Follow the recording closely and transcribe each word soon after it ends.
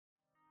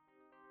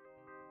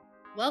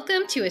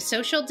Welcome to A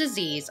Social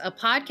Disease, a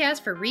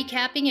podcast for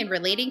recapping and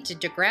relating to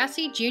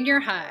Degrassi Junior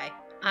High.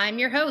 I'm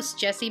your host,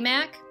 Jessie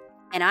Mack.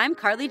 And I'm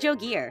Carly Jo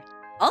Gear,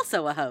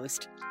 also a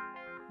host.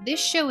 This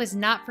show is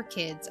not for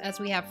kids, as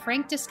we have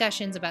frank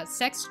discussions about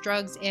sex,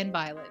 drugs, and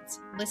violence.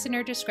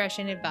 Listener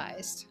discretion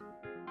advised.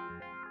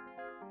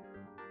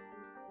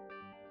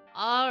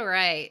 All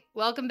right.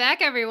 Welcome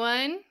back,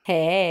 everyone.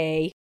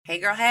 Hey. Hey,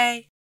 girl,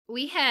 hey.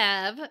 We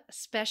have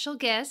special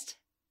guest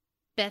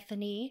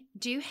Bethany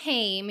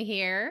Duhame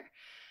here.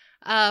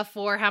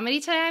 For how many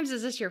times?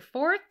 Is this your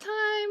fourth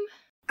time?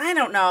 I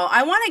don't know.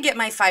 I want to get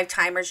my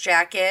 5-timers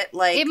jacket.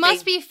 It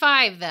must be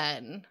 5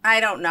 then. I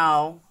don't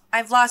know.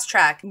 I've lost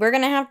track. We're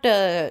going to have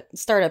to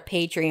start a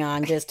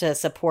Patreon just to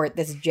support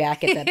this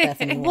jacket that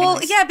Bethany wants. Well,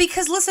 yeah,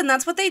 because listen,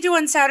 that's what they do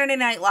on Saturday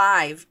Night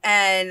Live.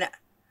 And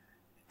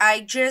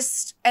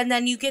and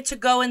then you get to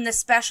go in the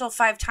special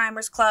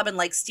 5-timers club and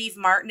like Steve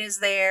Martin is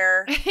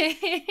there.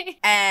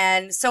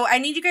 And so I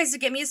need you guys to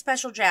get me a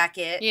special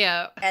jacket.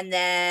 Yeah. And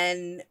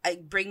then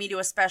bring me to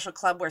a special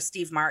club where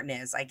Steve Martin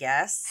is, I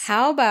guess.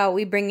 How about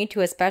we bring you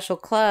to a special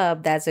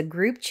club that's a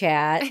group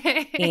chat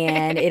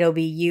and it'll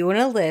be you and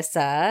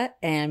Alyssa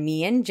and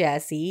me and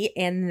Jessie,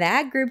 and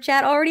that group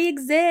chat already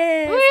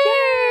exists.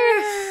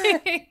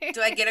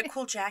 Do I get a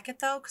cool jacket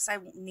though? Because I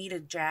need a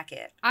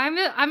jacket. I'm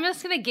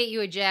just gonna get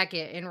you a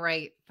jacket and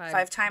write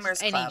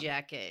 5-timers any club.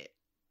 jacket.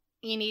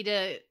 You need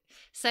to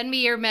send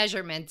me your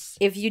measurements.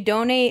 If you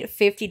donate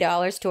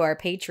 $50 to our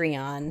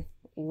Patreon,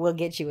 we'll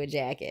get you a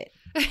jacket.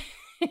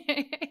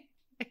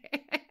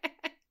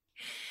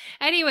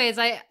 Anyways,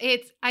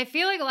 I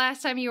feel like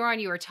last time you were on,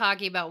 you were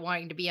talking about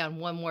wanting to be on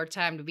one more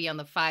time to be on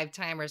the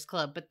 5-timers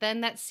club, but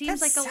then that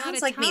seems like a lot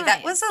of like time. Me.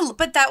 That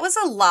was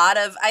a lot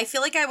of. I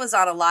feel like I was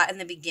on a lot in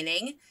the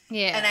beginning.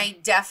 Yeah, and I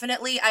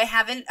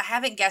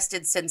haven't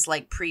guested since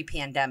like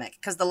pre-pandemic,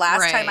 because the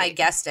last time I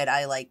guested,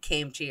 I like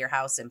came to your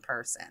house in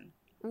person.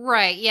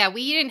 Right. Yeah,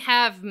 we didn't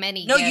have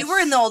many. No, guests. you were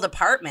in the old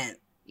apartment.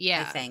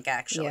 Yeah, I think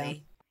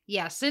actually.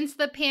 Yeah, since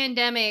the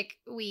pandemic,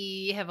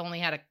 we have only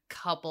had a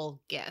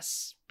couple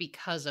guests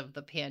because of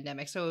the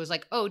pandemic. So it was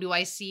like, oh, do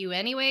I see you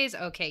anyways?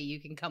 Okay, you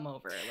can come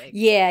over. Like,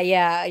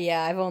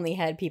 yeah. I've only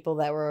had people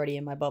that were already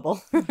in my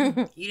bubble.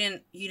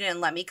 You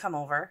didn't let me come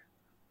over.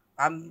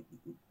 I'm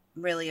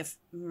really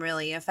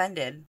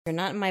offended. You're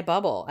not in my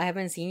bubble. I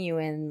haven't seen you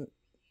in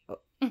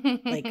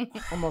like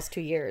almost 2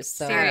 years.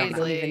 So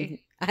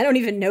seriously. I don't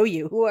even know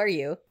you. Who are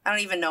you? I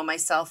don't even know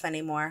myself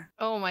anymore.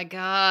 Oh my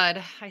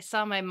God. I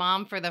saw my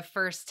mom for the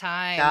first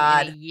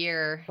time in a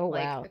year. Oh,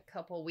 wow. A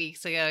couple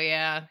weeks ago.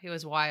 Yeah, it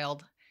was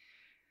wild.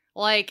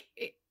 Like,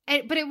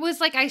 but it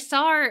was like I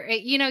saw her,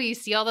 you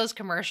see all those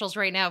commercials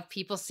right now of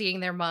people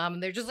seeing their mom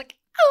and they're just like,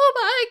 oh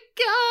my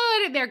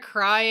God. And they're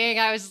crying.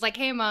 I was just like,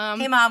 hey, Mom.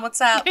 Hey, Mom, what's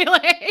up?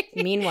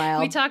 Meanwhile,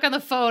 we talk on the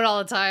phone all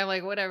the time,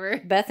 like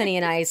whatever. Bethany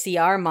and I see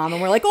our mom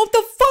and we're like, oh, what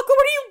the fuck? What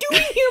are you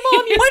doing here,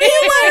 Mom? Why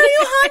are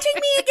you haunting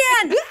me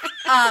again?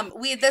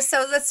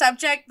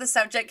 The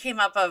subject came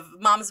up of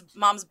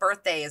mom's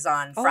birthday is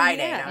on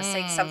Friday. And I was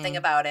saying something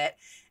about it.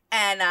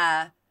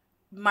 And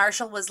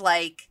Marshall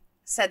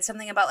said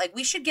something about like,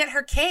 we should get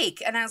her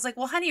cake. And I was like,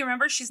 well, honey,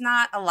 remember she's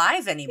not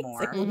alive anymore.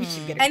 Like, well, we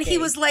should get her and cake. He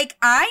was like,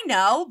 I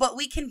know, but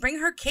we can bring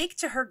her cake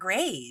to her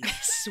grave.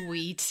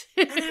 Sweet.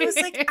 And I was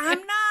like, I'm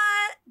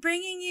not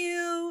bringing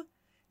you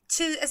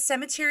to a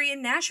cemetery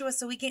in Nashua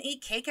so we can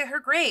eat cake at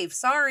her grave.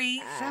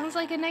 Sorry. Sounds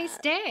like a nice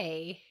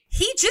day.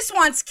 He just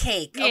wants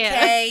cake,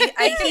 okay?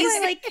 He's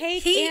like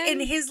cake. In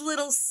his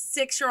little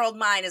 6-year-old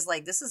mind is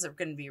like, this is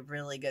going to be a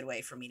really good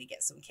way for me to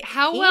get some cake.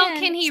 How well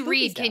can he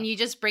read? Stuff. Can you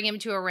just bring him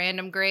to a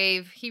random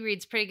grave? He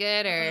reads pretty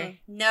good, or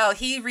No,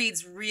 he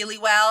reads really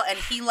well, and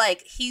he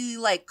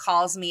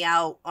calls me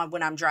out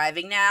when I'm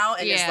driving now,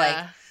 and is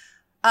like,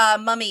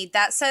 Mummy,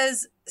 that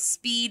says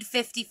speed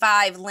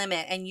 55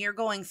 limit and you're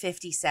going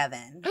 57.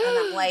 And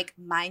I'm like,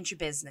 mind your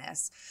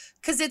business.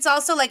 Because it's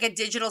also like a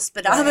digital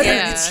speedometer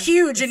and it's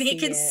huge and he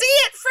can see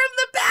it from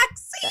the back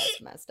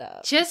seat. That's messed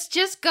up.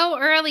 Just go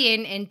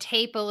early and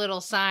tape a little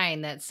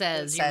sign that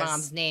says your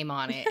mom's name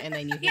on it, and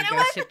then you can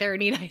go sit there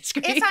and eat ice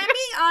cream. If I'm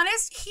being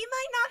honest, he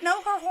might not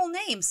know her whole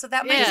name, so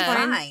that might be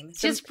fine.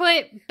 Just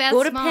put Beth's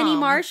Go to mom. Penny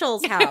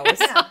Marshall's house.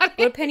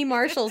 Go to Penny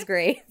Marshall's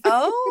grave.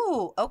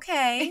 Oh,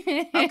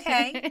 okay.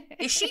 Okay.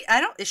 Is she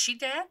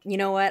dead? You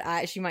know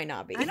what? She might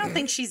not be. I don't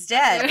think she's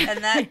dead.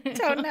 And that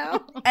don't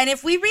know. And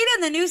if we read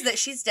in the news that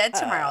she's dead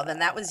tomorrow, then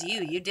that was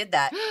you. You did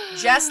that.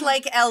 Just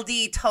like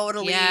LD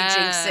totally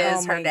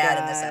jinxes her dad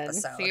in this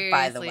episode, seriously,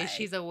 by the way.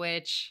 She's a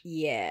witch.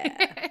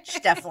 Yeah.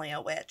 She's definitely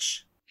a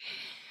witch.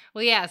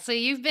 Well, yeah, so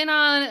you've been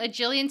on a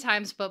jillion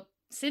times, but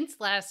since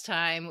last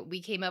time,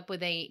 we came up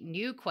with a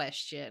new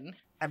question.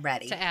 I'm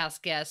ready. To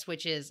ask guests,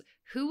 which is,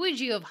 who would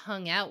you have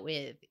hung out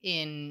with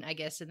in, I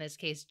guess in this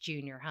case,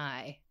 junior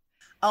high?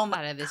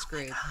 Out of this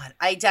group. God.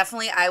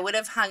 I would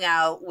have hung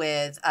out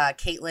with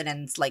Caitlin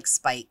and like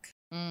Spike.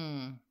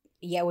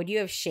 Yeah, would you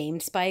have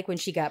shamed Spike when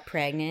she got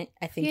pregnant?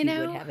 I think you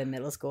would have in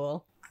middle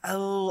school.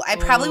 Oh, I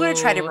probably would have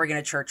tried to bring her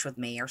to church with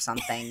me or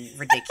something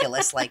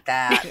ridiculous like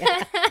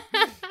that.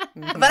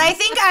 But I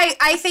think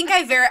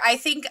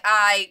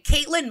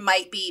Caitlin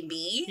might be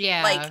me.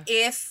 Yeah. Like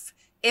if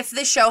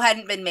the show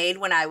hadn't been made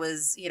when I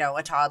was,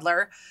 a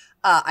toddler,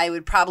 I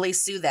would probably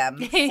sue them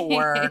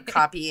for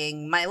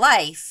copying my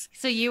life.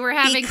 So you were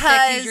having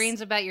sexy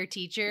dreams about your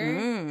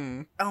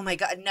teacher? Oh my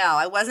God, no,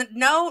 I wasn't.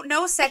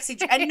 No sexy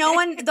and no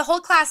one, the whole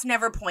class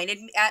never pointed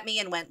at me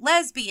and went,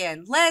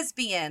 lesbian.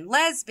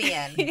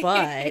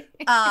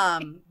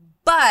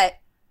 But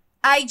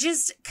I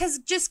because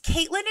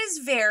Caitlin is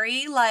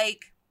very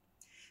like,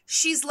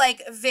 she's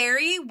like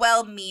very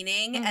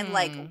well-meaning and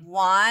like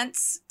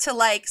wants to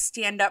like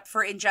stand up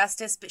for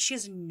injustice, but she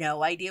has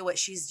no idea what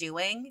she's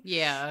doing.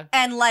 Yeah.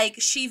 And like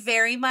she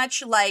very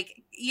much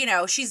like,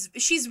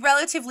 she's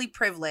relatively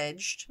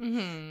privileged.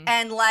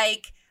 And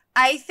like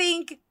I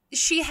think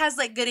she has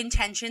like good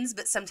intentions,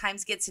 but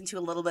sometimes gets into a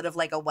little bit of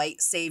like a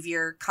white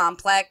savior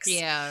complex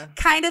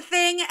kind of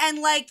thing. And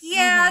like,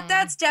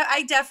 that's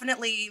I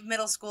definitely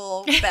middle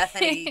school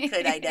Bethany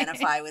could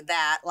identify with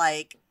that.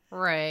 Like,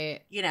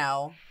 right.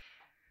 Yeah.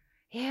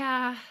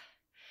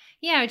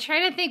 Yeah, I'm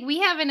trying to think. We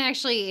haven't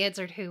actually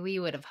answered who we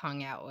would have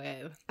hung out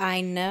with.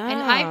 I know.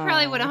 And I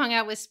probably would have hung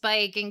out with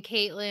Spike and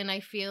Caitlin, I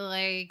feel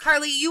like.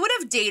 Carly, you would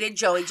have dated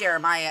Joey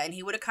Jeremiah and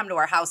he would have come to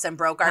our house and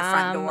broke our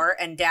front door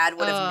and Dad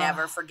would have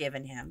never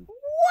forgiven him.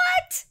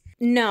 What?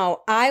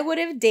 No, I would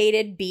have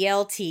dated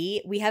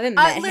BLT. We haven't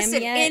met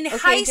him yet. In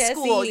high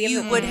school,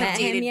 you would have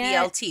dated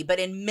BLT, but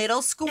in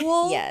middle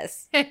school?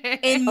 Yes.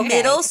 In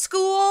middle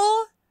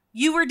school?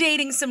 You were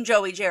dating some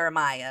Joey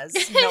Jeremiahs.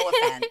 No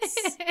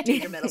offense to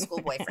your middle school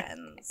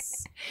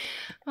boyfriends.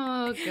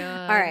 Oh,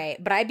 God. All right.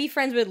 But I'd be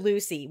friends with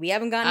Lucy. We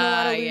haven't gotten a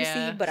lot of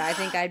Lucy, but I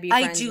think I'd be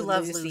friends with Lucy. I do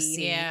love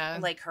Lucy. Yeah. I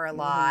like her a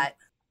lot.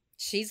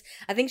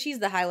 I think she's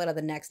the highlight of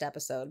the next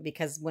episode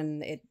because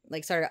when it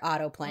like started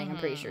auto playing, I'm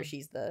pretty sure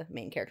she's the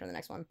main character in the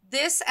next one.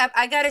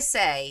 I gotta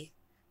say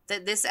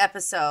that this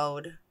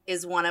episode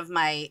is one of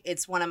my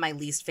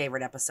least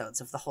favorite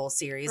episodes of the whole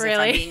series, if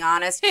I'm being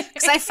honest.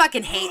 Because I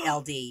fucking hate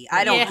LD.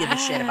 I don't give a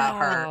shit about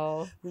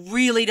her.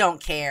 Really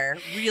don't care.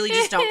 Really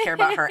just don't care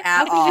about her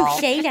at all. How could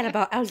you say that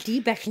about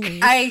LD, Bethany?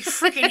 I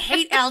freaking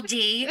hate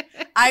LD.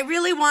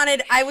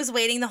 I was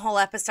waiting the whole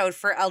episode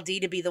for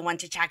LD to be the one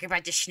to talk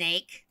about the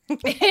snake.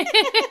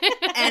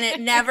 And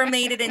it never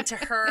made it into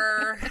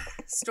her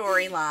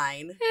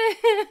storyline.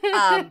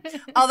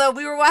 Although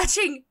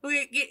I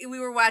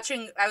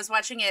was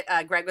watching it,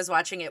 Greg was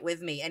watching it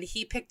with me, and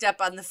he picked up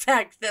on the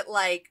fact that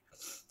like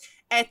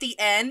at the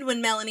end when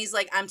Melanie's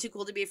like, I'm too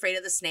cool to be afraid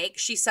of the snake,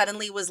 she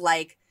suddenly was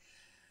like,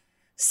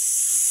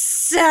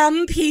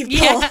 some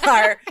people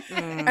are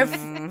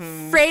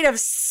afraid of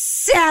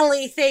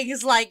silly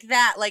things like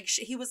that. Like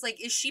he was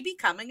like, is she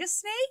becoming a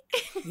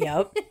snake?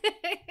 Yep.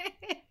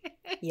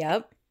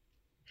 Yep.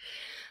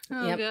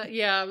 Oh, God.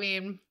 Yeah, I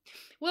mean,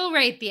 we'll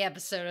rate the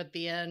episode at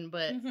the end,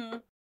 but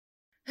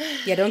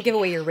yeah, don't give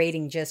away your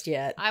rating just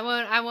yet. I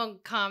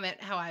won't comment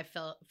how I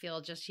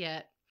feel just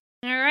yet.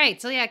 All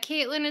right, so yeah,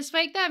 Caitlin and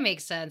Spike, that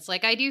makes sense.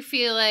 Like, I do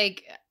feel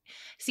like,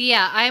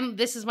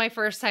 this is my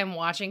first time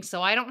watching,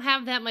 so I don't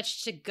have that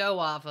much to go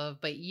off of,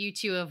 but you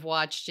two have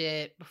watched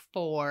it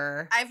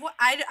before.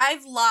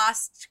 I've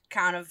lost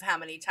count of how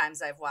many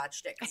times I've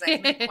watched it, because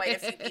I've made quite a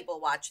few people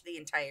watch the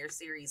entire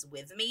series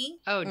with me.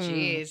 Oh,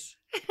 jeez.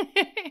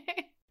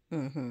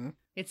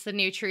 It's the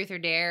new Truth or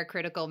Dare,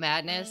 Critical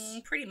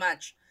Madness. Pretty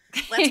much.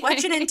 Let's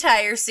watch an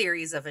entire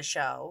series of a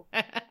show.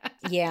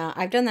 Yeah,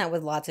 I've done that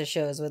with lots of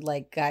shows with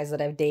like guys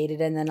that I've dated,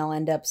 and then I'll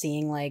end up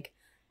seeing like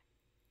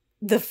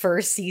the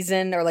first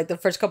season or like the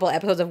first couple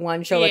episodes of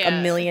one show like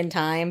a million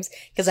times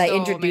because I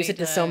introduce it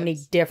to so many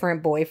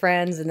different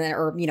boyfriends and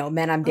then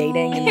men I'm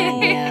dating and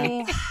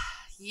then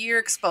you're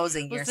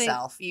exposing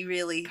yourself. You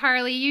really,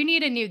 Carly, you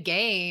need a new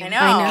game. I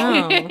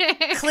know.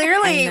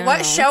 Clearly,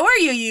 what show are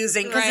you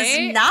using? Because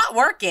it's not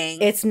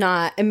working. It's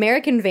not.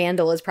 American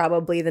Vandal is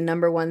probably the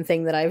number one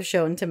thing that I've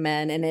shown to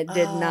men, and it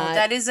did not.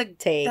 That is a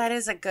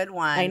good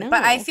one. I know.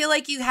 But I feel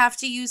like you have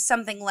to use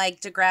something like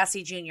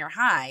Degrassi Junior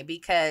High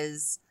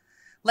because.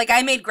 Like,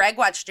 I made Greg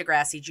watch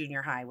Degrassi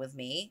Junior High with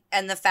me,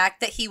 and the fact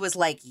that he was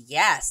like,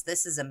 yes,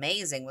 this is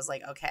amazing, was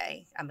like,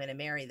 okay, I'm going to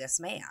marry this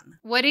man.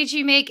 What did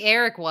you make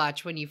Eric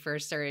watch when you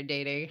first started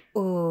dating?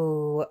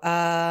 Ooh,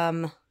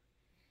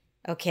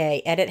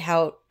 okay, edit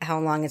how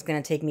long it's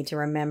going to take me to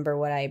remember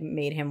what I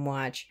made him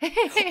watch.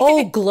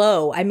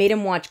 Glow. I made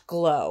him watch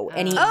Glow,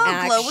 and he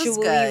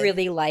actually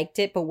really liked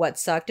it, but what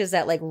sucked is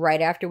that, like,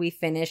 right after we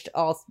finished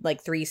all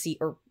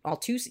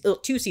two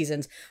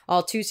seasons,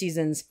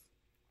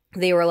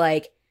 they were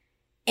like,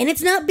 and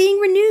it's not being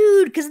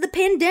renewed because of the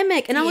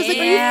pandemic. And I was like,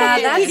 are you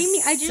fucking kidding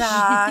me?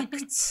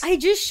 I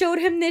just showed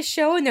him this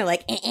show, and they're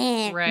like,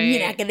 right.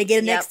 You're not going to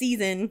get a next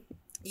season.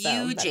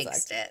 You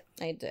jinxed it.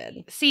 I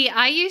did. See,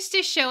 I used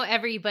to show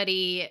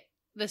everybody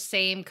the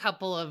same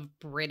couple of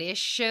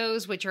British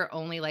shows, which are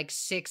only like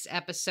 6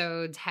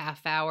 episodes,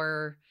 half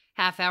hour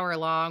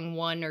long,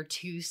 1 or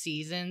 2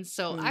 seasons.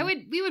 So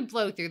we would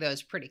blow through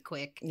those pretty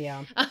quick.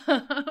 Yeah.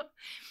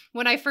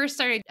 When I first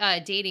started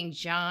dating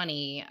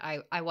Johnny,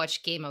 I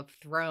watched Game of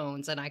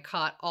Thrones and I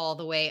caught all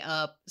the way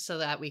up so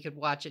that we could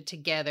watch it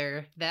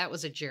together. That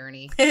was a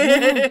journey.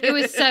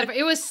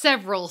 It was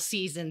several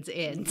seasons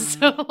in,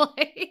 so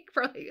like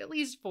probably at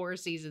least 4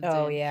 seasons in.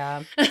 Oh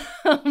yeah.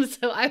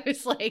 So I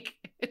was like,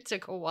 it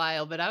took a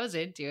while, but I was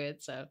into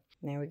it. So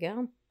there we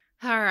go.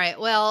 All right.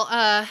 Well,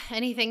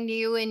 anything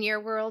new in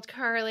your world,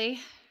 Carly?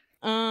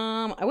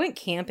 I went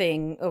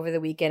camping over the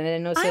weekend. I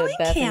didn't know so I went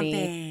Bethany.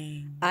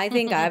 camping. I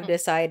think I've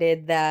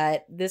decided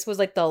that this was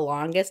like the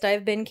longest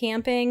I've been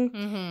camping.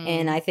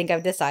 And I think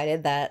I've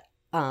decided that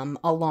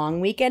a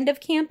long weekend of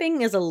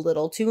camping is a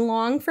little too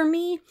long for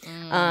me.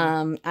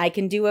 I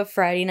can do a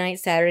Friday night,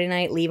 Saturday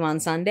night, leave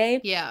on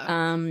Sunday.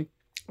 Yeah.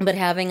 But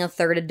having a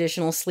third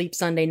additional sleep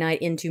Sunday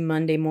night into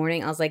Monday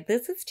morning, I was like,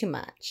 this is too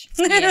much.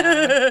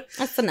 Yeah.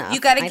 That's enough. You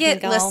gotta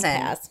I'll listen.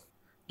 pass.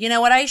 You know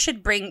what I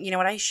should bring? You know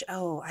what I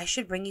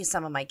should bring you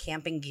some of my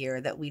camping gear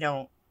that we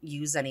don't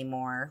use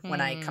anymore when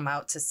I come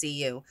out to see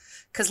you.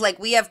 Cause like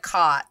we have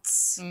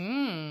cots.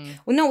 Well,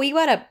 no, we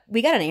got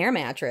an air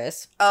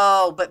mattress.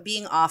 Oh, but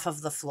being off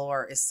of the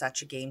floor is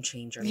such a game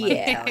changer. Let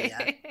me tell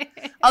ya.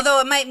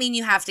 Although it might mean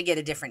you have to get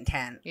a different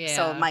tent. Yeah.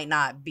 So it might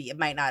not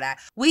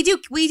act. We do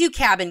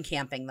cabin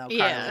camping though, Carly,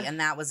 Yeah.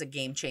 and that was a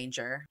game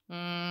changer.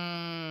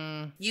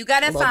 Mm. You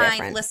gotta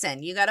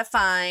different. you gotta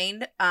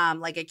find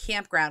like a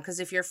campground, because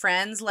if your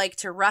friends like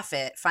to rough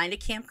it, find a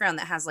campground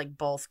that has like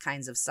both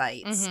kinds of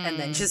sites, and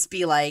then just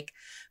be like,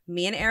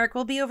 me and Eric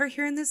will be over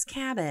here in this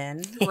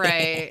cabin.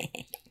 Right.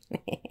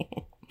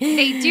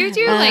 They do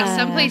like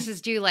some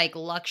places do like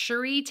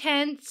luxury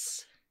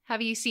tents. Have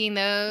you seen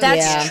those?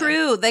 That's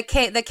true. The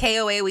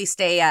KOA we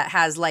stay at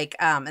has like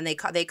and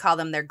they call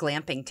them their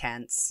glamping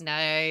tents.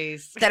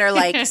 Nice. That are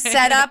like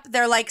set up.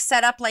 They're like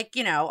set up like,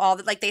 you know, all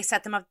the, like they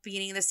set them up at the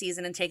beginning of the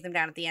season and take them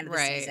down at the end of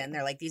the season.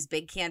 They're like these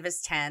big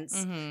canvas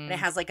tents, and it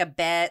has like a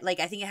bed, like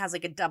I think it has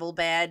like a double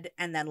bed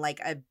and then like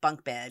a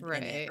bunk bed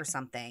in it or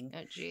something.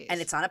 Oh, geez.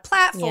 And it's on a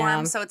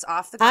platform, so it's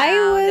off the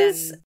ground.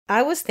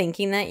 I was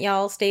thinking that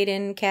y'all stayed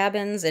in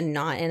cabins and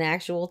not in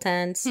actual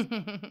tents.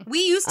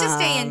 We used to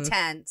stay in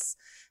tents.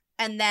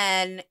 And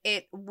then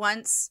it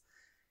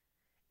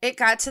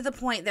got to the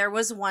point, there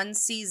was one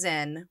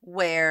season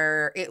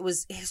where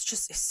it's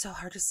so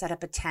hard to set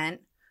up a tent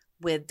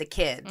with the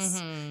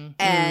kids.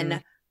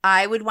 And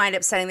I would wind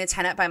up setting the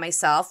tent up by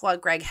myself while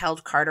Greg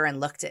held Carter and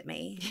looked at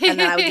me. And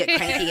then I would get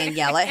cranky and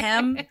yell at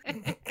him.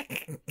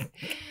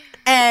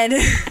 And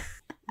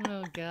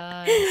oh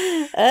God.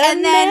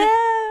 And then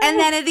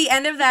at the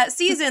end of that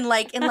season,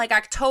 like in like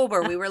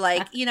October, we were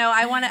like, you know,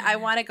 I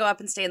want to go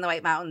up and stay in the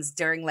White Mountains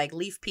during like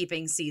leaf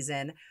peeping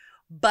season,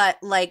 but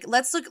like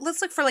let's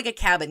look for like a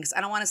cabin, because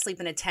I don't want to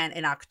sleep in a tent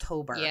in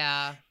October.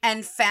 Yeah.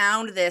 And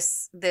found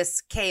this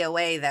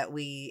KOA that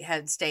we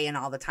had stay in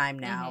all the time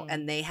now,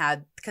 and they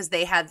had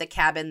the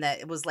cabin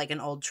that was like an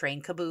old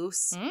train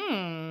caboose.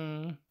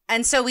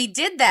 And so we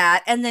did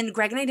that, and then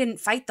Greg and I didn't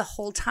fight the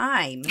whole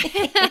time.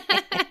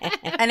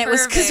 And it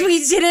was because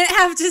we didn't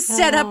have to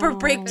set up or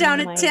break down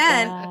a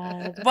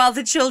tent while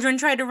the children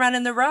tried to run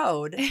in the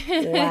road. Wow.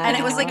 And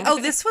it was like, oh,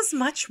 this was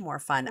much more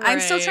fun. Right. I'm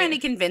still trying to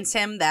convince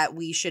him that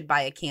we should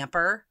buy a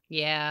camper.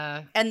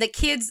 Yeah. And the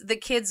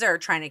kids are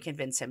trying to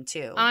convince him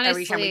too. Honestly,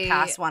 every time we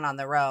pass one on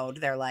the road,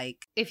 they're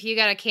like, if you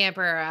got a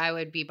camper, I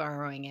would be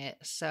borrowing it.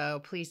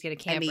 So please get a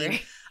camper.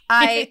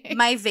 I mean,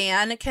 my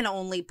van can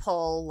only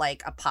pull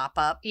like a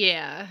pop-up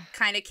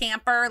kind of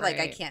camper.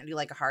 Like I can't do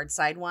like a hard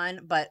side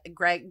one, but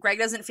Greg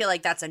doesn't feel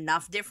like that's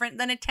enough different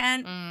than a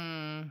tent.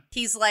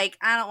 He's like,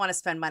 I don't want to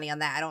spend money on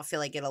that. I don't feel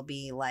like it'll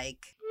be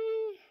like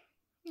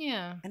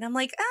yeah. And I'm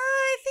like,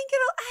 I think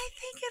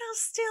it'll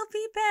still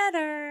be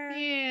better.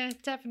 Yeah,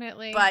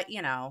 definitely. But,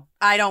 you know,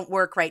 I don't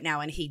work right now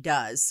and he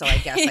does, so I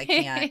guess I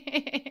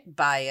can't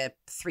buy a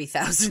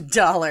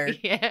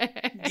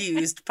 $3,000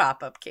 used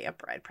pop-up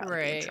camper. I'd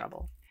probably be in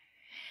trouble.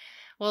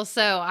 Well,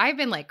 so I've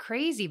been like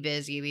crazy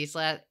busy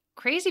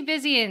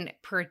and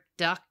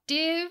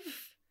productive,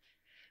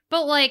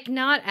 but like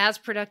not as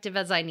productive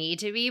as I need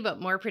to be,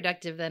 but more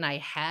productive than I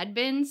had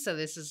been. So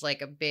this is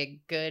like a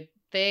big good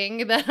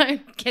thing that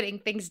I'm getting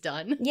things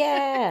done.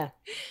 Yeah.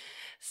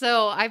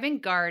 So I've been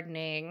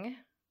gardening.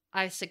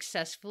 I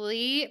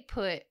successfully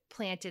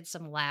planted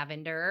some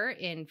lavender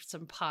in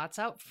some pots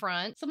out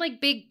front. Some like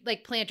big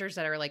like planters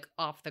that are like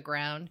off the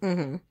ground.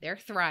 They're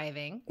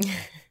thriving.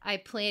 I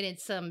planted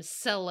some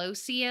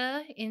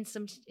celosia in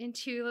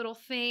 2 little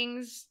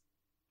things,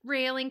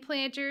 railing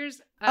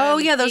planters. Oh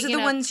yeah, those are the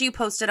ones you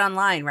posted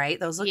online, right?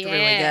 Those looked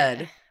really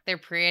good. They're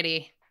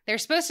pretty. They're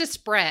supposed to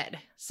spread.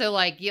 So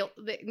like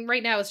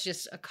right now it's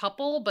just a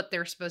couple, but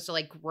they're supposed to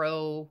like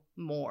grow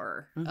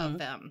more of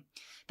them.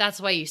 That's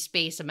why you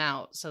space them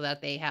out so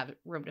that they have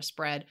room to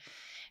spread.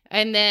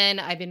 And then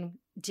I've been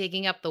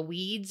digging up the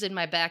weeds in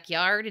my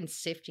backyard and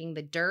sifting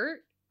the dirt.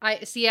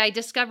 I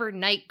discovered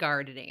night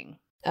gardening.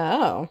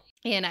 Oh.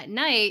 And at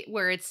night,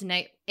 where it's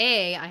night,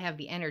 I have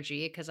the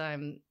energy because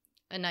I'm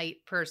a night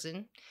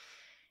person.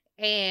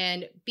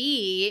 And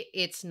B,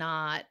 it's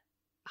not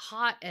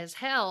hot as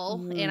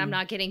hell and I'm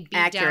not getting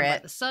beat down by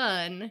the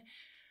sun.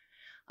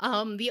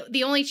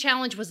 The only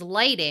challenge was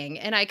lighting,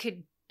 and I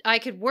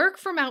could work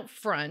from out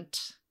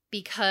front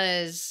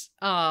because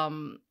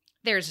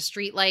there's a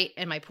street light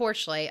and my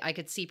porch light. I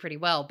could see pretty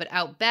well, but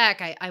out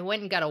back I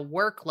went and got a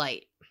work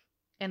light.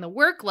 And the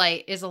work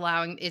light is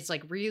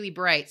like really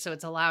bright, so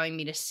it's allowing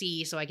me to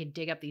see so I can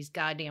dig up these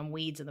goddamn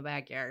weeds in the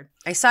backyard.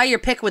 I saw your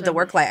pic with the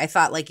work light. I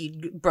thought like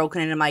you'd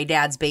broken into my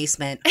dad's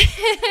basement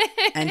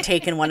and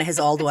taken one of his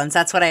old ones.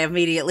 That's what I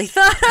immediately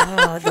thought.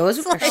 Oh,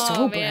 those are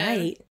so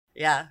bright.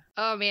 Yeah.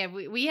 Oh man,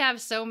 we have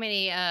so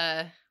many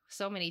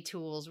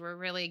tools. We're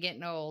really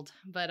getting old.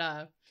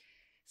 But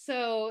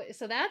so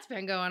that's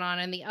been going on.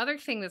 And the other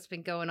thing that's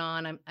been going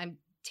on, I'm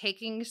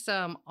taking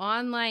some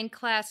online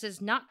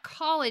classes, not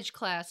college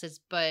classes,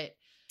 but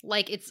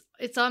like it's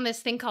on this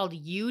thing called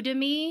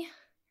Udemy.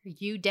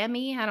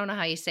 I don't know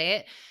how you say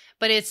it,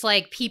 but it's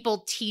like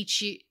people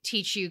teach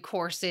you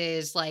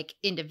courses, like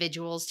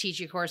individuals teach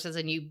you courses,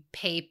 and you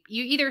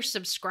either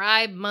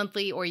subscribe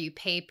monthly or you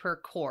pay per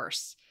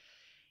course.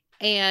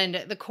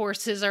 And the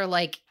courses are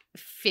like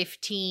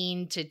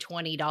 $15 to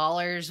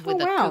 $20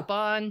 with a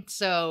coupon.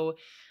 So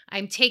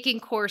I'm taking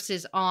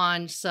courses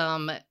on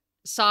some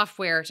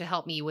software to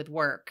help me with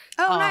work.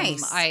 Oh,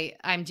 nice.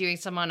 I'm doing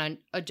some on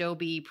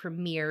Adobe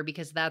Premiere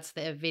because that's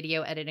the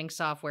video editing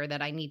software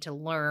that I need to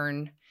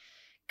learn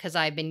because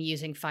I've been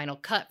using Final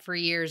Cut for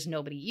years.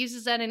 Nobody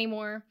uses that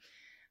anymore.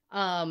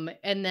 And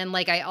then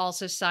like I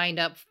also signed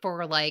up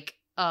for like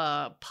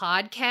a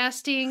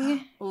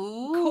podcasting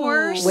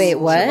course. Wait,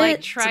 what? To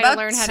like try to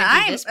learn how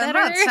to do this better.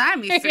 About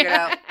time you figured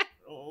out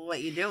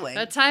what you're doing.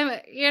 About time,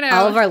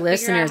 all of our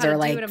listeners are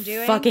like,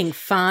 fucking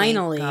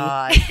finally.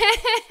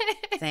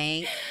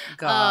 Thank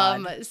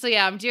God. So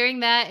yeah, I'm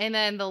doing that. And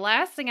then the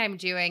last thing I'm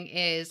doing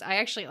is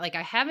I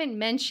haven't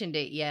mentioned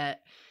it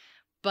yet,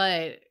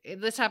 but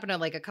this happened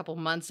like a couple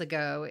months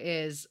ago,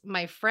 is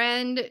my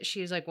friend,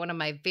 she's like one of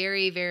my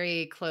very,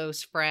 very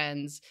close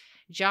friends.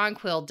 John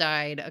Quill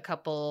died a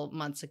couple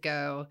months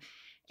ago.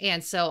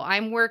 And so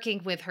I'm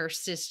working with her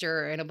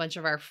sister and a bunch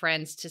of our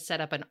friends to set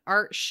up an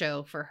art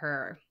show for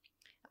her.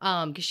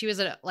 Because she was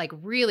a like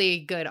really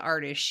good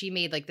artist. She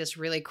made like this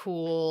really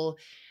cool,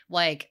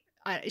 like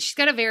she's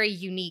got a very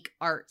unique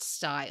art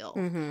style.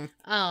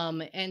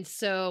 Mm-hmm. And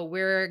so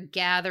we're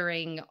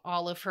gathering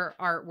all of her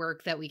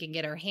artwork that we can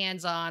get our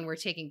hands on. We're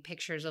taking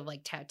pictures of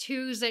like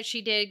tattoos that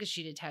she did because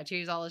she did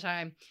tattoos all the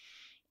time.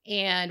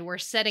 And we're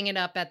setting it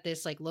up at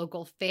this like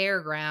local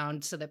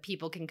fairground so that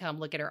people can come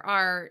look at her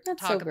art,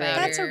 talk about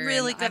her. That's a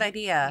really good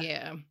idea.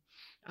 Yeah.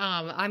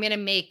 I'm going to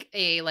make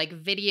a like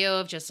video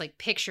of just like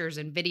pictures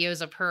and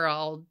videos of her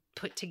all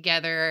put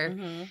together.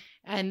 Mm-hmm.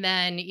 And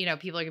then,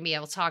 people are going to be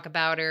able to talk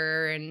about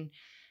her. And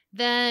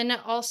then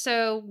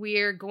also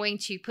we're going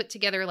to put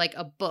together like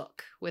a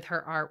book with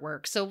her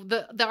artwork. So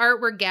the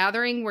art we're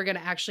gathering, we're going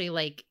to actually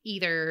like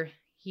either,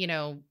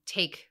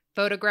 take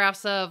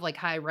photographs of like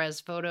high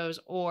res photos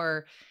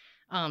or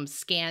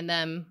scan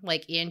them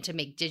like in to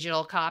make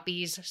digital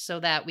copies so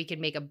that we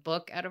can make a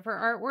book out of her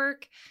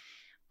artwork.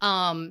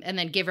 And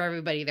then give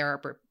everybody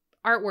their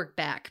artwork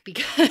back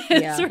because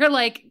because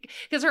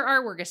her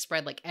artwork is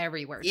spread like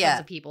everywhere. Yeah. Tons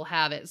of people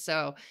have it.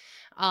 So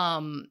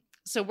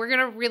we're going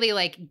to really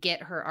like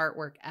get her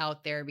artwork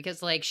out there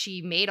because like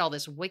she made all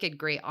this wicked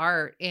great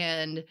art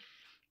and,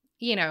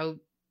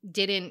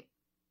 didn't,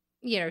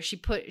 she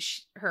put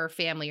her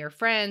family or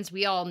friends,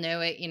 we all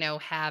know it,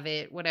 have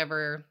it,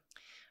 whatever,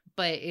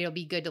 but it'll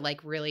be good to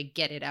like really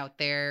get it out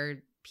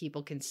there.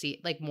 People can see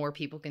it, like more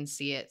people can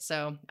see it.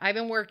 So I've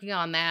been working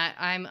on that.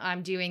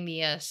 I'm doing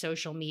the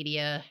social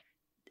media,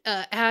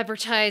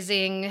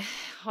 advertising,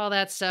 all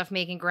that stuff,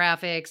 making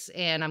graphics,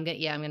 and I'm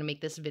gonna make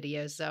this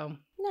video. So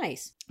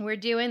nice. We're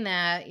doing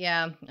that.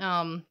 Yeah.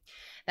 That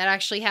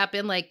actually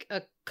happened like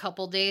a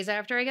couple days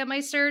after I got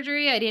my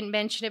surgery. I didn't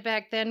mention it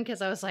back then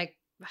because I was like,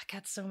 I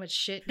got so much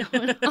shit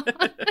going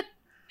on.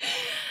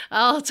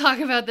 I'll talk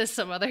about this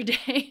some other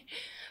day.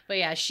 But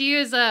yeah, she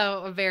was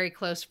a very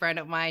close friend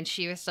of mine.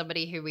 She was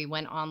somebody who we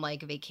went on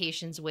like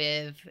vacations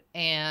with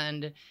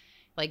and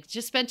like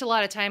just spent a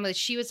lot of time with.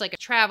 She was like a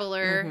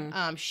traveler.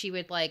 Mm-hmm. She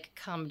would like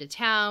come to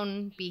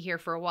town, be here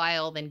for a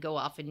while, then go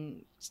off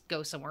and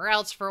go somewhere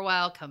else for a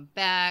while, come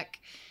back.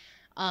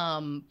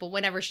 But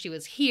whenever she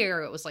was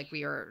here, it was like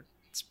we were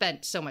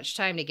spent so much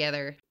time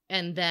together.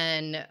 And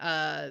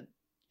then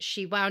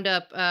she wound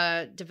up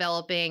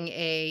developing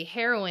a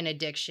heroin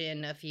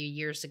addiction a few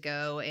years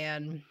ago,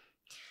 and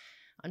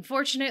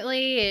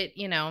unfortunately, it,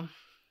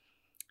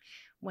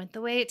 went the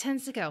way it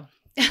tends to go.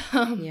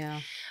 Yeah.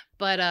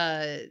 But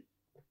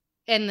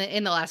in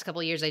the last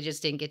couple of years, I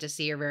just didn't get to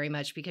see her very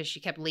much because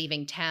she kept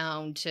leaving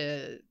town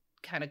to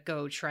kind of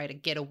go try to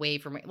get away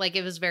from it. Like,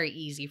 it was very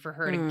easy for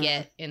her to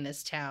get in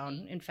this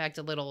town. In fact,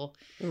 a little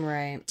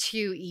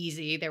too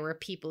easy. There were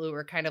people who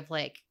were kind of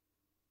like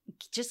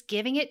just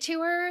giving it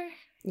to her.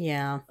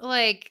 Yeah.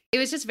 Like, it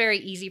was just very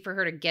easy for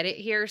her to get it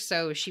here.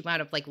 So she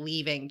wound up like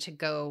leaving to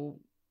go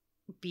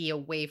be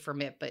away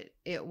from it, but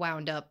it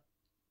wound up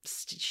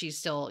she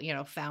still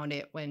found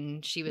it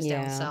when she was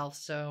down south.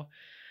 So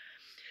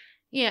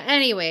yeah,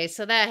 anyway,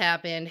 so that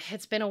happened.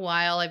 It's been a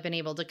while. I've been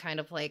able to kind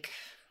of like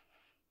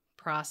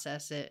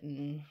process it,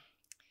 and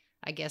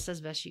I guess as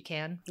best you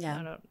can. Yeah.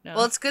 I don't know.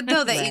 Well, it's good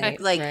though that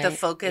Right, the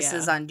focus Yeah.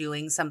 is on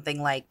doing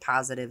something like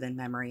positive in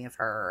memory of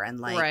her, and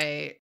like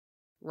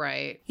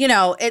right. you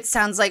know, it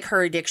sounds like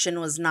her addiction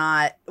was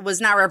not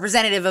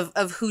representative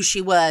of who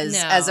she was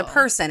as a No.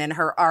 person, and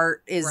her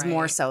art is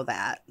more Right. so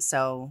that.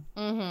 So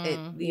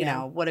Mm-hmm. you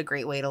know, what a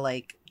great way to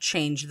like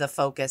change the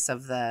focus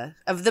of the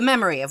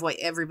memory of what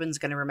everyone's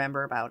going to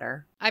remember about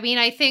her. I mean,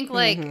 I think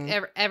like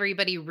Mhm.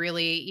 everybody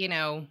really, you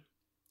know,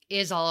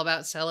 is all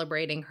about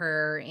celebrating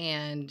her,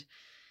 and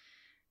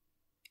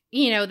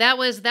you know, that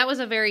was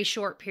a very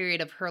short period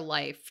of her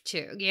life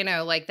too. You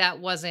know, like that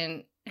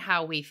wasn't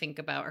how we think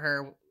about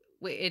her.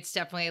 It's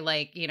definitely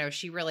like, you know,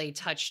 she really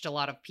touched a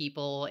lot of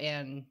people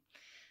and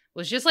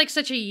was just like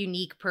such a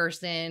unique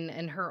person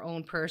and her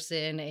own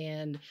person.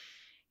 And,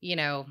 you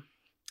know,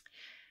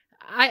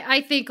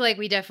 I think like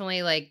we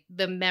definitely like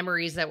the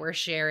memories that we're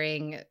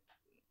sharing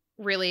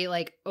really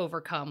like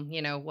overcome,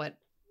 you know, what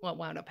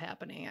wound up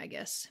happening, I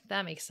guess. If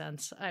that makes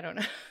sense. I don't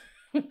know.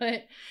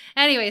 But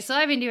anyway, so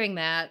I've been doing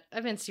that.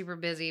 I've been super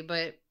busy,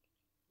 but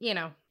you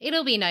know,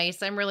 it'll be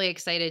nice. I'm really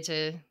excited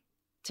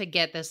to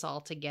get this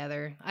all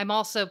together. I'm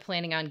also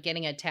planning on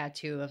getting a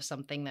tattoo of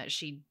something that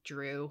she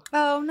drew.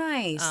 Oh,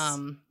 nice.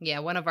 Yeah,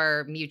 one of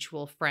our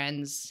mutual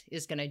friends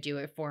is going to do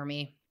it for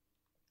me.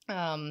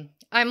 I'm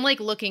like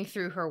looking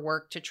through her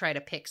work to try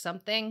to pick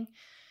something.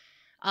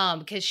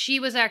 Because she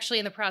was actually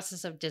in the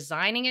process of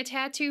designing a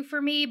tattoo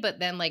for me, but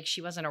then like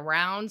she wasn't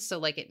around, so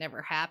like it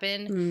never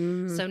happened.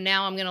 Mm. So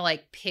now I'm gonna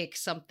like pick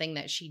something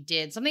that she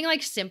did, something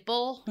like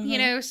simple, you Mhm.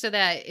 know, so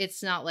that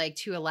it's not like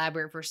too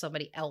elaborate for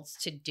somebody else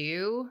to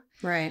do.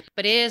 Right.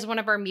 But it is one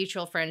of our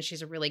mutual friends.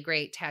 She's a really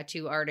great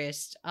tattoo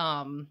artist.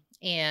 And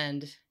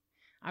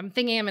I'm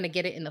thinking I'm gonna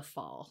get it in the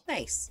fall.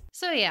 Nice.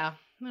 So yeah,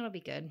 that'll be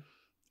good.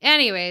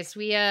 Anyways,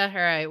 we all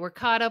right, we're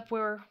caught up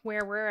where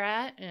we're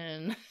at,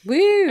 and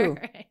Woo. all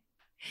right.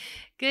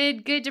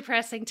 Good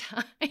depressing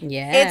time.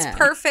 Yeah. It's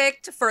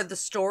perfect for the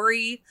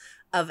story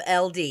of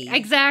LD.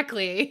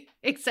 Exactly.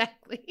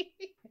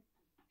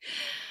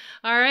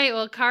 All right,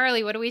 well,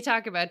 Carly, what do we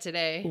talk about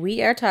today?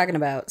 We are talking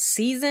about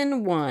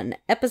season 1,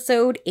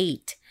 episode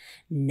 8,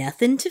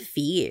 Nothing to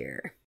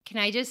Fear. Can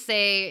I just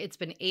say it's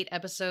been 8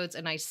 episodes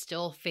and I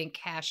still think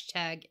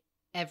hashtag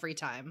every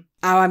time.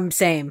 Oh, I'm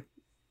same.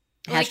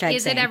 Like, Hashtag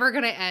is same. it ever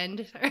going to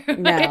end?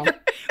 No.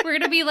 We're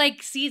going to be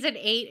like season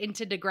 8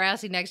 into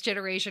Degrassi Next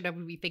Generation and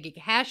we'll be thinking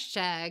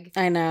hashtag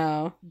I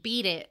know.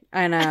 beat it.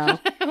 I know.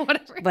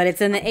 Whatever. But it's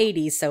in the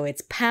 80s, so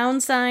it's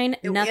 £,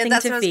 nothing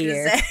That's to what I was gonna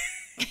fear. say.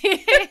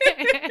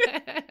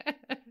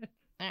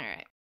 All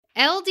right.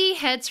 LD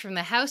heads from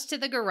the house to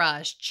the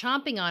garage,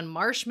 chomping on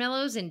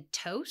marshmallows and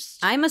toast.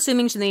 I'm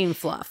assuming she's named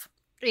Fluff.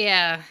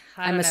 Yeah,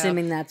 I'm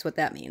assuming that's what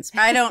that means.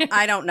 I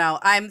don't know.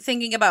 I'm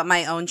thinking about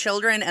my own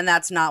children, and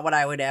that's not what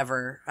I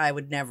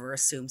would never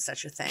assume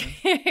such a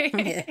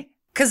thing.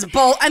 Because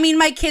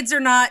my kids are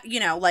not, you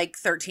know, like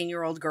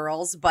 13-year-old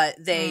girls, but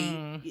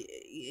they,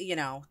 you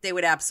know, they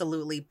would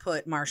absolutely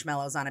put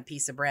marshmallows on a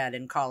piece of bread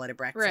and call it a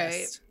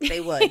breakfast. Right. They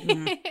would.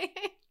 Mhm.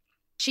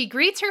 She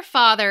greets her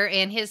father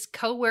and his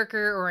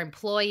coworker or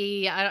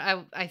employee.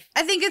 I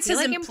think it's his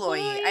like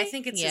employee. I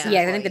think it's his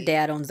Yeah, employee. I think the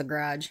dad owns the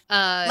garage.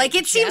 Like,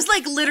 it seems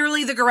like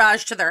literally the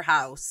garage to their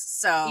house.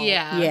 So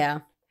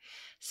Yeah.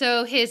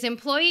 So his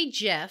employee,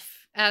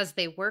 Jeff, as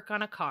they work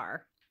on a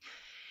car,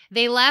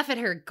 they laugh at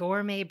her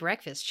gourmet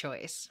breakfast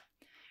choice.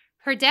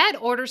 Her dad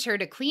orders her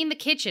to clean the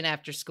kitchen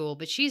after school,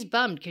 but she's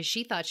bummed because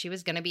she thought she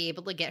was going to be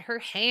able to get her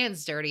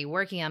hands dirty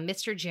working on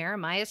Mr.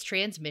 Jeremiah's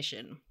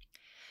transmission.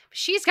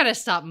 She's got to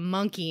stop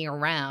monkeying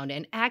around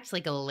and act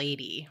like a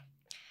lady.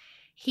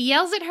 He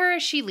yells at her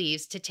as she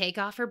leaves to take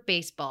off her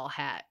baseball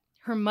hat.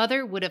 Her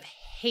mother would have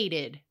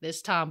hated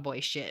this tomboy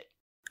shit.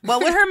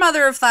 What would her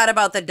mother have thought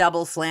about the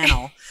double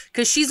flannel?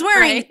 Because she's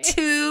wearing Right.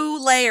 2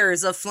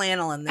 layers of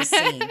flannel in this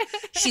scene.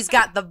 She's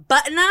got the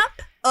button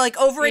up, like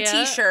over a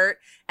t-shirt,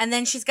 and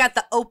then she's got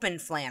the open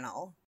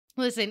flannel.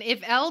 Listen,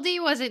 if LD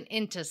wasn't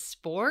into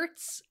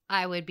sports,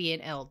 I would be an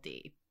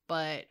LD.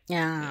 But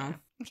Yeah.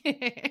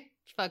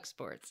 fuck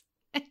sports.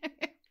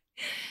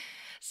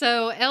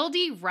 So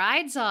LD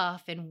rides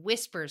off and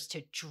whispers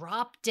to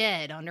drop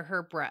dead under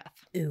her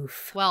breath.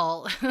 Oof.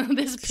 Well,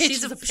 this bitch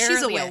She's is a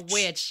apparently a witch.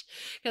 witch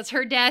because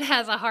her dad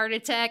has a heart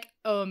attack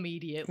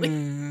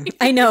immediately.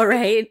 I know,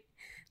 right?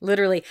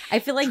 Literally. I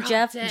feel like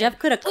Drop dead. Jeff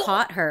could have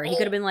caught her. He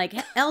could have been like,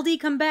 LD,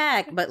 come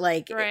back. But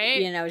like,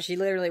 Right? you know, she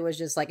literally was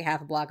just like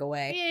half a block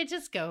away. Yeah,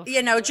 just go.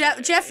 You know,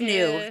 Jeff knew.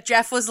 Yeah.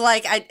 Jeff was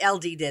like,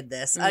 LD did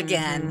this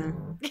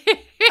again. Mhm.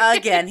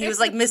 Again. He was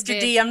like, Mr.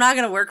 D, I'm not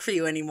going to work for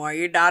you anymore.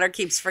 Your daughter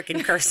keeps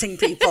freaking cursing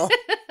people.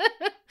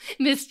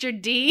 Mr.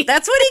 D.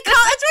 That's what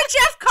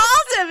Jeff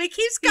calls him. He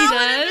keeps calling him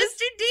does?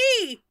 Mr.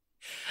 D.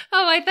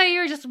 Oh, I thought you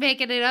were just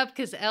making it up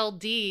because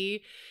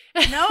LD.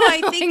 No,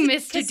 I think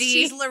Mr. because D.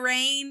 she's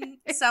Lorraine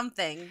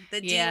something.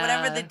 The D,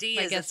 whatever the D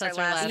I is, guess that's her that's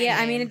her last last name. Yeah,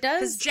 I mean, name. it does.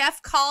 Because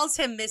Jeff calls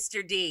him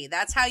Mr. D.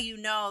 That's how you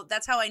know.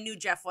 That's how I knew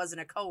Jeff wasn't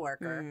a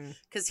coworker.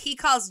 Because he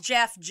calls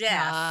Jeff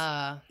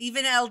Jeff.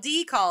 Even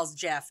LD calls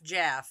Jeff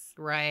Jeff.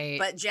 Right.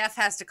 But Jeff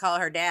has to call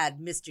her dad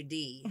Mr.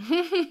 D.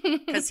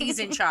 Because he's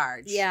in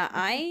charge. Yeah,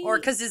 Or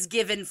because his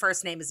given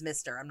first name is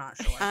Mr. I'm not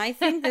sure. I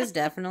think this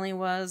definitely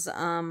was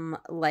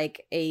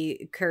like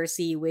a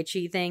cursey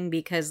witchy thing,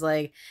 because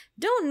like,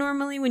 don't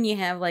normally when you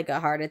have like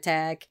a heart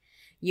attack,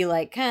 you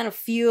like kind of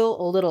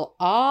feel a little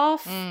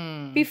off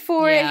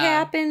before it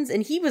happens,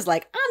 and he was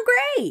like, I'm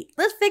great,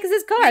 let's fix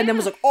this car, and then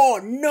was like, oh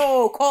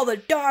no, call the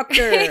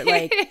doctor.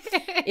 Like,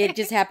 it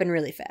just happened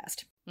really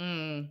fast.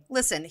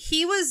 Listen,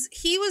 he was,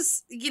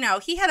 you know,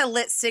 he had a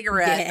lit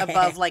cigarette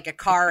above like a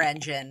car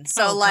engine.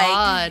 So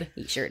God.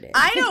 He sure did.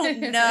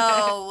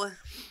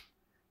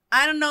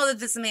 I don't know that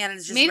this man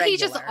is just maybe regular. he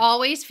just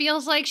always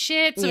feels like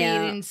shit, so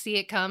Yeah. he didn't see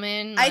it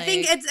coming. I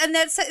think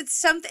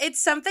it's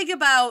something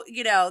about,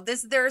 you know,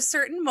 this. There are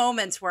certain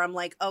moments where I'm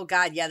like, oh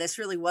God, yeah, this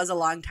really was a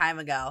long time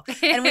ago.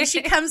 And when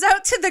she comes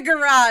out to the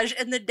garage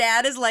and the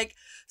dad is like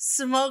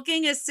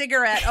smoking a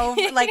cigarette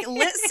over, like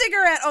lit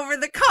cigarette over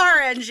the car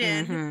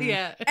engine,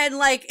 yeah, and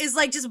like is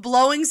like just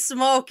blowing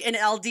smoke in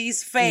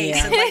LD's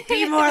face, and like,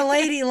 be more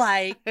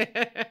ladylike.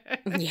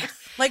 Yeah.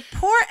 Like,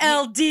 poor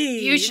LD.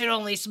 You should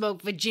only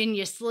smoke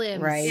Virginia Slims.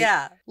 Right.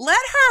 Yeah. Let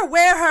her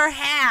wear her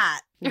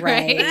hat.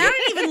 Right. And I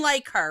don't even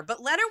like her,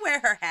 but let her wear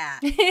her hat.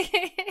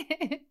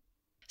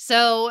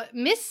 So,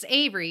 Miss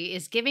Avery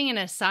is giving an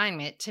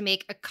assignment to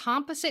make a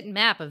composite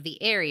map of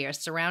the area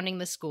surrounding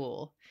the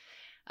school.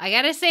 I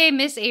gotta say,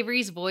 Miss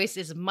Avery's voice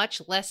is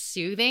much less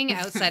soothing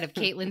outside of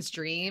Caitlin's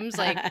dreams.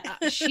 Like,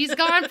 she's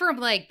gone from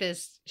like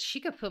this, she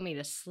could put me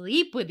to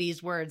sleep with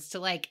these words, to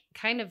like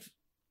kind of,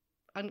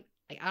 I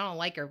don't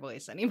like her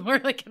voice anymore,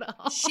 like at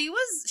all. She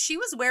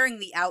was wearing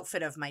the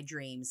outfit of my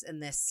dreams in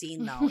this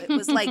scene, though. It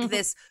was like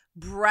this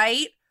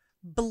bright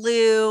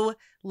blue,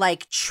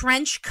 like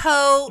trench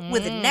coat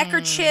with a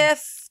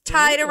neckerchief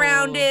tied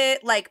around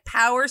it, like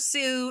power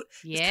suit.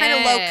 Yeah. It's kind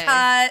of low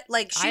cut.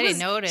 Like, I didn't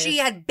notice. She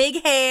had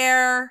big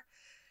hair.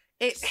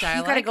 You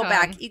Style gotta go icon.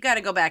 back. You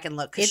gotta go back and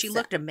look, because she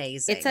looked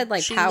amazing. It said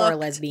like She power looked-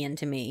 lesbian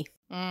to me.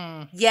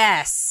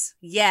 Yes.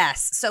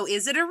 So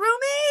is it a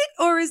roommate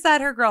or is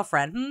that her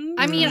girlfriend?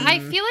 I mean, I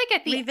feel like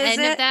at the Revisit?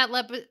 end of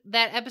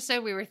that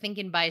episode, we were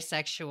thinking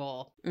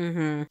bisexual.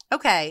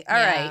 Okay. All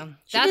right.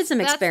 She did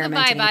some experimenting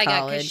that's the vibe in I got,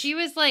 college. because she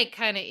was like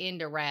kind of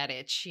into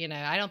Raditch. You know,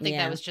 I don't think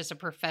Yeah. that was just a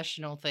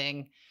professional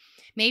thing.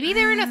 Maybe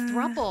they're in a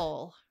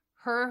throuple.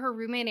 Her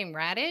roommate named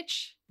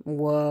Raditch.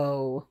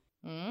 Whoa.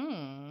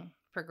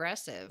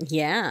 Progressive.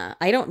 Yeah.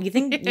 You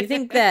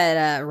think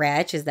that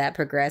Ratch is that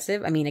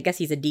progressive? I mean, I guess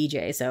he's a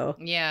DJ, so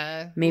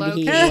Yeah. maybe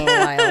low-key. he's a little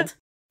wild.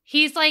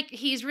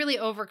 He's really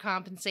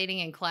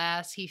overcompensating in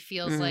class. He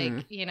feels like,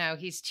 Mm. you know,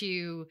 he's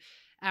too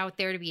out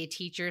there to be a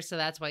teacher, so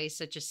that's why he's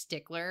such a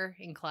stickler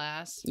in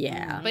class.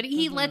 Yeah. But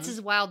he lets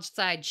his wild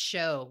side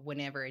show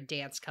whenever a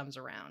dance comes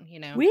around, you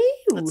know? Woo!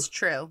 That's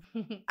true.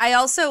 I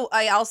also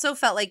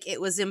felt like it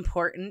was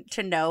important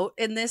to note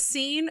in this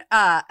scene,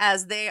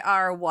 as they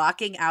are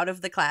walking out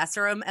of the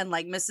classroom and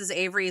like Mrs.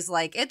 Avery's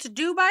like, it's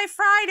due by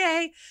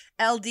Friday.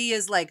 LD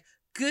is like,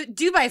 good,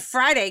 due by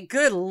Friday,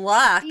 good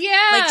luck.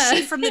 Yeah. Like,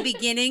 she from the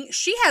beginning,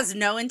 she has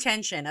no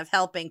intention of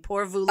helping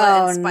poor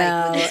Vula and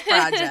Spike with this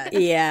project.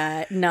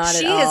 Yeah, not at all.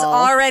 She is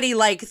already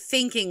like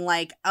thinking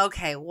like,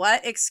 okay,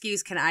 what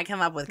excuse can I come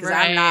up with? Because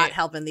I'm not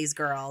helping these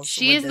girls.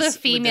 She is the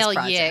female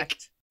Yick.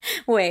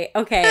 Wait,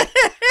 okay.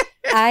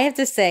 I have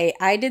to say,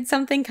 I did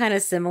something kind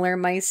of similar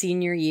my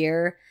senior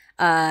year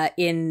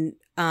in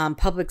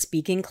public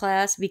speaking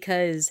class,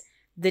 because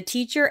the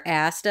teacher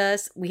asked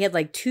us, we had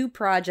like 2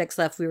 projects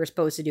left we were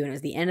supposed to do, and it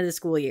was the end of the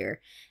school year.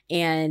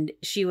 And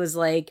she was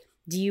like,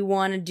 do you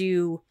want to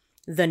do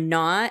the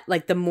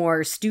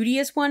more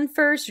studious one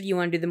first, or do you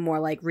want to do the more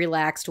like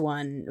relaxed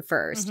one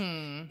first?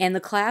 And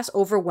the class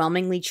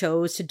overwhelmingly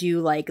chose to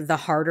do like the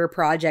harder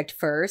project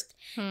first.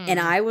 And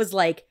I was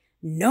like,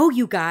 no,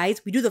 you guys,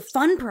 we do the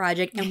fun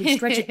project and we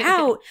stretch it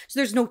out so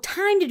there's no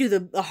time to do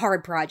the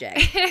hard project.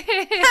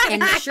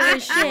 And sure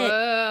as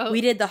shit,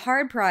 we did the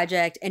hard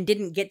project and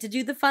didn't get to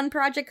do the fun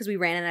project because we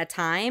ran out of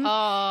time.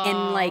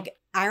 And like,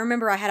 I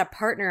remember I had a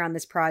partner on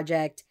this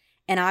project,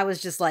 and I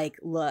was just like,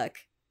 look,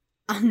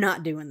 I'm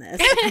not doing this.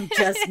 I'm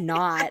just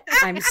not.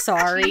 I'm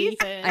sorry.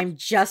 Jesus. I'm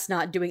just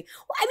not doing.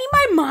 Well, I mean,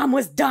 my mom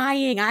was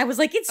dying. I was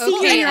like, it's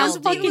senior year. I was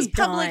It fucking was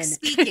public done.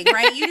 speaking,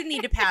 right? You didn't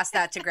need to pass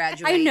that to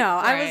graduate. I know.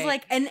 I was Right.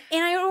 like, and I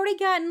had already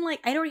gotten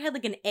like, I'd already had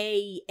like an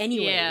A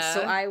anyway. Yeah.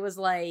 So I was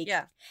like,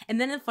 Yeah. And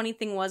then the funny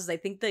thing was, I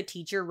think the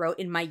teacher wrote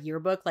in my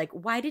yearbook, like,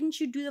 why didn't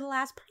you do the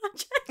last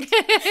project? Like,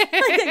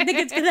 I think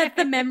it's because that's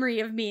the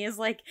memory of me is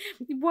like,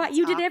 what?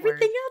 You did awkward.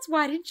 everything else.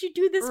 Why didn't you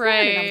do this one?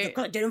 And I was like,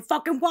 I didn't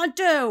fucking want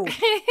to.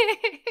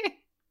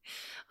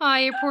 Oh,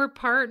 your poor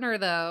partner,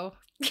 though.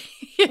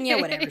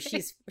 Yeah, whatever.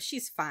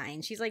 She's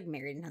fine. She's like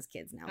married and has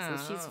kids now,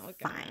 so she's okay.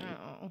 fine.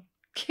 Oh.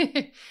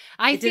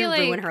 I It feel didn't like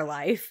ruin her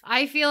life.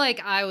 I feel like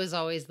I was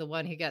always the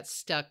one who got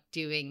stuck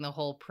doing the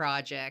whole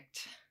project.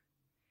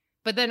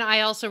 But then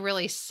I also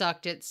really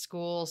sucked at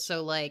school,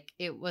 so like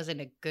it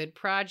wasn't a good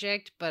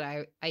project, but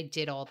I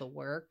did all the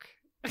work.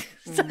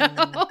 So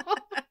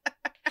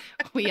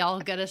we all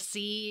got a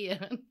C.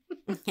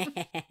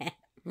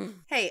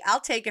 Hey, I'll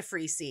take a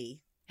free C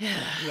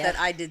that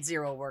I did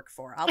zero work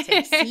for. I'll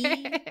take C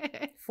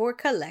for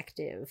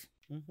collective.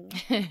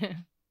 Mm-hmm.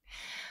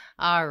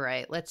 All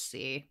right, let's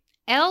see.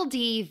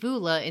 LD,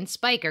 Vula, and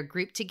Spike are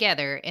grouped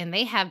together, and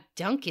they have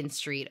Duncan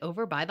Street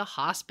over by the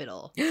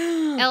hospital.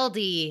 LD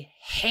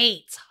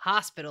hates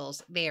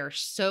hospitals. They are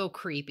so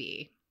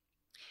creepy.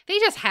 They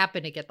just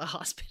happen to get the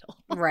hospital.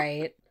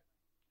 Right.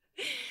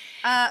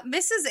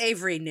 Mrs.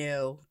 Avery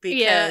knew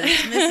because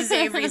Mrs.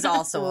 Avery's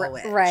also a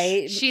witch.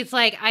 Right. She's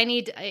like, I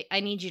need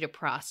you to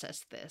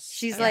process this.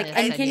 She's I'm like, gonna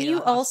and send can to you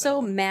the also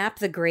hospital." map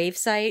the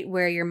gravesite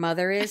where your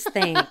mother is?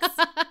 Thanks.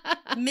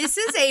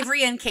 Mrs.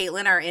 Avery and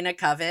Caitlin are in a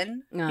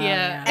coven. Oh,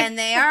 Yeah. And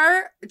they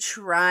are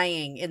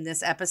trying in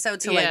this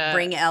episode to like Yeah.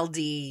 bring LD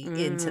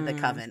into the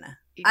coven.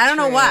 I don't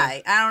know True.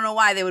 why. I don't know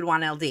why they would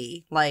want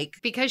LD. Like,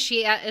 Because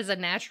she is a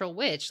natural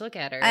witch. Look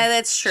at her.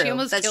 that's true. She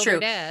almost That's killed true. her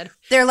dad.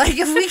 They're like,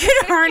 if we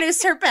could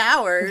harness her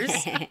powers.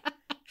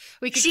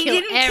 We could She kill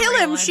didn't kill him.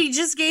 everyone. She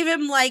just gave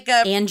him like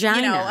a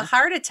Angina. a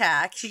heart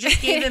attack. She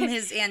just gave him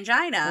his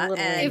angina, A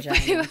little and-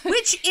 angina.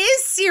 which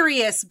is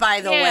serious, by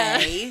the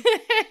way.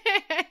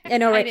 I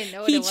know, right? didn't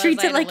know what He it was.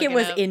 treats I it had to like it look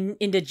was up.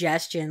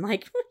 indigestion.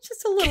 Like,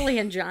 just a little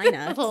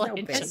angina. It's little no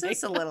big. angina. It's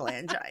just a little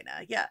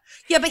angina. Yeah.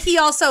 Yeah, but he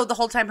also, the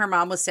whole time her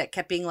mom was sick,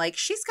 kept being like,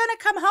 she's going to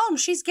come home.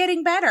 She's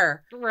getting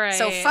better. Right.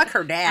 So fuck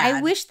her dad.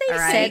 I wish they all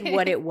right? said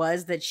what it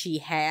was that she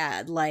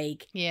had.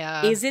 Like,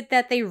 Yeah. is it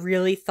that they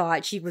really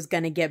thought she was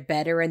going to get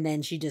better and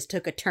then she just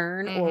took a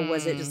turn? Or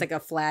was it just like a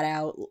flat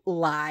out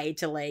lie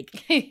to like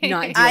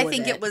not deal I with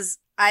think it?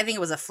 I think it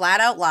was a flat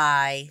out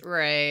lie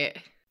Right.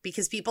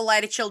 because people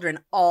lie to children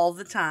all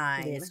the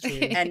time. It is true.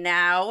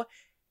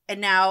 And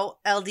now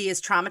LD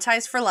is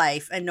traumatized for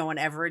life and no one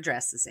ever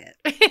addresses it.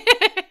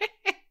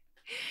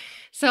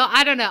 So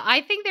I don't know.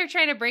 I think they're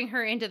trying to bring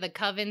her into the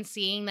coven,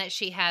 seeing that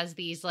she has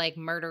these like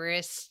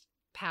murderous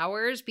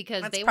powers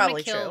because That's they want to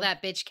probably kill true.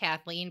 that bitch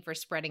Kathleen for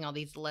spreading all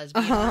these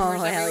lesbian Oh,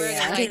 rumors hell everywhere. yeah.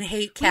 They're I like, didn't hate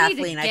we need to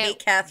Kathleen. I get hate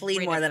Kathleen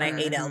rid more of than I her.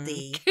 hate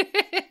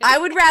LD. I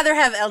would rather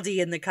have LD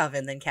in the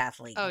coven than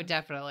Kathleen. Oh,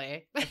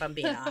 definitely. if I'm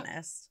being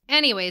honest.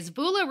 Anyways,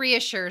 Bula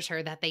reassures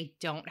her that they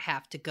don't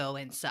have to go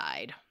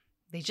inside.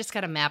 They just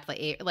got to map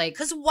the like.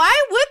 Because why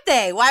would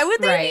they? Why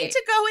would they Right. need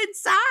to go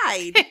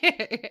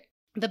inside?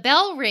 The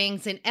bell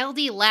rings and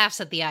LD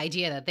laughs at the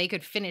idea that they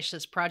could finish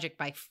this project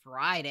by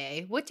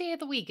Friday. What day of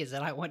the week is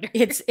it, I wonder?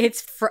 It's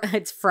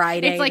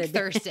Friday. It's like the-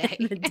 Thursday.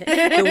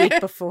 the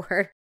week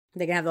before.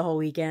 They can have the whole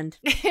weekend.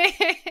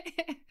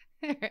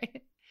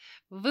 Alright.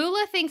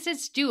 Vula thinks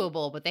it's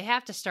doable, but they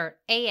have to start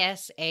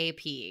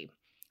ASAP.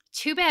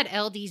 Too bad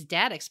LD's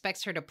dad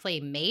expects her to play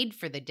maid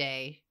for the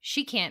day.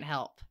 She can't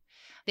help.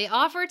 They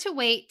offer to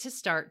wait to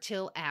start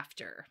till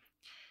after.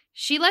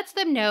 She lets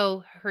them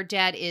know her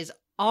dad is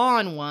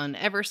on one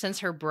ever since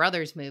her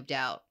brothers moved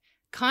out,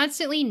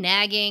 constantly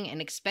nagging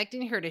and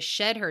expecting her to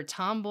shed her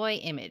tomboy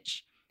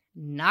image.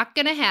 Not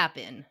gonna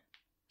happen.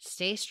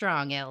 Stay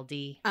strong,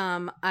 LD.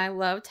 I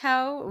loved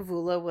how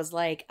Vula was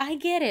like, I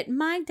get it.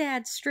 My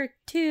dad's strict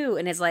too.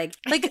 And it's like,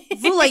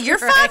 Vula, your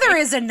Right. father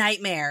is a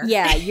nightmare.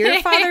 yeah,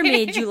 your father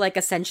made you like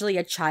essentially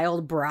a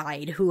child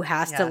bride who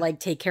has to Yeah. like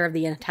take care of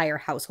the entire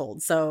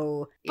household.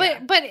 So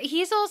But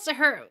he's also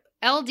her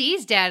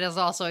LD's dad is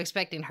also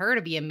expecting her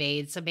to be a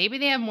maid, so maybe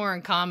they have more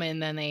in common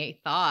than they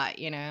thought,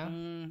 you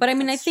know? But I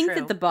mean, That's I think true.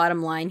 that the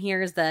bottom line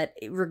here is that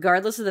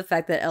regardless of the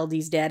fact that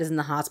LD's dad is in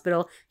the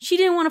hospital, she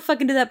didn't want to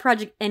fucking do that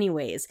project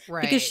anyways.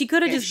 Right. Because she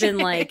could have just been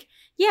like,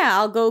 yeah,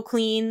 I'll go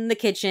clean the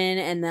kitchen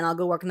and then I'll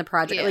go work on the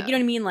project. Yeah. Like, you know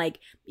what I mean? Like,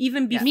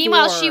 even before.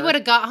 Meanwhile, she would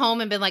have got home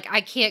and been like,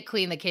 I can't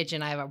clean the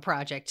kitchen. I have a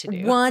project to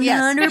do.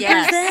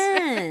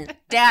 100%.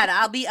 Dad,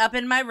 I'll be up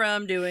in my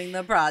room doing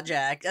the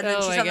project. And then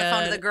Oh she's my on the phone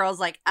to God. the girls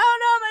like, oh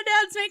no, my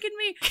dad's making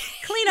me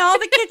clean all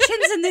the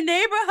kitchens in the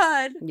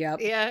neighborhood. Yep.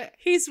 Yeah.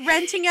 He's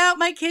renting out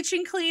my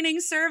kitchen cleaning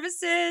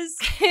services.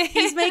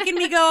 He's making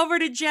me go over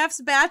to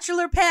Jeff's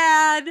bachelor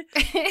pad.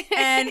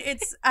 And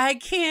I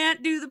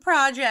can't do the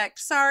project.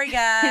 Sorry,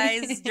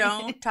 guys.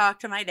 Don't talk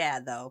to my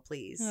dad, though,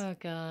 please. Oh,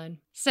 God.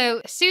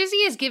 So Susie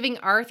is giving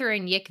Arthur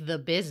and Yick the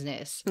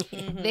business.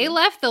 Mhm. They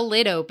left the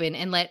lid open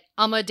and let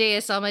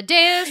Amadeus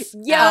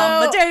Yo!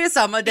 Amadeus,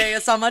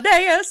 Amadeus,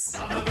 Amadeus.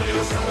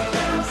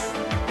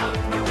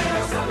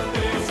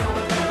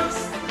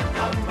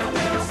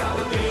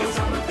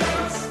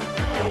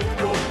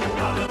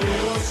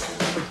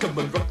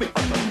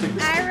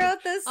 I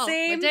wrote the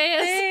same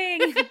Amadeus.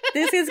 thing.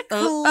 This is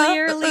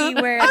clearly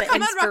where the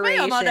Come and rock me,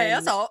 inspiration.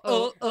 Amadeus.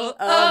 Oh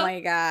my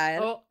god.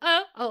 Oh,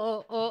 oh,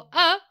 oh, oh,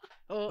 oh,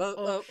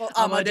 oh,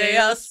 oh.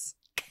 Amadeus.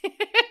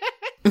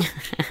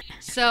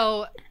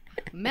 So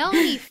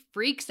Melanie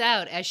freaks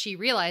out as she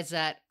realizes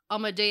that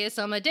Amadeus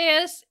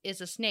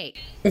is a snake.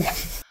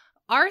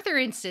 Arthur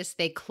insists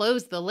they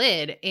close the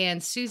lid,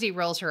 and Susie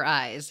rolls her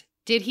eyes.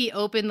 Did he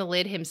open the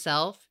lid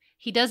himself?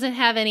 He doesn't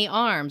have any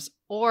arms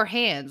or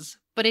hands,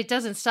 but it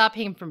doesn't stop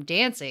him from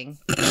dancing,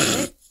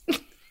 does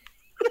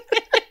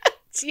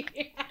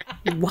it?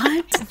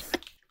 What?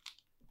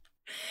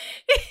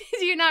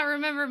 Do you not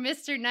remember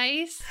Mr.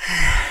 Nice?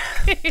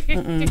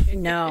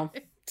 No.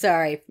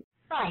 Sorry.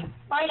 Hi,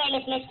 my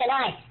name is Mr.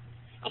 Nice.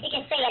 As you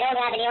can see, I don't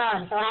have any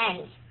arms or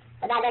hands,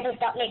 but that doesn't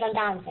stop me from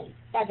dancing,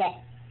 does it?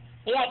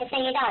 Do you like to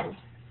sing and dance?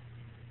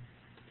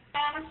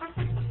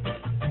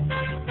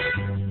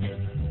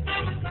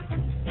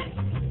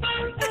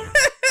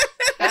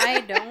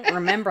 I don't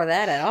remember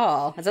that at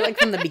all. Is that like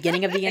from the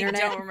beginning of the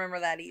internet? I don't remember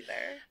that either.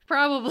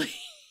 Probably.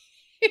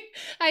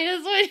 I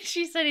just when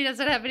she said he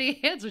doesn't have any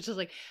hands, which is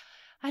like,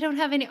 I don't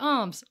have any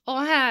arms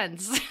or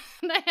hands.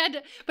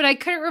 And but I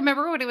couldn't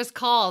remember what it was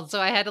called, so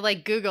I had to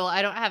like Google.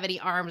 I don't have any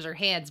arms or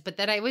hands. But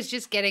then I was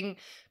just getting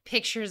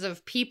pictures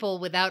of people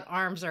without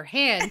arms or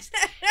hands,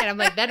 and I'm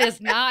like, that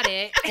is not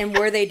it. And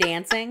were they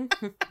dancing?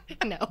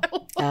 No.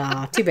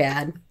 Oh, too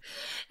bad.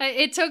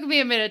 It took me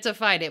a minute to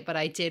find it, but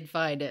I did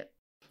find it.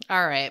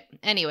 All right.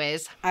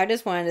 Anyways. I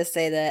just wanted to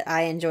say that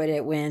I enjoyed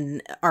it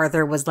when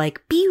Arthur was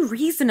like, be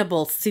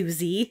reasonable,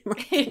 Susie.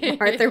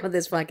 Arthur with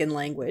his fucking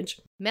language.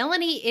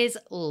 Melanie is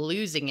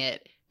losing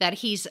it that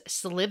he's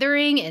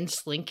slithering and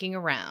slinking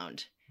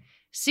around.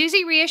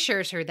 Susie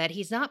reassures her that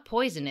he's not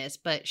poisonous,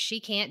 but she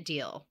can't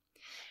deal.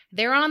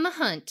 They're on the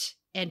hunt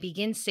and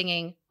begin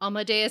singing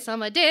Amadeus,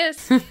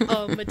 Amadeus,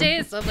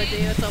 Amadeus, Amadeus,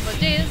 Amadeus,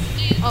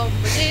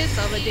 Amadeus,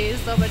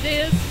 Amadeus,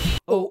 Amadeus.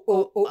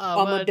 Oh,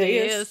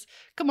 Amadeus.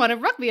 Come on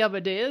and rock me,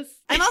 Amadeus.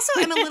 I'm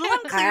a little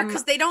unclear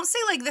because they don't say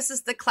like this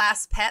is the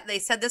class pet. They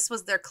said this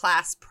was their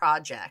class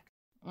project.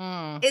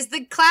 Is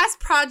the class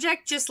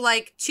project just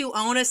like to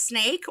own a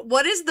snake?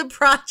 What is the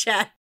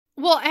project?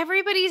 Well,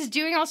 everybody's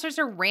doing all sorts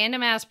of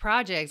random ass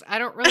projects. I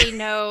don't really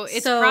know.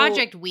 It's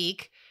project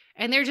week.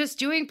 And they're just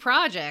doing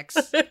projects.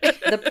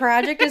 The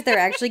project is they're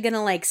actually going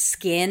to like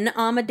skin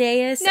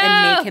Amadeus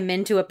and make him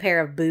into a pair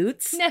of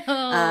boots.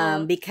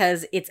 No.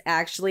 Because it's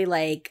actually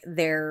like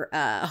their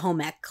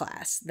home ec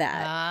class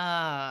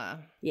that.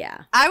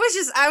 Yeah. I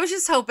was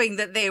just hoping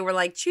that they were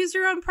like, choose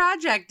your own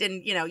project.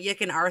 And, you know,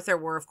 Yick and Arthur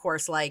were, of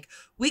course, like,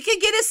 we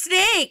could get a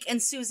snake.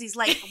 And Susie's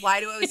like,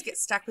 why do I always get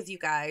stuck with you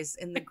guys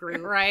in the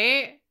group?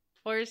 Right?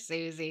 Poor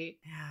Susie.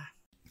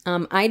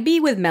 Yeah. I'd be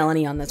with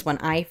Melanie on this one.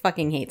 I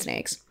fucking hate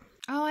snakes.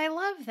 Oh, I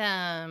love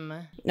them.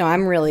 No,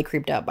 I'm really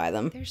creeped out by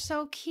them. They're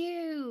so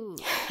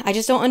cute. I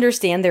just don't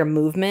understand their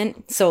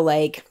movement. So,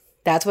 like,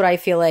 that's what I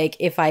feel like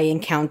if I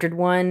encountered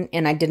one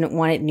and I didn't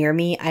want it near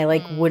me, I,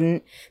 like,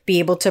 wouldn't be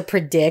able to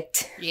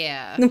predict,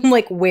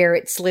 like, where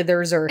it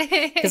slithers or...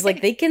 Because,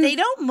 like, they can... They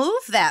don't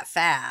move that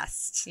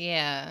fast.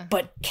 Yeah.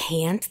 But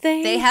can't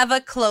they? They have a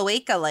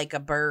cloaca like a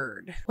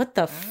bird. What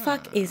the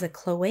fuck is a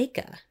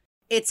cloaca?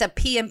 It's a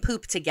pee and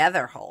poop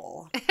together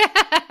hole.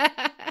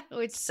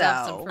 Which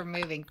stops them from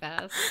moving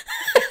fast.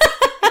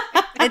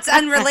 It's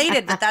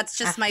unrelated, but that's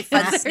just my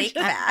fun snake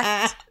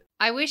fact.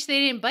 I wish they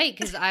didn't bite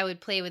because I would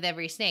play with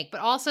every snake,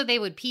 but also they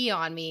would pee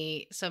on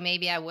me, so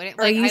maybe I wouldn't.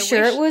 Are you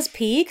sure it was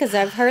pee? Because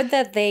I've heard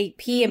that they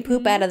pee and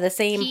poop out of the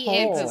same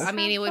hole. I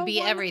mean, it would be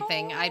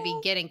everything. I'd be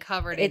getting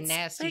covered in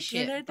nasty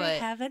shit. But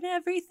have an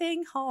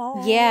everything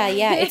hole. Yeah.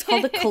 It's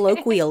called a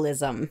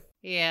colloquialism.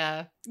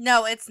 Yeah.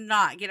 No, it's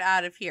not. Get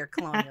out of here,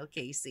 Colonial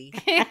Casey.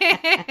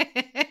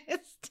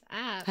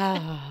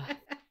 Stop.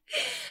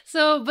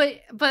 So,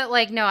 but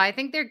like, no, I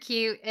think they're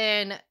cute,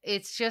 and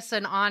it's just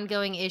an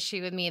ongoing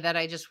issue with me that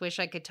I just wish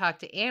I could talk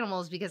to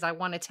animals because I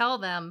want to tell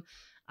them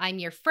I'm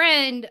your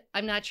friend.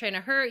 I'm not trying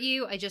to hurt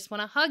you. I just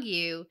want to hug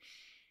you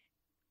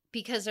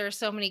because there are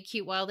so many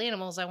cute wild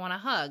animals I want to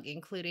hug,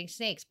 including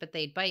snakes, but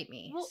they'd bite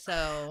me. Well,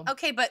 so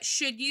okay, but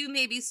should you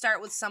maybe start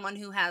with someone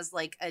who has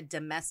like a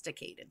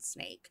domesticated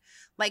snake?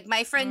 Like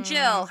my friend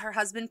Jill, her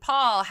husband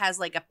Paul has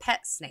like a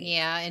pet snake.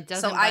 Yeah, it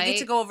doesn't. So I get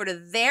to go over to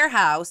their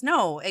house.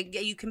 No,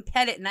 you can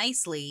pet it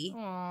nicely.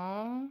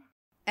 Aww.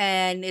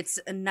 And it's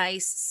a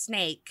nice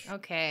snake.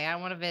 Okay, I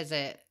want to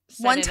visit.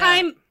 One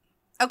time,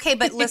 okay,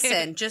 but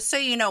listen, just so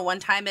you know, one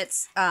time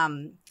it's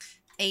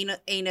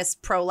anus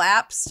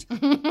prolapsed,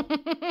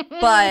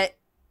 but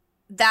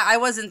that I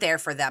wasn't there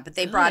for that, but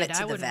they brought it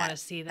to the vet. Want to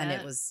see that.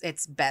 And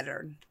it's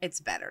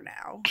better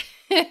now.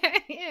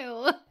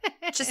 Ew.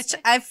 Just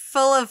I'm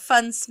full of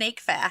fun snake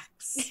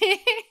facts.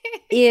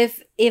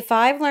 If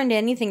I've learned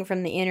anything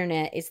from the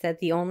internet, it's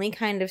that the only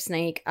kind of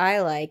snake I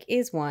like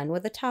is one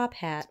with a top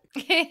hat.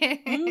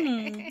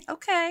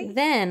 Okay.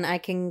 Then I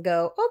can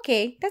go,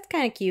 okay, that's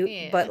kind of cute.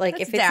 Yeah, but like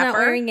that's if it's not dapper.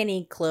 wearing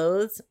any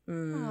clothes,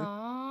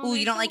 Aww, Ooh,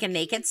 you don't like a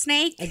naked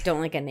snake? I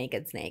don't like a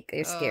naked snake.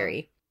 They're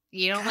scary.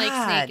 You don't like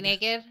God.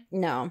 snake naked?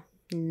 No,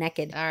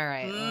 naked. All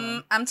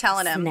right. I'm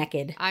telling him.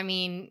 Naked. I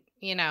mean,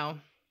 you know,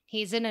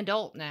 he's an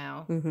adult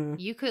now. Mm-hmm.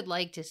 You could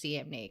like to see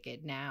him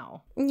naked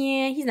now.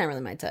 Yeah, he's not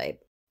really my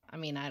type. I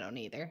mean, I don't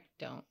either.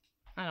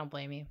 I don't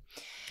blame you.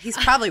 He's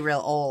probably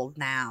real old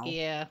now.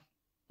 Yeah.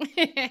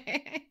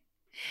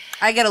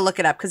 I gotta look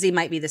it up because he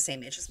might be the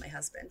same age as my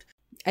husband.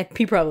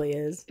 He probably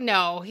is.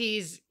 No,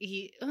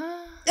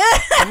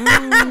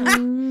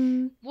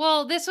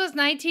 Well, this was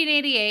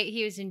 1988.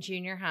 He was in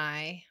junior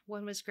high.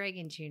 When was Greg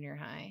in junior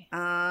high?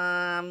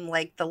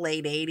 Like the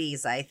late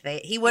 80s, I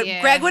think.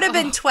 Greg would have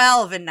been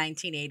 12 in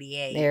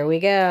 1988. There we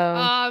go.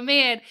 Oh,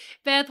 man.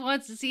 Beth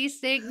wants to see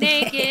Snake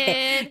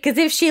naked. Because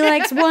if she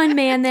likes one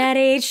man that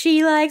age,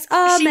 she likes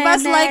all men that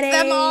age. She must like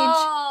them all.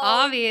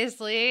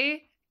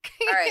 Obviously.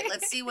 All right,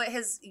 let's see what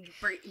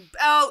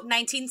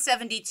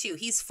 1972.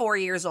 He's 4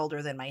 years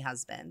older than my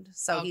husband.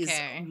 So he's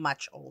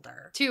much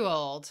older. Too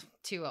old.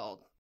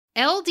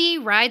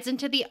 LD rides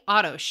into the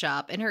auto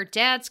shop and her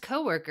dad's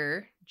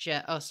coworker,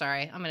 Jeff. Oh,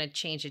 sorry. I'm going to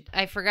change it.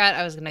 I forgot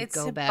I was going to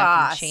go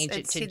back and change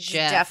it to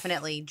Jeff.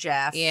 Definitely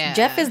Jeff. Yeah.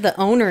 Jeff is the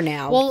owner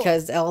now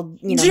because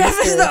Jeff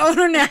is the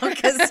owner now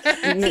because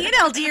he and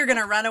LD are going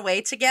to run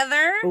away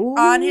together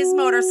on his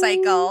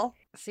motorcycle.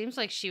 Seems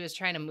like she was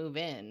trying to move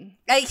in.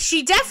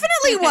 She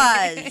definitely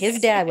was. His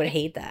dad would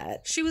hate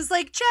that. She was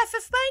like, Jeff,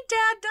 if my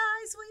dad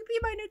dies, will you be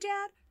my new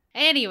dad?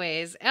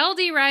 Anyways,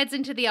 LD rides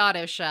into the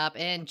auto shop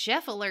and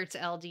Jeff alerts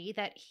LD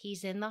that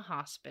he's in the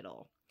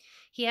hospital.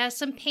 He has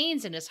some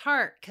pains in his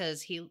heart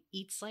because he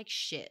eats like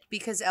shit.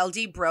 Because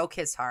LD broke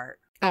his heart.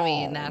 I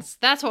mean,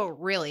 that's what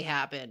really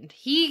happened.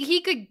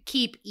 He could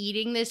keep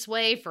eating this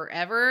way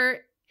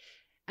forever.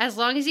 As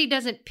long as he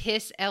doesn't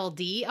piss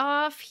LD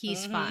off,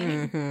 he's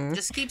fine. Mm-hmm.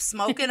 Just keep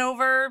smoking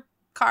over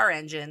car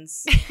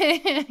engines.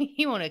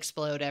 He won't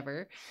explode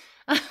ever.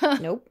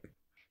 Nope.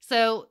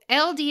 So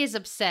LD is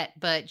upset,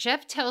 but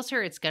Jeff tells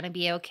her it's going to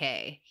be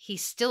okay.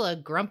 He's still a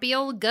grumpy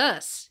old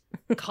Gus.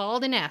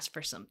 Called and asked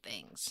for some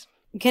things.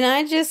 Can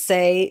I just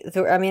say,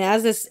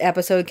 as this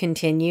episode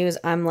continues,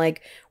 I'm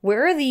like,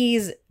 where are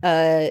these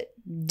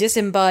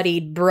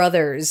disembodied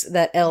brothers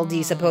that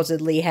LD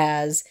supposedly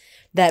has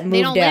that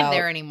moved out? They don't live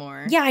there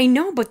anymore. Yeah, I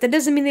know, but that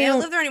doesn't mean they don't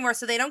live there anymore,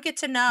 so they don't get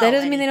to know. That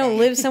doesn't mean they don't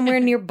live somewhere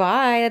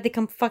nearby that they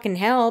come fucking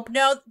help.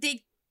 No,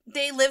 they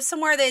live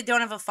somewhere they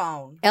don't have a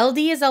phone. LD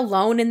is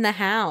alone in the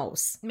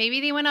house. Maybe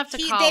they went off to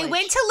college. They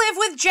went to live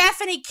with Jeff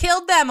and he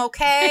killed them,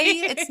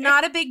 okay? It's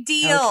not a big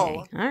deal.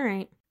 Okay, all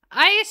right.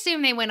 I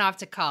assume they went off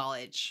to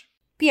college.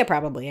 Yeah,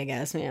 probably, I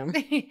guess, yeah.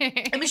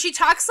 I mean, she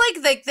talks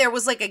like there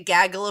was like a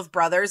gaggle of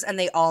brothers and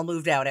they all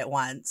moved out at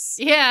once.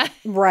 Yeah.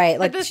 Right,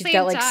 like she's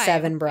got like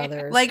 7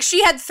 brothers. Like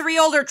she had 3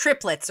 older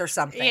triplets or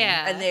something.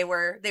 Yeah. And they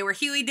were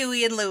Huey,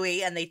 Dewey, and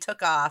Louie and they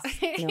took off.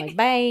 You're like,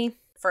 bye.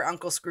 For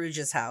Uncle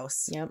Scrooge's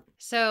house. Yep.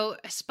 So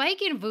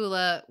Spike and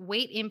Vula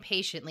wait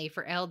impatiently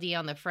for LD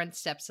on the front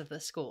steps of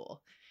the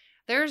school.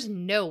 There's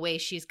no way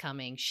she's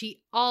coming.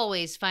 She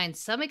always finds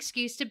some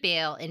excuse to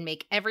bail and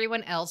make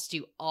everyone else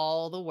do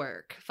all the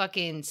work.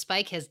 Fucking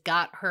Spike has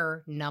got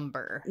her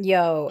number.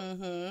 Yo.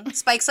 Mm-hmm.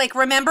 Spike's like,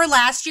 remember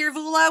last year,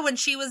 Vula, when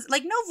she was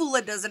like, no,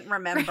 Vula doesn't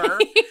remember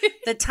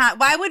the time.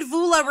 Why would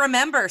Vula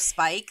remember,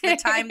 Spike, the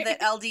time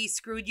that LD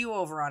screwed you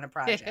over on a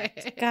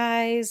project?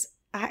 Guys,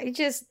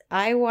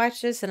 I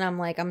watched this and I'm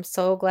like, I'm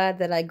so glad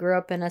that I grew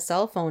up in a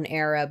cell phone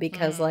era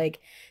because like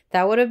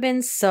that would have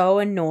been so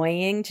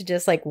annoying to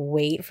just like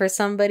wait for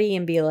somebody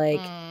and be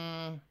like,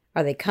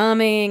 are they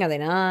coming? Are they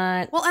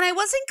not? Well, and I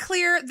wasn't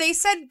clear. They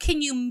said,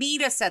 can you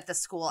meet us at the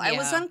school? Yeah. I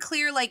was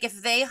unclear, like,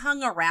 if they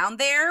hung around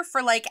there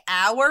for, like,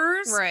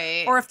 hours.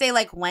 Right. Or if they,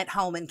 like, went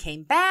home and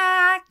came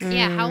back.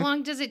 Yeah, how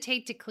long does it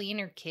take to clean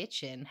her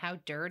kitchen? How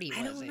dirty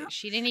was it?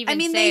 She didn't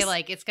even say,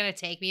 like, it's going to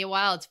take me a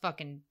while. It's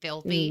fucking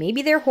filthy.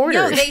 Maybe they're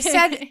hoarders. No,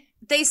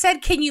 they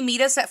said, can you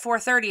meet us at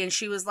 4:30? And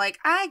she was like,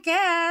 I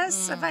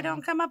guess, if I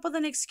don't come up with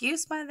an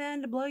excuse by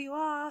then to blow you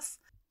off.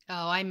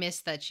 Oh, I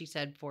missed that she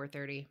said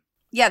 4:30.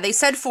 Yeah, they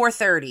said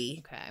 4:30.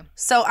 Okay.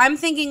 So I'm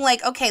thinking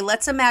like, okay,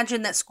 let's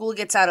imagine that school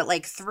gets out at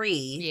like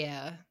 3.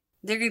 Yeah.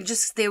 They're gonna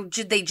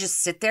they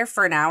just sit there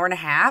for an hour and a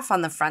half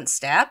on the front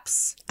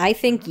steps? I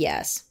think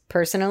yes,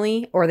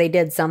 personally, or they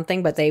did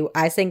something, but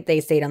I think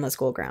they stayed on the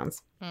school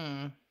grounds.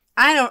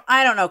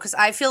 I don't know, because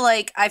I feel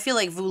like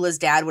Vula's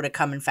dad would have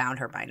come and found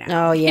her by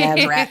now. Oh yeah,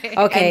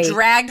 okay, and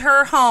dragged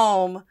her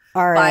home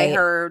right. by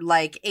her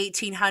like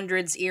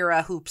 1800s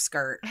era hoop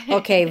skirt.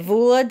 Okay,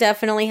 Vula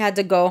definitely had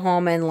to go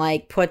home and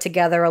like put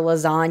together a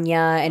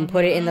lasagna and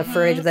put it in the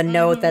fridge with a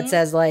note that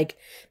says like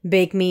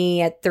bake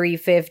me at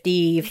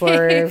 350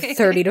 for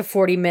 30 to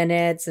 40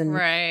 minutes and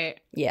right.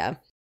 Yeah.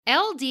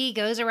 LD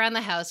goes around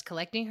the house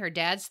collecting her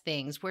dad's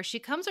things where she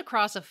comes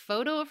across a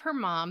photo of her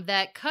mom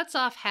that cuts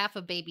off half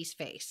a baby's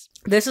face.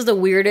 This is the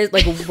weirdest,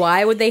 like,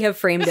 why would they have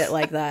framed it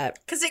like that?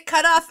 Because it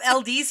cut off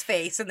LD's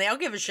face and they don't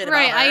give a shit about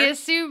her. Right, I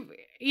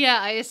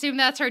assume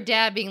that's her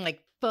dad being like,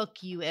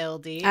 fuck you,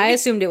 LD. I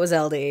assumed it was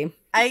LD.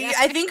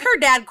 I think her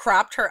dad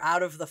cropped her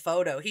out of the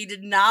photo. He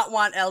did not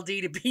want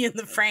LD to be in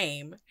the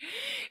frame.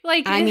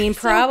 Like, I mean,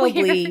 so probably.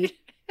 weird.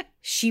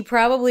 she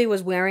probably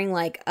was wearing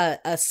like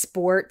a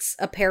sports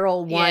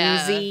apparel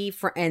onesie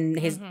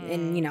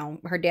and you know,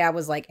 her dad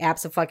was like,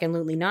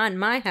 abso-fucking-lutely not in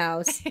my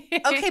house.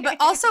 Okay, but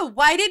also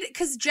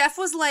because Jeff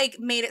was like,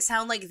 made it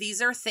sound like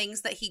these are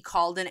things that he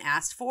called and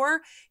asked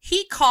for.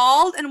 He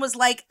called and was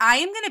like, I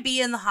am going to be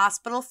in the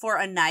hospital for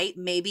a night,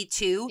 maybe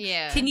 2.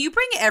 Yeah. Can you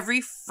bring every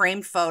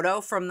framed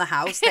photo from the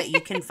house that you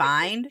can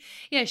find?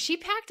 Yeah, she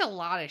packed a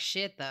lot of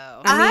shit,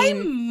 though. I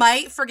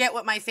might forget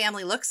what my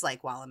family looks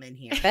like while I'm in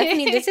here.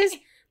 Bethany,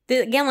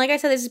 again, like I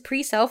said, this is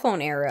pre-cell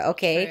phone era,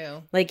 okay?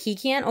 True. Like, he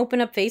can't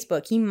open up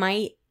Facebook. He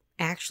might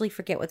actually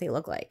forget what they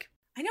look like.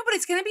 I know, but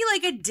it's going to be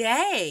like a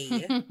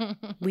day.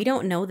 We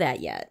don't know that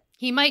yet.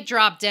 He might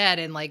drop dead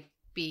and, like,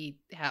 be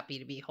happy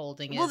to be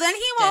holding it. Well, then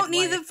he won't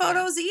need the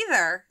photos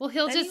either. Well,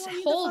 he'll Then just he won't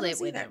need the hold it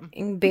photos with either. him.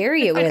 And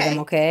bury it with him,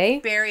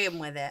 okay? Bury him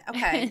with it.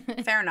 Okay,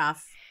 fair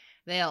enough.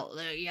 You'll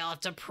have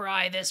to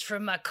pry this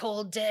from my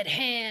cold, dead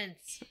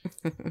hands.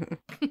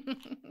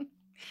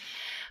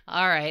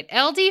 All right.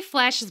 LD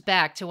flashes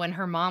back to when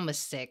her mom was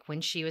sick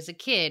when she was a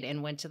kid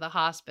and went to the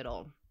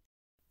hospital.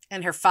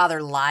 And her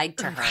father lied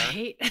to her.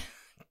 Right?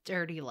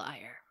 Dirty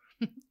liar.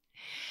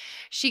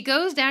 She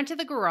goes down to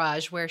the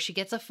garage where she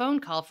gets a phone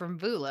call from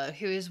Vula,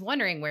 who is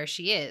wondering where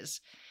she is.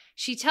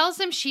 She tells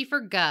him she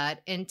forgot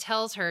and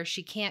tells her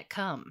she can't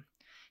come.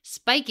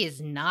 Spike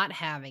is not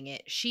having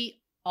it.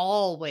 She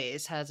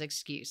always has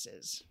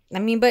excuses. I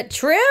mean, but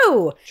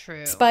true.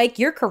 True. Spike,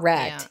 you're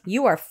correct. Yeah.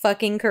 You are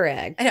fucking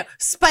correct. I know.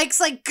 Spike's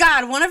like,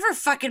 God, one of her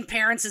fucking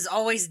parents is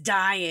always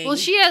dying. Well,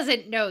 she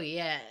doesn't know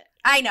yet.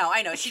 I know.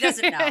 She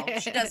doesn't know.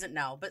 She doesn't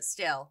know, but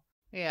still.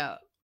 Yeah.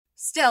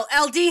 Still,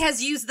 LD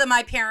has used the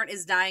my parent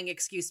is dying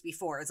excuse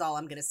before, is all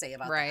I'm going to say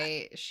about that.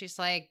 Right. She's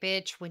like,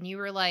 bitch, when you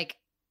were like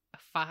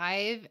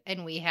 5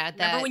 and we had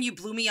that. Remember when you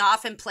blew me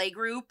off in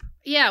playgroup?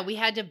 Yeah, we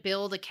had to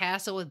build a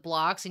castle with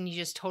blocks and you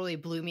just totally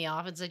blew me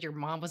off and said your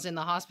mom was in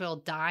the hospital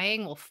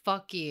dying? Well,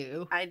 fuck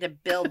you. I had to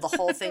build the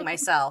whole thing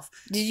myself.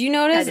 Did you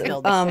notice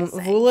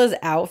Vula's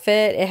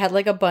outfit? It had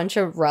like a bunch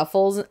of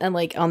ruffles and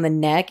like on the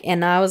neck,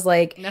 and I was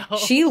like, No.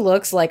 She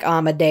looks like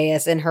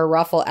Amadeus in her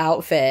ruffle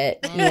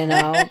outfit. You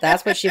know,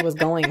 that's what she was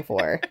going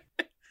for.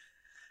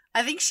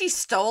 I think she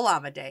stole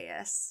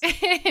Amadeus.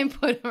 And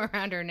put him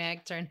around her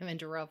neck, turned him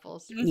into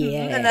ruffles.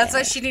 Yeah. And that's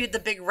why she needed the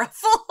big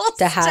ruffles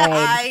To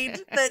hide.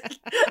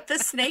 that the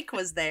snake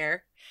was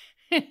there.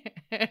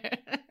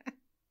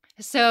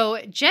 So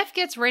Jeff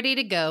gets ready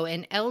to go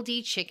and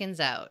LD chickens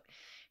out.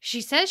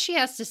 She says she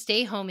has to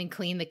stay home and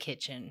clean the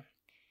kitchen.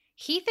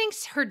 He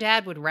thinks her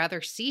dad would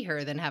rather see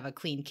her than have a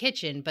clean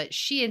kitchen, but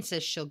she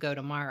insists she'll go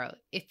tomorrow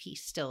if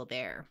he's still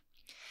there.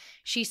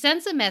 She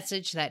sends a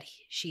message that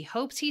she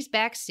hopes he's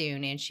back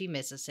soon and she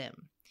misses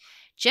him.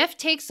 Jeff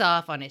takes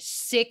off on his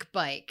sick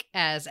bike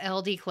as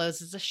LD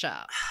closes the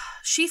shop.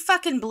 She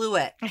fucking blew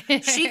it.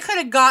 She could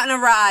have gotten a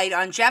ride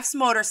on Jeff's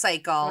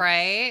motorcycle.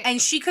 Right?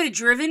 And she could have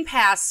driven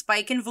past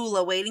Spike and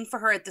Vula waiting for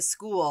her at the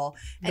school.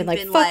 And Been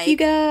been like, fuck you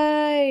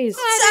guys.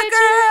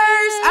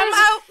 Suckers! I'm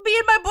out. Me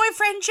and my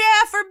boyfriend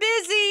Jeff are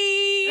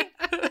busy.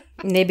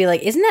 And they'd be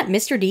like, isn't that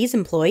Mr. D's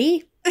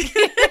employee?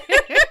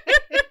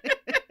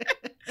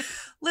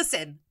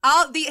 Listen,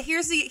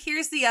 here's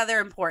the other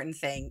important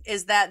thing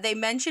is that they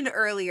mentioned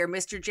earlier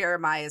Mr.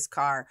 Jeremiah's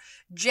car.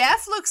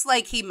 Jeff looks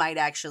like he might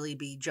actually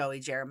be Joey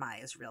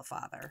Jeremiah's real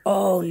father.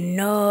 Oh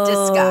no!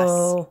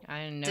 Discuss.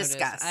 I didn't notice.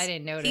 Discuss. I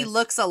didn't notice. He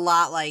looks a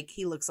lot like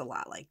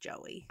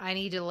Joey. I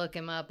need to look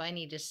him up. I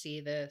need to see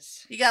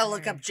this. You gotta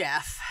look up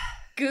Jeff.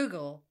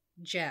 Google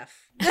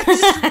Jeff.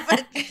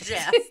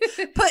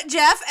 Put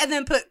Jeff and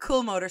then put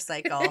cool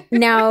motorcycle.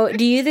 Now,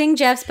 do you think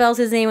Jeff spells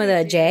his name with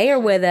a J or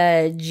with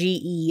a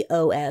Geoff?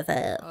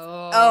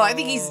 Oh, I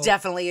think he's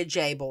definitely a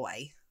J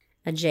boy.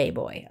 A J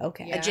boy.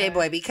 Okay. Yeah. A J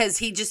boy because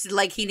he just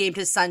like he named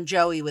his son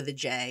Joey with a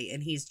J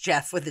and he's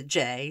Jeff with a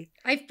J.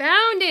 I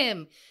found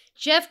him.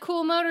 Jeff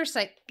Cool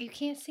Motorcycle. You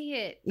can't see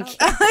it. Oh.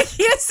 I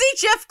can't see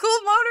Jeff Cool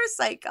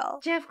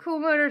Motorcycle. Jeff Cool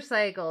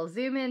Motorcycle.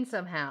 Zoom in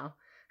somehow.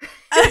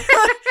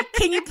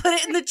 Can you put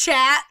it in the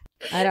chat?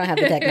 I don't have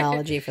the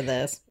technology for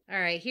this. All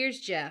right, here's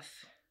Jeff.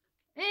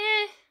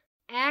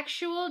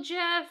 Actual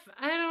Jeff?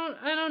 I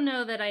don't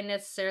know that I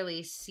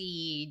necessarily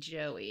see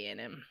Joey in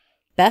him.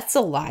 Beth's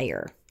a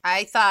liar.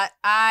 I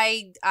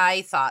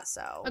thought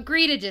so.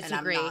 Agree to And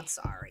disagree. I'm not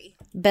sorry.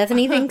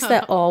 Bethany thinks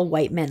that all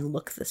white men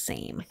look the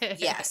same.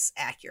 Yes,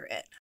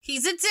 accurate.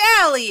 He's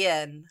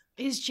Italian.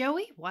 Is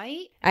Joey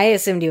white? I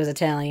assumed he was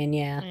Italian,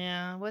 yeah.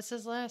 Yeah. What's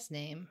his last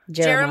name?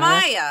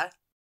 Jeremiah.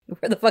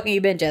 Where the fuck have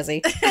you been,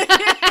 Jesse?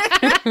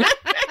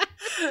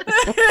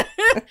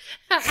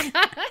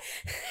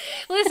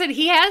 Listen,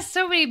 he has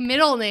so many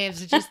middle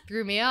names it just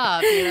threw me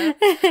off, you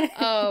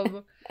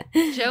know?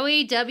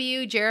 Joey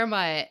W.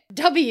 Jeremiah.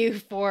 W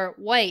for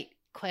white,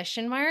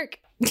 question mark?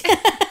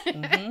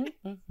 I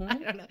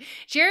don't know.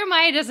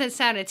 Jeremiah doesn't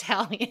sound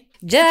Italian.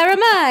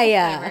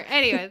 Jeremiah.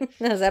 Anyway.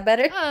 Is that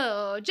better?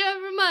 Oh,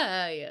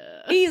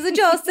 Jeremiah. He's a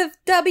Joseph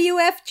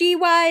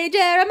W.F.G.Y.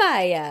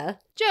 Jeremiah.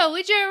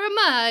 Joey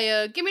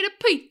Jeremiah, give me the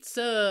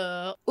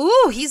pizza.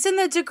 Ooh, he's in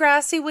the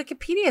Degrassi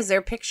Wikipedia. Is there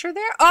a picture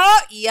there?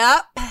 Oh,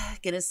 yep.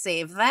 Gonna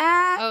save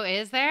that. Oh,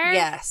 is there?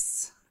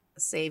 Yes.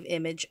 Save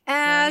image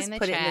as.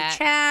 Put it in the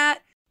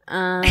chat.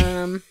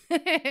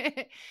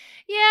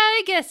 Yeah,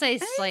 I guess I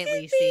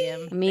slightly see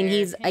him. I mean,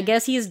 there. I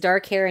guess he's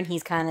dark hair and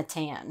he's kind of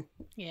tan.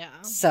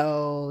 Yeah.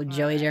 So,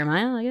 Joey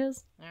Jeremiah, I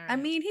guess. All I right.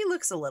 mean, he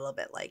looks a little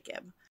bit like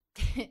him.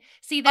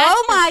 See, that's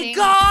Oh the my thing.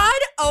 god!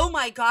 Oh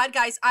my god,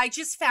 guys! I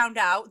just found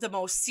out the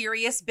most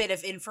serious bit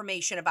of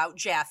information about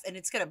Jeff, and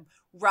it's gonna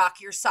rock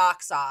your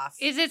socks off.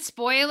 Is it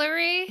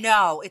spoilery?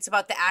 No, it's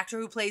about the actor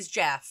who plays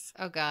Jeff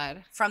Oh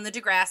God. from the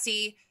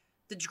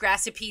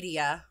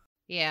Degrassipedia.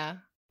 Yeah.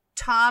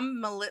 Tom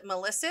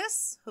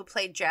Melissus, who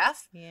played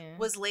Jeff, Yeah.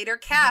 was later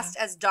cast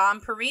as Dom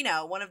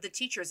Perino, one of the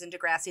teachers in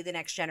Degrassi: The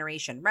Next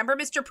Generation. Remember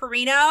Mr.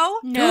 Perino?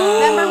 No.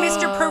 Remember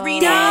Mr. Perino?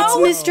 That's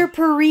Mr.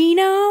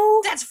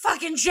 Perino? That's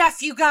fucking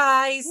Jeff, you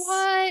guys.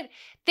 What?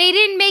 They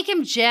didn't make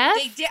him Jeff?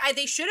 They did.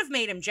 They should have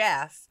made him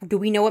Jeff. Do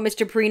we know what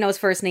Mr. Perino's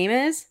first name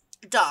is?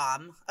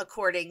 Dom,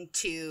 according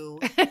to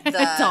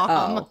the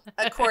Dom.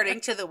 according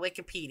to the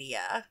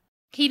Wikipedia.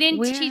 He didn't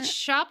Where- teach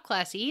shop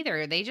class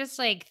either. They just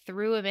like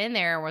threw him in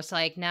there and was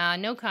like, nah,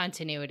 no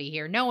continuity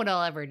here. No one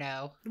will ever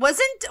know.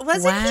 Wasn't he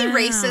Wow.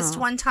 racist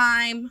one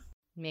time?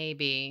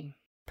 Maybe.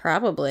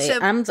 Probably. So-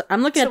 I'm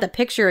looking so- at the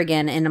picture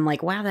again and I'm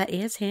like, wow, that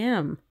is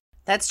him.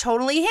 That's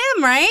totally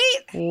him, right?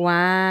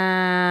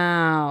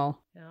 Wow.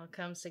 It all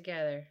comes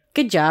together.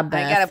 Good job,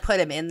 Beth. I gotta put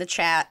him in the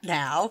chat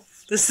now.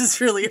 This is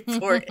really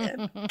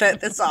important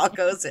that this all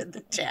goes in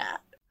the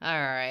chat. All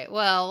right.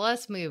 Well,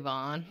 let's move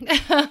on.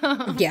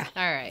 Yeah.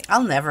 All right.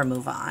 I'll never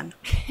move on.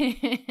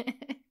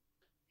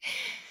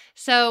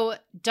 So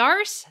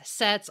Darce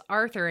sets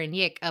Arthur and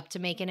Yick up to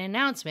make an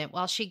announcement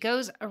while she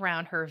goes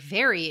around her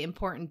very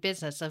important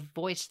business of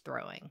voice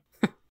throwing.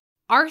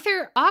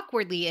 Arthur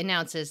awkwardly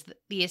announces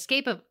the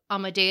escape of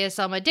Amadeus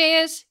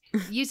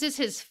uses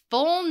his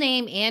full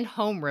name and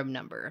homeroom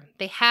number.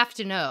 They have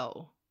to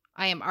know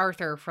I am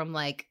Arthur from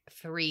like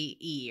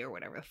 3E or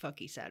whatever the fuck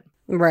he said.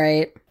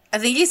 Right. I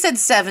think he said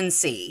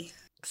 7C.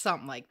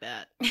 Something like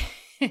that.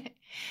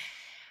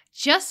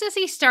 Just as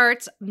he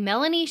starts,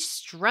 Melanie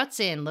struts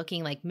in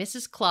looking like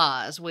Mrs.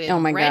 Claus with Oh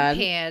my red God.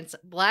 pants,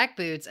 black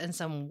boots, and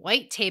some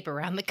white tape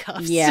around the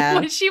cuffs. Yeah.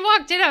 When she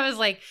walked in, I was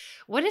like,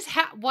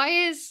 why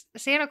is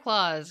Santa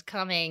Claus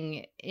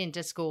coming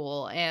into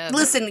school? And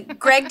Listen,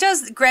 Greg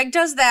does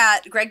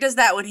that. Greg does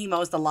that when he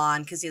mows the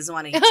lawn because he doesn't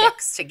want any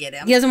chicks to get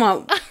him. He doesn't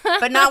want.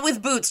 But not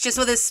with boots, just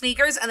with his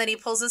sneakers, and then he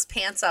pulls his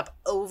pants up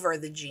over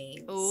the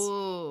jeans.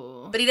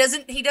 Ooh. But he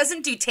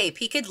doesn't do tape.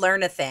 He could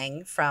learn a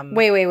thing from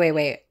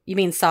Wait. You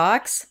mean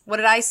socks? What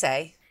did I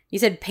say? You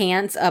said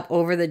pants up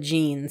over the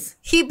jeans.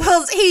 He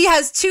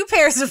has 2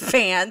 pairs of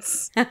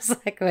pants. I was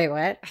like, wait,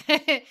 what?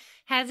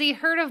 Has he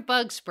heard of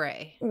bug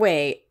spray?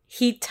 Wait,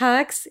 he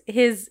tucks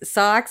his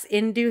socks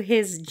into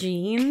his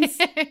jeans?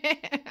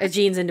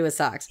 Jeans into his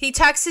socks. He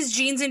tucks his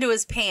jeans into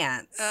his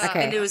pants.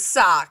 Okay. Into his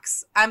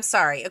socks. I'm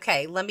sorry.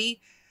 Okay,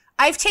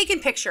 I've taken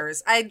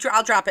pictures.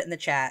 I'll drop it in the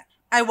chat.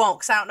 I won't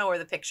because I don't know where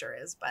the picture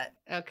is, but.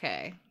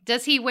 Okay.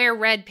 Does he wear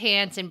red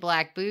pants and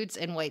black boots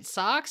and white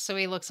socks so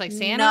he looks like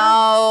Santa?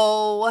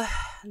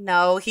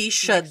 No, he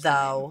should Next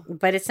though.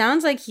 But it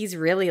sounds like he's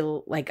really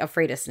like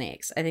afraid of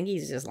snakes. I think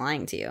he's just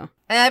lying to you.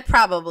 It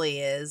probably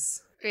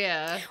is.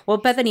 Yeah. Well,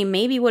 Bethany,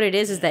 maybe what it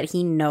is that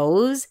he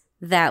knows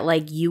that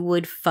like you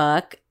would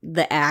fuck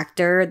the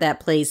actor that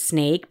plays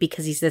Snake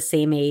because he's the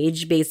same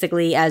age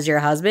basically as your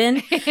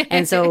husband.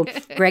 And so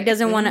Greg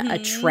doesn't want to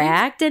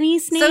attract any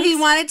snakes. So he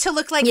wanted to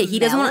look like he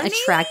doesn't want to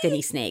Melanie? attract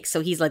any snakes. So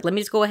he's like, let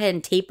me just go ahead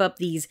and tape up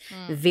these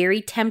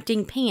very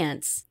tempting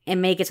pants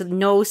and make it so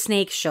no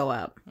snakes show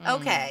up.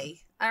 Okay.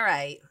 All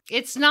right.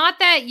 It's not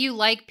that you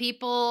like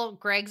people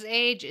Greg's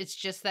age. It's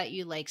just that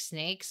you like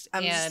snakes.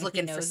 I'm just and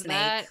looking he for knows Snake.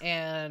 that,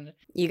 and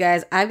You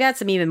guys, I've got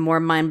some even more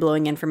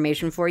mind-blowing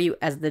information for you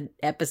as the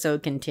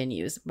episode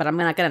continues, but I'm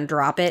not going to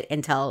drop it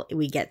until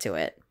we get to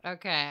it.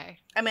 okay.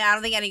 I mean, I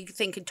don't think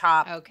anything could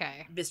top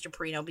Okay. Mr.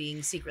 Perino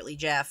being secretly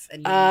Jeff,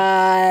 and he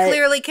Uh,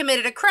 clearly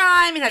committed a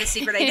crime and had a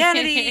secret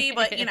identity.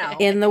 But you know,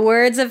 in the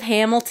words of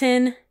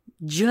Hamilton,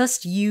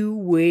 just you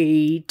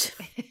wait.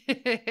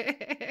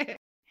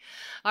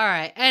 All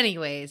right.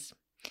 Anyways,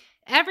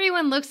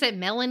 everyone looks at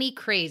Melanie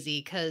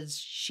crazy because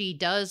she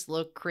does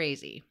look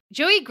crazy.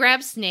 Joey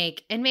grabs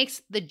Snake and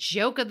makes the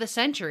joke of the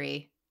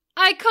century.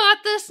 I caught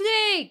the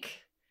snake!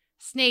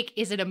 Snake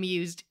isn't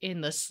amused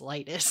in the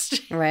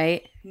slightest.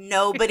 Right?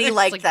 nobody It's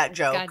liked like, that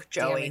joke, God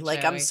damn Joey. it,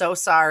 Like, Joey. I'm so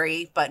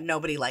sorry, but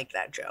nobody liked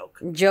that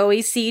joke.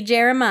 Joey C.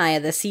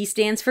 Jeremiah. The C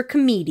stands for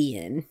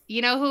comedian.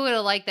 You know who would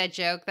have liked that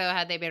joke, though,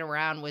 had they been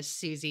around, was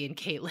Susie and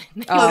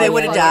Caitlin. Oh, they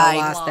would've died.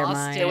 Lost their Lost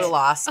mind. They would have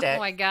lost it. Oh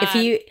my God.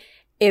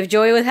 If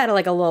Joey would had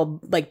like a little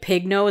like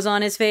pig nose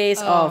on his face,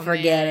 Oh,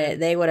 forget man. it.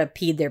 They would have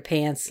peed their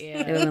pants.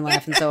 Yeah. They would have been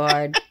laughing so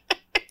hard.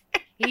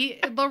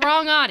 The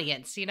wrong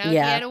audience, you know?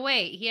 Yeah. He had to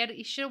wait.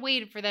 He should have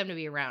waited for them to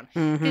be around.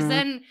 Because Mhm.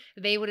 then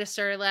they would have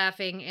started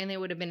laughing and it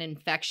would have been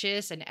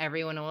infectious and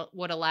everyone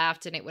would have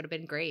laughed and it would have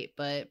been great,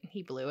 but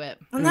he blew it.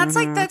 And that's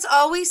Mhm. that's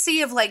all we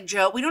see of like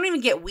Joe. We don't even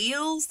get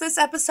Wheels this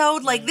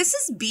episode. Like, this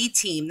is B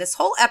team. This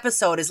whole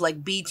episode is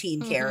like B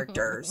team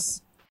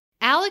characters.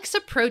 Alex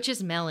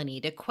approaches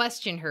Melanie to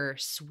question her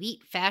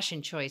sweet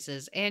fashion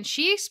choices, and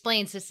she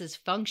explains this is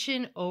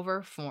function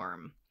over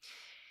form.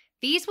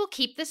 These will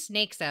keep the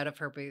snakes out of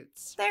her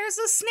boots. There's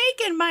a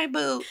snake in my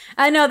boot.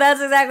 I know, that's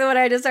exactly what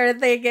I just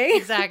started thinking.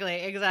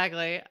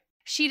 Exactly.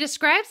 She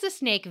describes the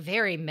snake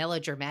very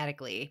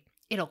melodramatically.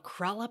 It'll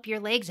crawl up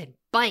your legs and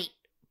bite.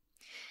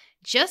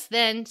 Just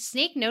then,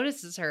 Snake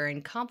notices her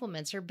and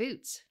compliments her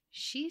boots.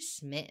 She's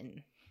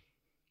smitten.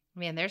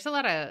 Man, there's a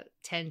lot of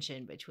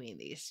tension between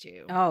these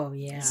two. Oh,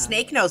 yeah.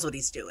 Snake knows what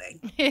he's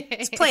doing.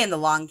 He's playing the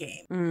long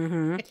game.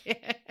 Mm-hmm.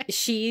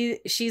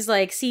 She's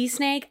like, see,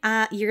 Snake,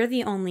 you're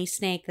the only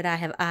snake that I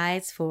have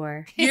eyes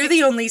for. You're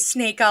the only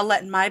snake I'll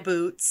let in my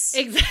boots.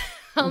 Exactly.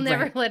 I'll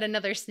never Right. let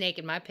another snake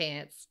in my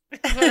pants.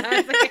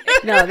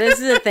 No, this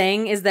is the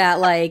thing, is that,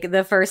 like,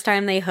 the first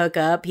time they hook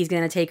up, he's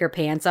gonna take her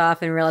pants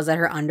off and realize that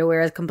her underwear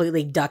is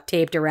completely duct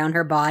taped around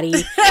her body.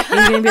 And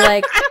he's gonna be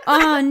like,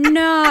 oh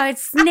no,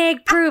 it's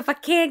snake proof. I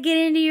can't get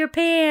into your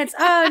pants.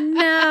 Oh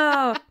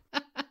no.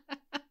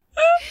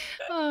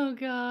 Oh,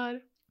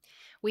 God.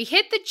 We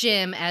hit the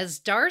gym as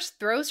Darce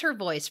throws her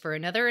voice for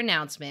another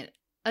announcement,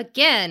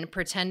 again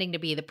pretending to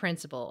be the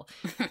principal,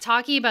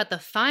 talking about the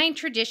fine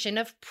tradition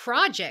of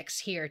projects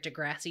here at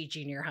Degrassi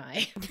Junior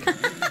High.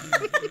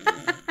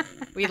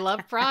 We love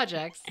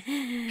projects.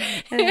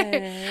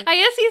 I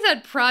guess he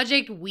said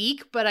Project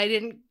Week, but I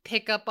didn't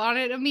pick up on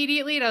it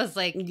immediately. And I was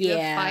like,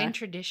 Yeah. the fine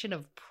tradition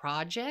of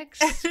projects?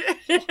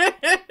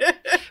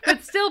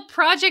 But still,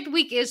 Project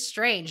Week is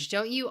strange.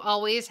 Don't you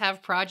always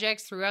have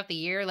projects throughout the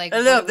year? Like,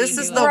 No, what are this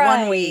we is doing? the Right.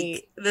 1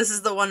 week. This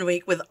is the 1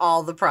 week with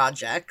all the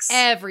projects.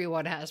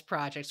 Everyone has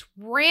projects.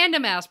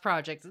 Random ass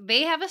projects.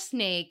 They have a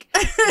snake.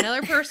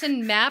 Another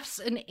person maps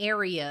an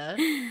area.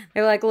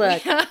 They're like,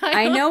 look,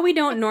 I know we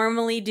don't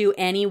normally do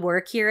any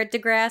work here at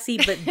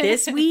Degrassi, but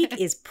this week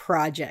is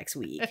projects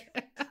week.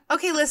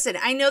 Okay, listen,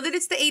 I know that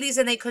it's the 80s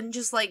and they couldn't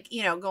just, like,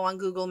 go on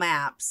Google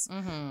Maps.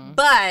 Mm-hmm.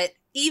 But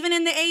even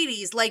in the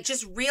 80s, like,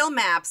 just real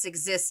maps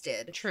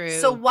existed. True.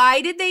 So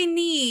why did they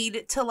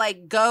need to,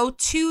 like, go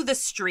to the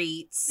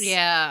streets?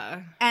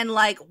 Yeah. And,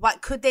 like,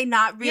 what could they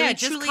not really, Yeah,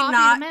 just truly copy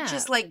not a map.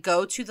 just, like,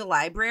 go to the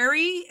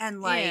library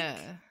and, like... Yeah.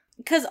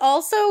 Because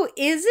also,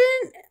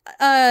 isn't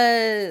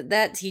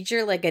that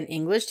teacher like an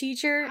English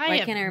teacher? I Why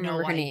have can't I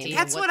remember no her name? idea.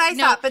 That's what- what I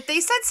no. thought, but they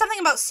said something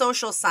about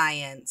social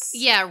science.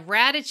 Yeah,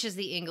 Radich is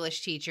the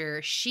English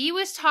teacher. She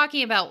was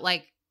talking about,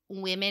 like,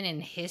 women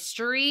in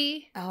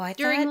history Oh, I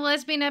during the thought.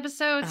 lesbian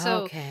episode.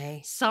 So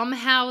Okay.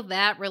 somehow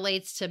that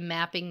relates to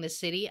mapping the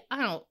city. I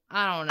don't know.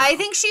 I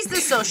think she's the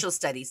social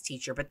studies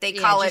teacher, but they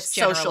Yeah, call it just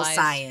social generalized.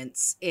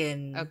 science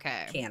in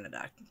Okay.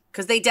 Canada.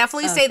 Because they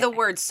definitely say the Okay.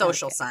 word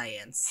social Okay.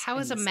 science. How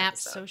is a map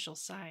social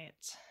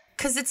science?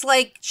 Because it's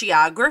like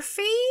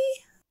geography?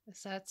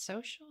 Is that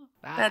social?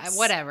 That's-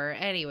 Whatever.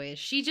 Anyways,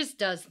 she just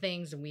does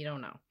things and we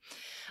don't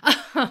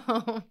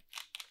know.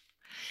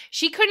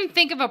 She couldn't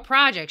think of a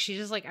project. She's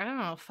just like, I don't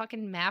know,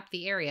 fucking map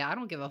the area. I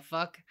don't give a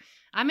fuck.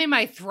 I'm in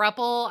my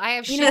throuple. I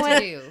have You shit know what?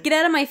 to do. Get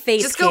out of my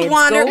face, Just go kids.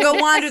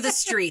 wander the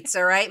streets,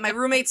 all right? My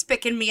roommate's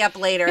picking me up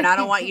later, and I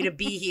don't want you to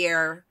be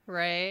here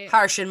Right?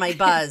 harshing my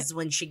buzz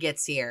when she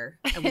gets here,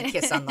 and we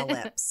kiss on the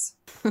lips.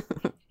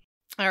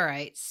 All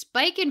right.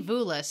 Spike and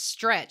Vula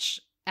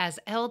stretch as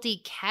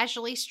LD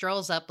casually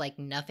strolls up like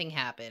nothing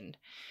happened.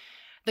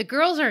 The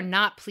girls are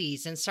not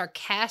pleased and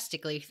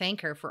sarcastically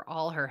thank her for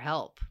all her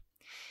help.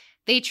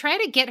 They try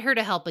to get her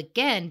to help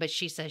again, but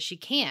she says she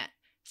can't.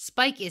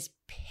 Spike is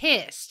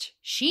pissed.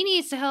 She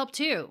needs to help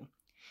too.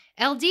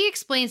 LD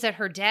explains that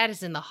her dad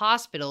is in the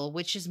hospital,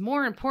 which is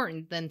more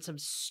important than some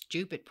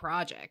stupid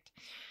project.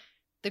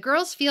 The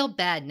girls feel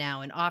bad now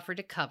and offer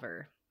to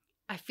cover.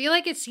 I feel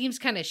like it seems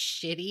kind of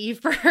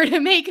shitty for her to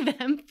make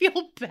them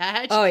feel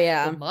bad. Oh,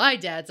 yeah. Well, my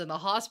dad's in the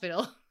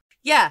hospital.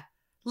 Yeah.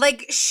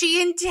 Like,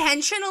 she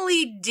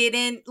intentionally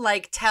didn't,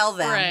 like, tell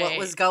them Right. what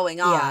was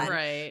going on. Yeah.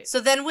 Right. So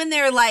then when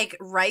they're, like,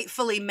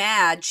 rightfully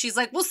mad, she's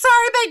like, well,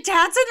 sorry, my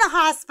dad's in the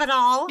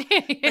hospital.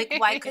 Like,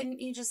 why couldn't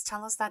you just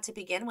tell us that to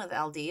begin with,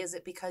 LD? Is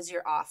it because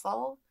you're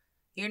awful?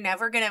 You're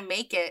never going to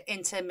make it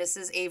into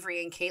Mrs.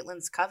 Avery and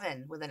Caitlin's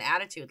coven with an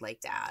attitude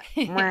like that.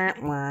 Wah,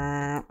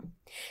 wah.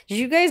 Did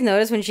you guys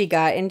notice when she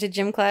got into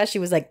gym class, she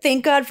was like,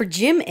 thank God for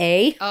gym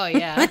A? Oh,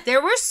 yeah.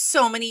 There were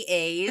so many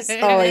A's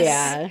in Oh, this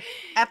yeah.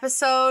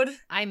 episode.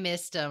 I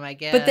missed him, I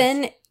guess. But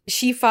then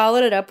she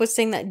followed it up with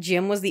saying that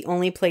gym was the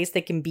only place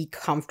that can be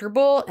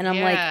comfortable. And I'm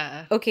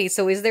like, okay,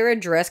 so is there a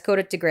dress code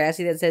at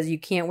Degrassi that says you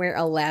can't wear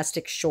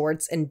elastic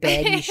shorts and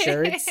baggy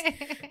shirts?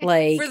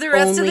 Like, For the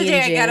rest of only the day,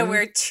 in I gotta gym?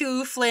 wear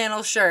 2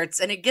 flannel shirts,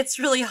 and it gets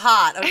really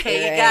hot,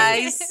 okay, you Right.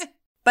 guys?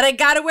 But I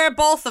gotta wear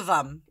both of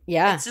them.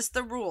 Yeah. It's just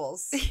the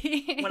rules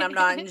when I'm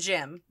not in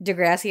gym.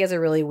 Degrassi has a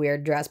really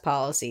weird dress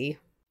policy.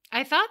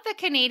 I thought the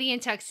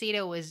Canadian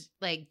tuxedo was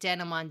like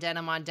denim on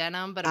denim on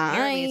denim, but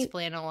apparently I it's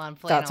flannel on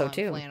flannel thought so, on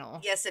too. flannel.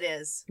 Yes, it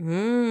is.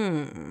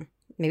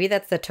 Maybe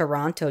that's the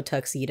Toronto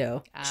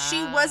tuxedo. She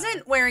Ah,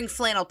 wasn't wearing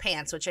flannel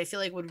pants, which I feel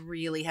like would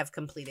really have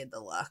completed the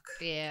look.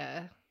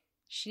 Yeah.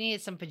 She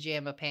needed some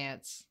pajama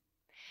pants.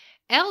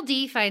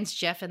 LD finds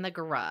Jeff in the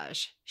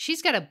garage.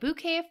 She's got a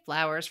bouquet of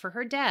flowers for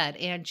her dad,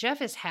 and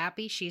Jeff is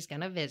happy she's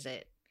going to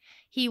visit.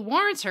 He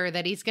warns her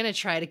that he's going to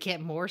try to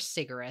get more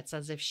cigarettes,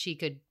 as if she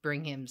could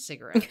bring him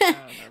cigarettes.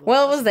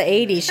 Well, it was the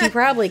 80s. She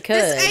probably could.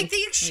 I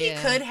think she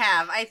could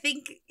have. I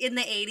think in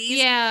the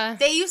 80s,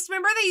 they used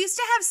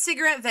to have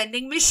cigarette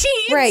vending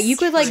machines. Right, you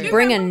could like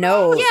bring a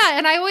note. Yeah,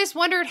 and I always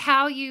wondered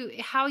how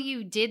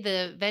you did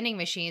the vending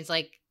machines,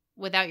 like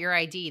without your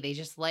ID. They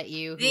just let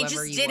you. They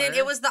just did it.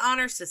 It was the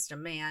honor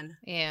system, man.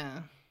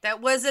 Yeah. There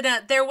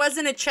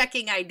wasn't a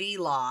checking ID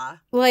law.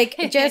 Like,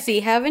 Jesse,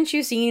 haven't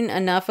you seen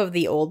enough of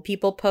the old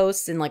people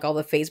posts in like all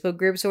the Facebook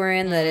groups we're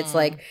in that it's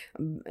like,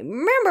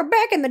 remember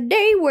back in the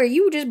day where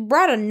you just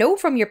brought a note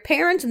from your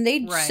parents and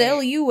they'd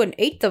sell you an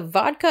eighth of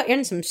vodka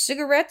and some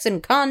cigarettes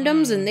and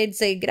condoms and they'd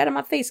say, get out of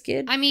my face,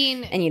 kid. I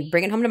mean, and you'd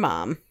bring it home to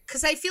mom.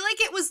 Because I feel like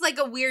it was like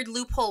a weird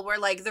loophole where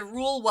like the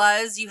rule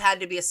was you had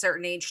to be a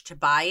certain age to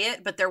buy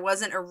it, but there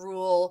wasn't a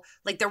rule,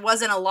 like there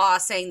wasn't a law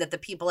saying that the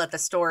people at the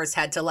stores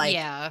had to like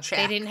check.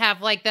 They didn't have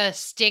like the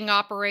sting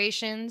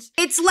operations.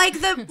 It's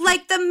like the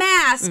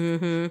mask.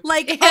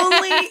 Like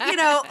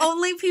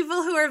only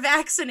people who are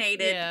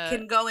vaccinated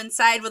can go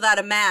inside without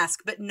a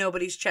mask, but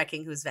nobody's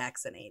checking who's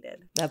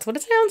vaccinated. That's what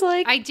it sounds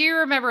like. I do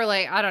remember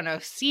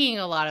seeing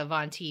a lot of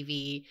on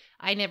TV.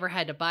 I never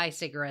had to buy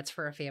cigarettes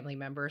for a family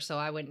member, so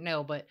I wouldn't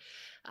know. But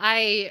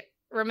I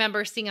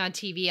remember seeing on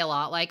TV a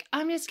lot, like,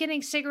 I'm just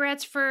getting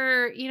cigarettes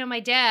for, my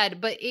dad.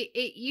 But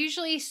it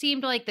usually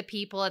seemed like the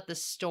people at the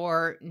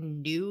store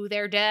knew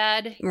their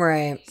dad.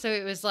 Right. So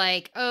it was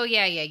like, oh,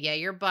 yeah,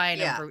 you're buying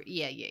them for,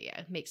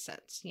 yeah. Makes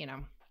sense,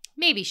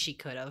 Maybe she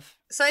could have.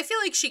 So I feel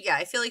like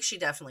she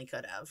definitely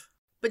could have.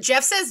 But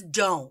Jeff says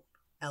don't.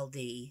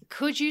 LD.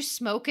 Could you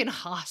smoke in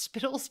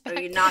hospitals? Are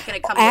you not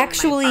going to come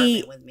actually over to my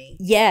apartment with me?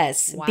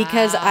 Yes, wow.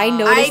 Because I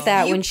noticed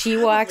that when she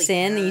walks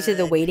in and you see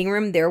the waiting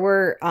room, there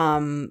were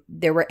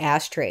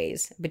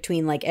ashtrays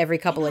between like every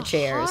couple of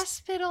chairs.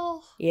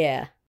 Hospital?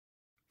 Yeah.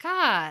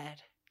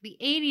 God, the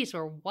 80s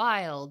were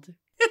wild.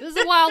 It was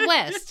the Wild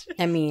West.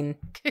 I mean,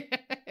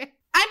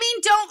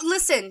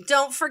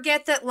 don't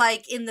forget that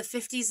like in the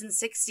 50s and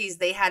 60s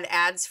they had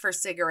ads for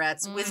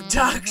cigarettes with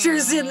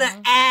doctors in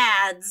the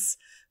ads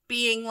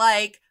being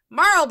like,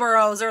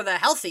 Marlboros are the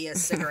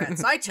healthiest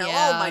cigarettes. I tell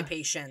all my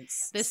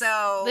patients.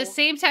 The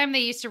same time they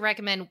used to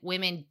recommend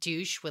women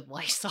douche with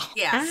Lysol.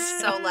 Yeah.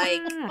 So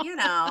like,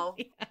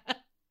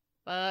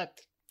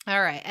 Fucked.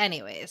 All right.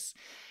 Anyways,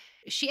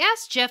 she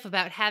asked Jeff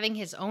about having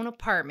his own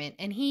apartment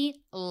and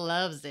he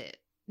loves it.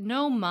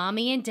 No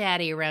mommy and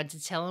daddy around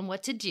to tell him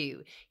what to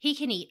do. He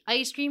can eat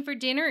ice cream for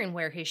dinner and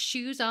wear his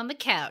shoes on the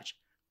couch.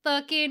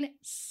 Fucking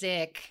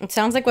sick. It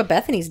sounds like what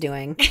Bethany's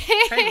doing.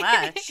 Pretty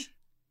much.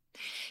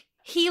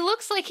 He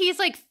looks like he's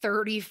like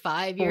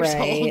 35 years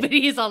old, but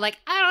he's all like,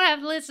 I don't have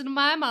to listen to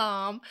my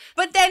mom.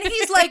 But then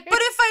he's like, but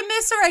if I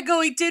miss her, I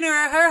go eat dinner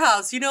at her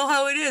house. You know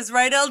how it is,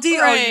 right, LD?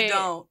 Right. Oh, you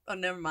don't. Oh,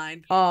 never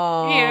mind.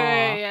 Oh.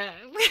 Yeah.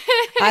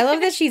 I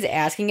love that she's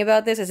asking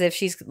about this as if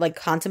she's like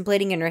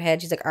contemplating in her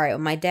head. She's like, all right,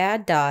 when my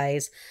dad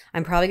dies,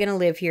 I'm probably going to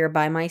live here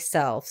by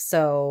myself.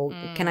 So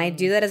can I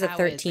do that as a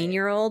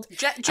 13-year-old?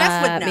 Jeff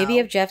would know. Maybe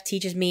if Jeff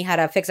teaches me how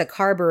to fix a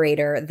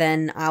carburetor,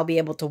 then I'll be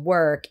able to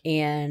work.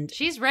 And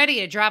she's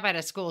ready to drop out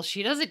of school.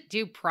 She doesn't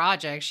do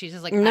projects. She's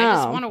just like, I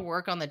just want to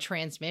work on the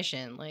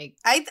transmission. Like,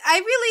 I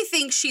really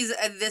think she's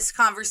this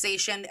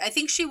conversation. I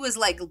think she was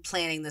like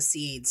planting the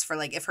seeds for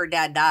like if her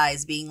dad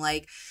dies, being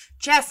like,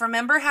 Jeff,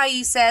 remember how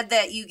you said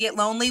that you get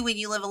lonely when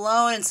you live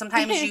alone and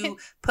sometimes you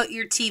put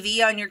your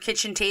TV on your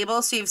kitchen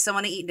table so you have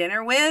someone to eat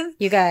dinner with?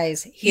 You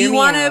guys, hear me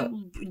out.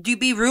 Do you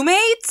be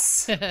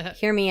roommates?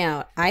 Hear me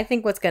out. I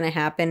think what's going to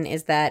happen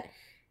is that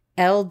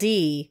LD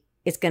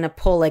is going to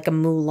pull like a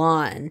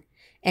Mulan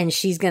and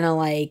she's going to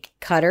like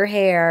cut her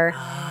hair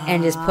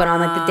and just put on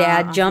like the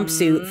dad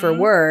jumpsuit for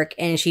work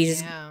and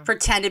she's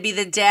pretend to be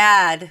the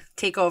dad,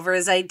 take over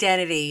his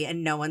identity,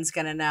 and no one's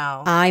gonna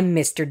know. I'm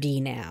Mr.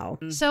 D now.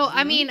 So,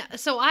 I mean,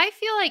 I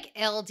feel like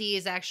LD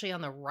is actually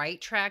on the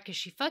right track because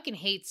she fucking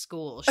hates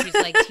school. She's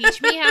like,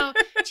 teach me how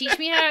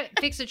to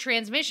fix a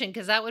transmission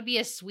because that would be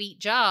a sweet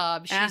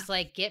job. She's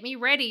like, get me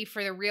ready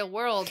for the real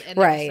world. And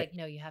they're just like,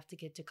 no, you have to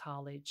get to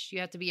college.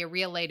 You have to be a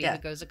real lady who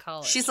goes to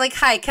college. She's like,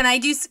 hi, can I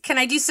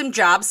do some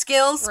job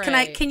skills?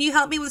 Right. Can you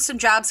help me with some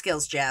job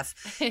skills, Jeff?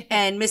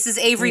 And Mrs.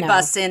 Avery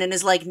busts in and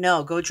is like,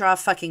 no, go draw a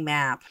fucking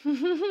map.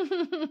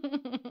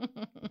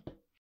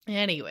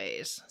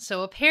 Anyways,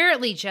 so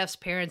apparently Jeff's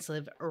parents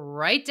live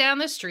right down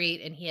the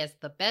street and he has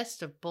the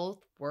best of both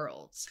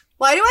worlds.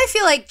 Why do I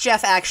feel like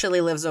Jeff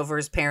actually lives over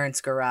his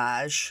parents'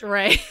 garage?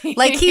 Right.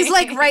 Like he's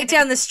like right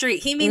down the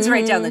street. He means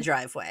right down the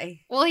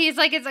driveway. Well, he's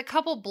like, it's a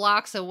couple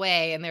blocks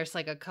away and there's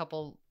like a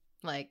couple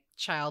like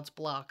child's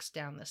blocks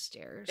down the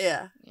stairs.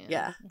 Yeah.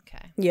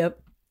 Okay. Yep.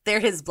 They're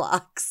his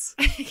blocks.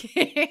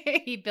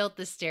 He built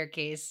the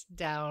staircase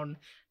down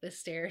the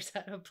stairs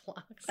out of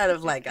blocks. Out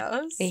of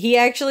Legos. He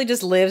actually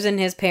just lives in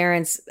his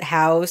parents'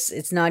 house.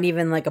 It's not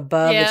even like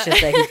above. It's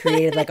just that he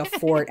created like a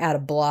fort out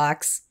of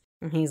blocks.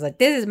 And he's like,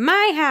 this is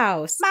my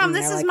house. Mom, And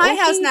this they're is like, my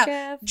house "Okay, now.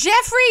 Jeff."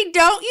 Jeffrey,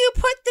 don't you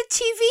put the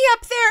TV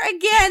up there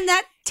again.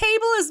 That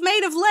table is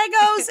made of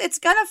Legos. It's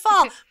gonna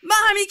fall.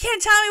 Mom, you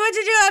can't tell me what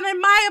to do. I'm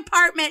in my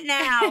apartment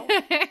now.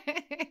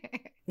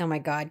 Oh my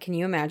God, can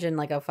you imagine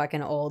like a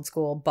fucking old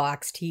school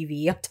box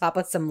TV on top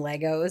of some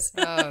Legos?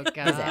 Oh,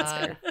 God.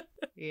 Disaster.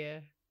 Yeah.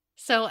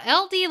 So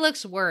LD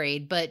looks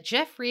worried, but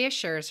Jeff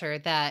reassures her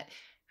that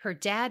her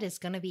dad is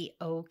going to be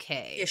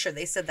okay. Yeah, sure.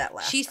 They said that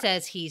last She time.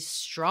 says he's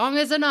strong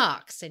as an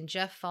ox, and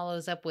Jeff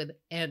follows up with,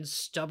 and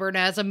stubborn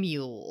as a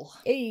mule.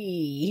 Hey,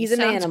 he's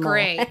an animal.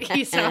 Great.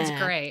 He sounds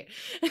great.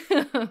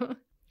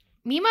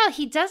 Meanwhile,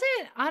 he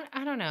doesn't,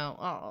 I don't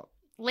know.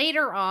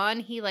 Later on,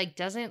 he like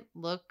doesn't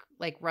look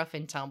like rough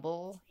and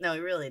tumble. No, he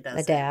really doesn't.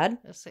 A dad?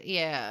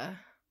 Yeah.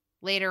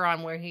 Later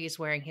on where he's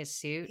wearing his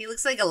suit. He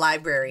looks like a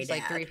library It's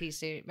dad. like 3-piece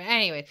suit. But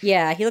anyway.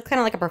 Yeah, he looked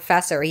kind of like a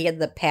professor. He had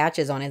the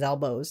patches on his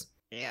elbows.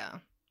 Yeah.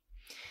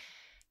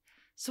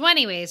 So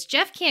anyways,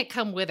 Jeff can't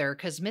come with her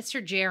because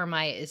Mr.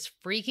 Jeremiah is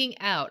freaking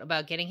out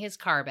about getting his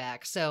car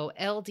back, so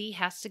LD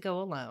has to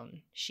go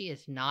alone. She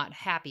is not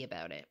happy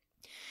about it.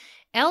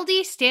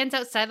 LD stands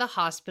outside the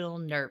hospital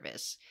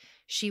nervous.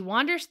 She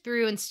wanders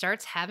through and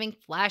starts having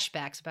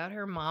flashbacks about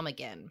her mom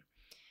again.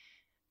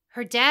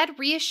 Her dad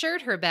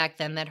reassured her back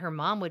then that her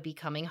mom would be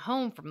coming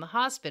home from the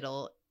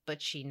hospital,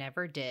 but she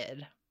never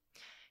did.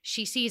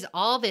 She sees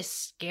all this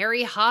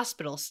scary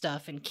hospital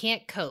stuff and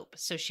can't cope,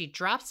 so she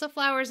drops the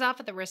flowers off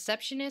at the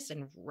receptionist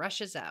and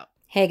rushes out.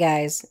 Hey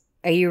guys,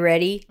 are you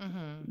ready?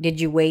 Mm-hmm. Did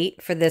you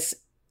wait for this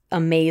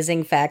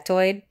amazing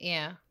factoid?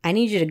 Yeah. I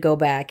need you to go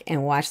back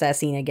and watch that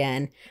scene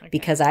again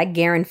because I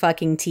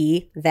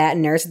guarantee that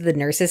nurse at the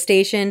nurse's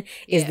station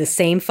is the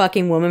same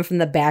fucking woman from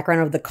the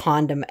background of the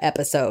condom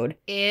episode.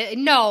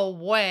 No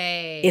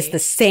way. It's the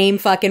same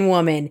fucking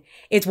woman.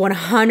 It's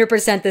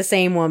 100% the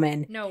same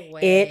woman. No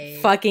way.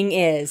 It fucking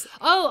is.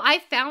 Oh, I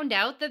found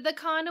out that the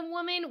condom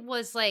woman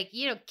was like,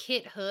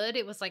 Kit Hood.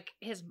 It was like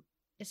is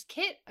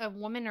Kit a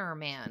woman or a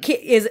man? Kit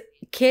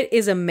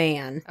is a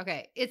man.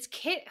 Okay. It's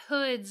Kit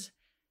Hood's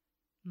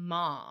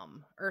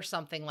mom or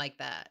something like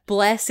that.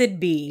 Blessed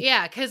be.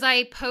 Yeah, because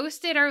I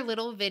posted our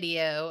little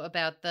video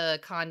about the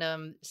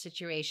condom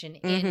situation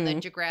in the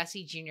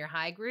Degrassi junior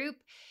high group,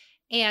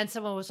 and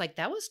someone was like,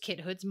 that was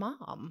Kit Hood's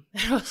mom.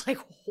 And I was like,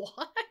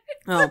 what?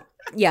 Oh,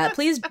 yeah,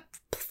 please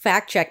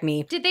fact check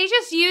me. Did they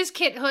just use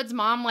Kit Hood's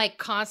mom like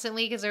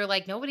constantly because they're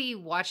like, nobody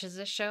watches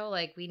this show,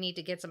 like we need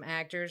to get some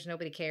actors,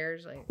 nobody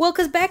cares? Like, well,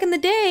 because back in the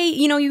day,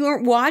 you were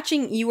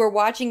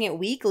watching it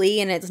weekly,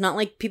 and it's not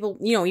like people,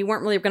 you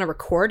weren't really going to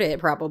record it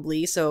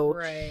probably, so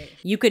right.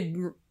 You could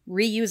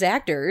reuse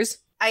actors.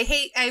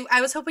 I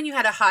was hoping you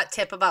had a hot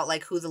tip about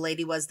like who the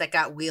lady was that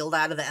got wheeled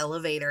out of the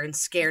elevator and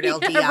scared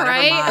LD out of her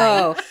mind.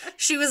 Oh,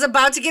 She was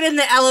about to get in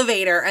the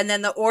elevator, and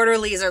then the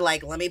orderlies are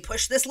like, let me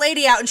push this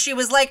lady out. And she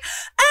was like,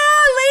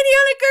 lady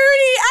on a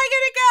gurney, I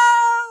gotta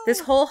go. This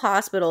whole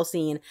hospital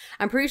scene,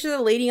 I'm pretty sure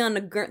the lady on the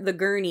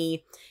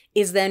gurney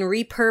is then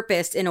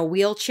repurposed in a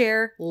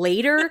wheelchair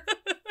later.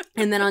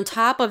 And then on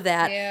top of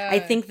that, I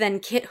think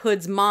then Kit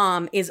Hood's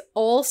mom is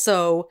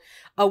also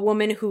a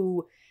woman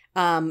who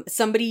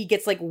somebody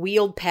gets like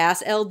wheeled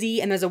past LD,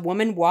 and there's a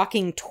woman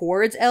walking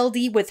towards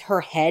LD with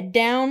her head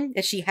down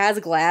as she has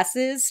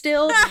glasses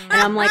still. And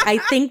I'm like, I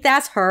think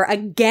that's her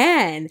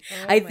again.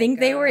 I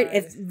think they were,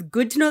 it's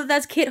good to know that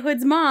that's Kit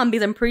Hood's mom,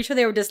 because I'm pretty sure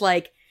they were just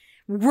like,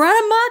 run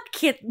amok,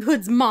 Kit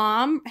Hood's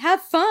mom,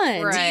 have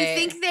fun. Right. Do you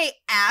think they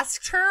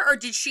asked her, or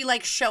did she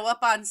like show up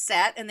on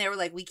set and they were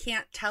like, we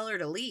can't tell her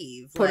to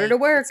leave, Put her to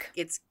work.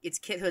 It's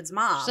Kit Hood's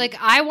mom. She's like,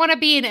 I want to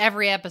be in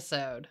every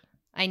episode.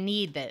 I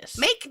need this.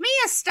 Make me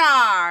a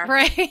star.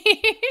 Right?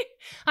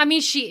 I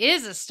mean, she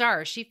is a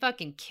star. She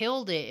fucking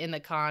killed it in the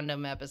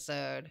condom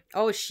episode.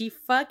 Oh, she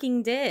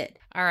fucking did.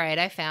 All right,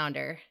 I found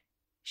her.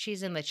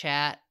 She's in the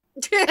chat.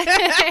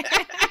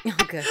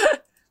 Oh, good.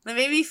 That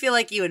made me feel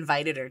like you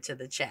invited her to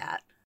the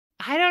chat.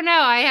 I don't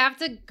know. I have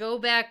to go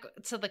back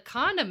to the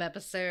condom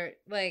episode,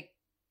 like,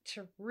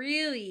 to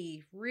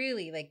really,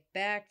 really, like,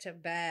 back to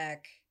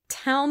back.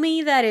 Tell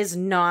me that is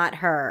not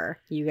her,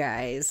 you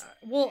guys.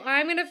 Well,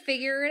 I'm going to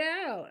figure it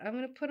out. I'm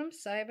going to put them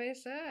side by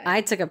side.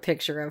 I took a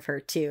picture of her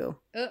too.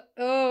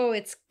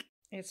 It's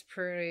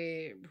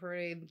pretty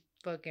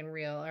fucking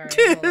real. All right,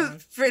 hold on.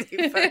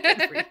 Pretty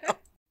fucking real.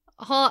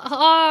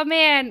 Oh,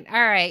 man. All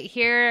right,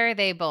 here are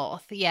they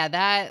both. Yeah,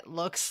 that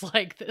looks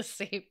like the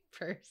same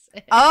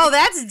person. Oh,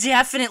 that's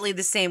definitely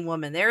the same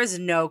woman. There is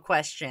no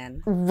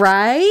question.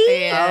 Right?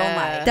 Yeah. Oh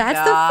my That's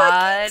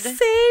God. the fucking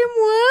same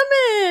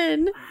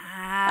woman.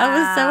 I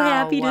was so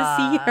happy to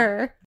see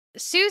her.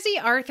 Susie,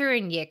 Arthur,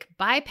 and Yick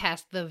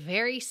bypassed the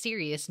very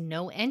serious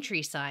no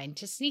entry sign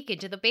to sneak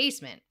into the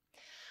basement.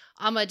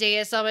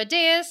 Amadeus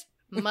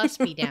must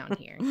be down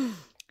here.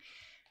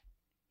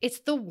 It's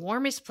the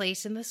warmest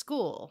place in the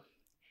school.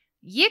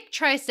 Yick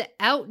tries to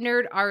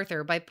out-nerd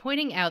Arthur by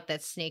pointing out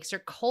that snakes are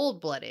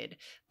cold-blooded,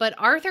 but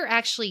Arthur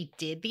actually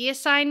did the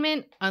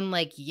assignment,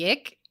 unlike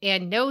Yick,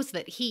 and knows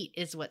that heat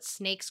is what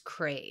snakes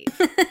crave.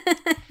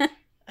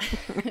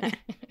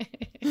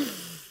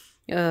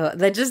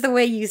 That just the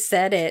way you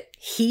said it.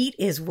 Heat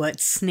is what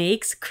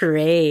snakes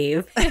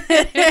crave.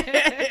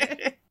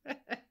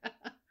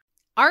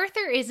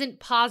 Arthur isn't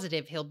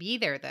positive he'll be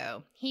there,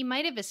 though. He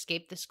might have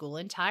escaped the school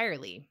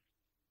entirely.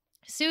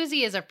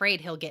 Susie is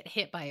afraid he'll get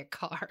hit by a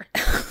car.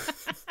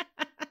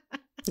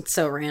 It's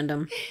so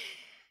random.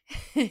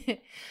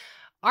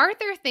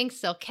 Arthur thinks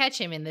they'll catch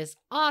him in this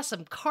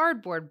awesome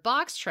cardboard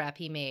box trap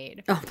he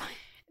made. Oh my.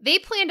 They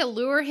plan to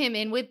lure him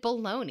in with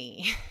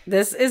baloney.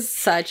 This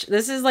is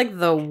like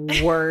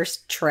the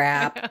worst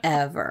trap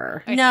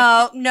ever.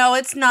 No,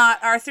 it's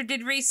not. Arthur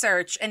did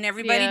research, and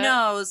everybody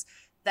knows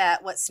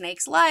that what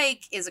snakes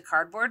like is a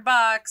cardboard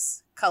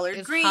box,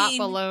 colored green, hot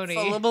baloney.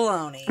 Full of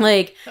baloney.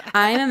 Like,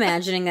 I'm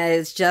imagining that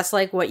it's just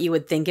like what you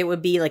would think it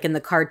would be, like in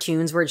the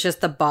cartoons, where it's just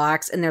the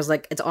box and there's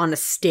like, it's on a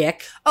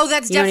stick. Oh,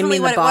 that's definitely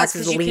what it was,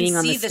 because you leaning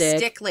can see on the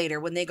stick later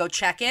when they go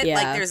check it. Yeah.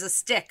 Like, there's a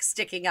stick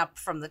sticking up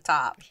from the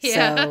top.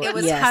 Yeah. So, It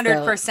was yes,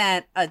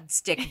 100% a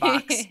stick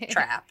box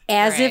trap.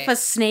 As if Right. a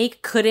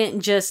snake couldn't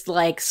just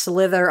like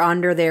slither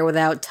under there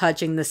without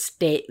touching the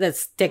stick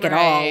at all.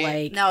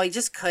 Right. Like, No, he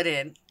just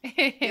couldn't.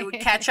 It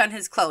would catch on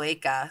his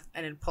cloaca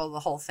and it'd pull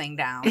the whole thing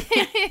down.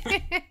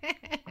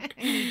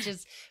 He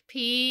just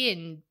pee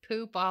and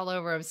poop all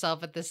over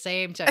himself at the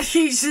same time.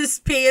 He's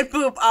just pee and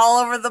poop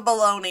all over the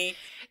baloney.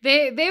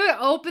 They would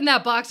open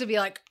that box and be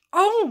like,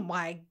 "Oh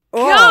my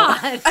Oh.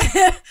 god!"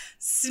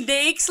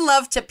 Snakes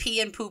love to pee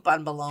and poop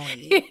on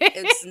baloney.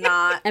 It's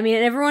not. I mean,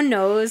 everyone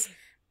knows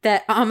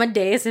that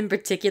Amadeus in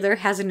particular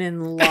has an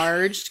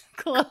enlarged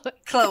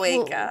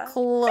Cloaca.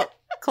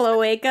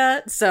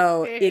 cloaca,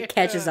 so it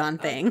catches on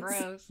Oh, things.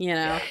 gross. You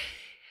know.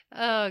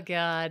 Oh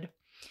god.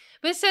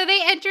 But so they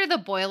enter the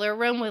boiler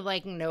room with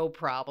like no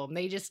problem.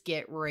 They just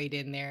get right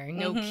in there.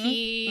 No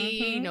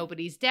key,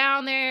 nobody's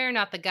down there,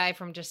 not the guy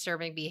from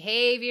Disturbing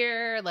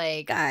Behavior.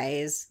 Like,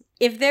 Guys,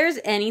 if there's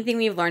anything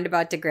we've learned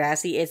about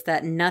Degrassi, it's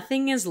that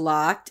nothing is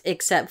locked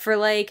except for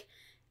like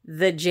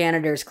the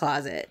janitor's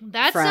closet.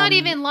 that's from not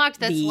even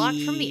locked. That's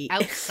locked from the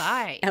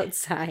outside.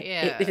 outside.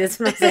 Yeah. It is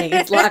what I'm saying.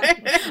 It's locked.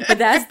 But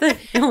that's the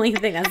only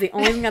thing. That's the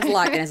only thing that's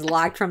locked, and it's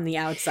locked from the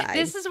outside.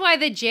 This is why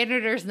the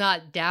janitor's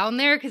not down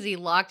there, because he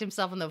locked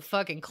himself in the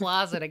fucking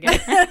closet again.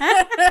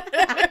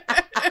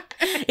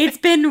 It's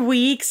been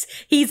weeks.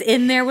 He's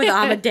in there with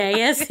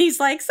Amadeus. He's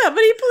like,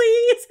 somebody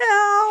please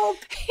help.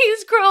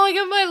 He's crawling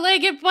on my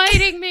leg and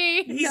biting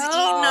me. He's eating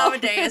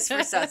Amadeus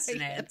for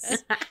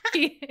sustenance.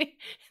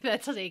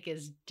 That snake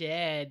is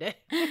dead.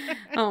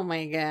 Oh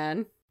my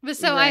God. But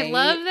so I Right.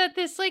 love that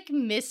this like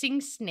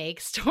missing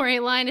snake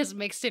storyline is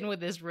mixed in with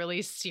this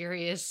really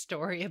serious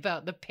story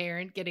about the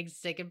parent getting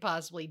sick and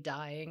possibly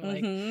dying.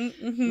 Like,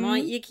 Well,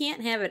 you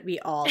can't have it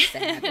be all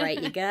sad,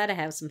 right? You gotta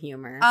have some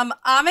humor.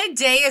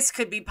 Amadeus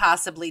could be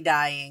possibly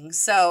dying,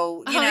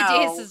 so you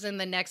Amadeus know. is in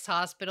the next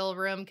hospital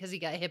room because he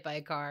got hit by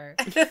a car.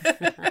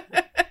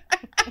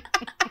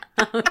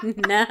 Oh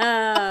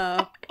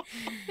no.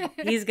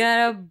 He's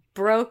got a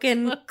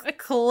broken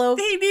cloak.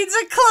 He needs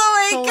a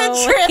cloaca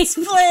Cloaca.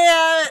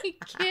 transplant. He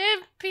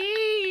can't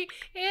pee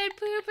and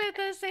poop at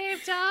the same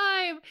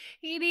time.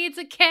 He needs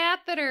a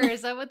catheter.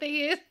 Is that what they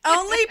use?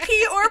 Only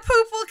pee or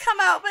poop will come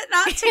out, but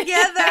not Oh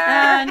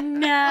together. no.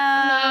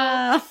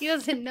 No, he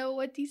doesn't know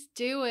what he's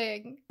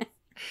doing.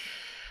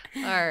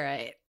 All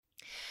right.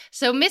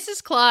 So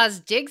Mrs.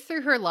 Claus digs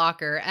through her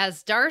locker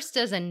as Darce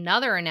does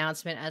another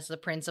announcement as the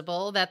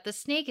principal that the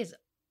snake is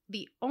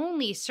the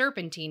only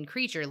serpentine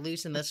creature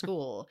loose in the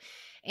school,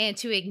 and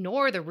to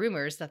ignore the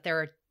rumors that there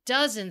are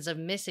dozens of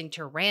missing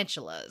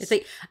tarantulas. It's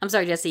like, I'm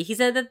sorry, Jesse. He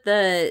said that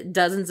the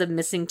dozens of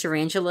missing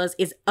tarantulas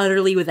is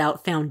utterly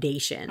without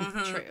foundation.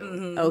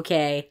 True.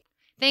 Okay.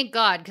 Thank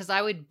God, because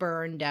I would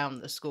burn down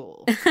the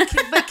school.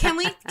 But can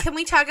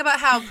we talk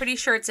about how I'm pretty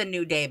sure it's a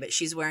new day, but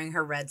she's wearing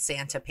her red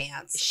Santa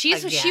pants. She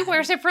again.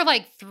 wears it for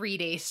like 3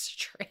 days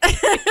straight.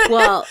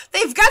 Well,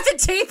 They've got the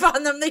tape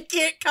on them; they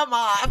can't come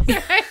off.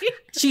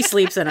 she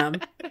sleeps in them.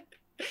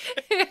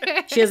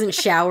 She hasn't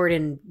showered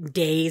in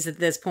days at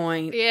this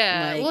point.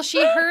 Yeah. Like, Well,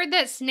 she heard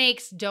that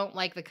snakes don't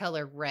like the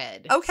color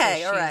red.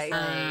 Okay, so all she's right.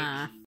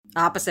 like-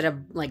 opposite of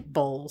like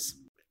bowls.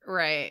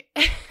 right.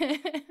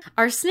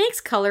 Are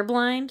snakes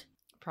colorblind?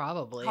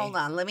 Probably. Hold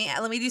on, let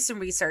me do some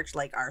research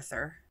like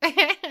Arthur.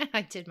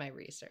 I did my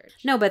research.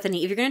 No,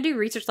 Bethany. If you're gonna do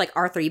research like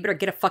Arthur, you better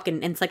get a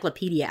fucking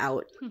encyclopedia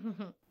out.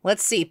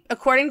 Let's see.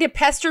 According to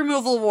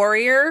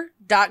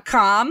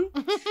pestremovalwarrior.com,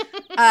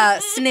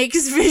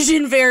 snakes'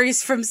 vision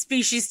varies from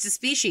species to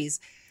species.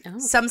 Oh.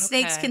 Some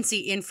snakes Okay. can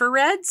see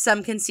infrared,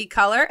 some can see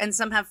color, and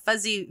some have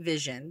fuzzy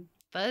vision.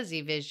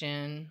 Fuzzy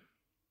vision.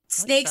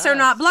 Snakes sus. are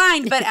not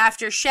blind, but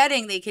after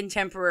shedding, they can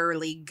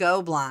temporarily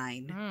go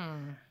blind.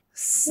 Hmm.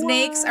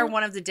 Snakes are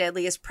one of the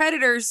deadliest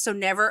predators, so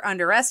never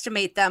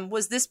underestimate them.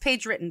 Was this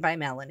page written by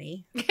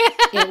Melanie?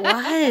 It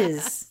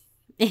was.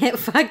 It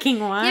fucking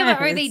was. Yeah,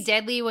 but are they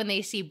deadly when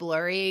they see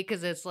blurry?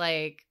 Because it's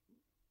like,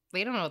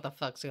 they don't know what the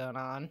fuck's going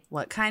on.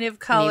 What kind of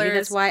colors? Maybe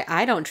that's why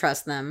I don't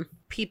trust them.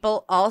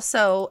 People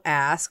also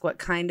ask, what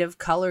kind of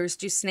colors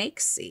do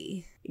snakes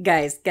see?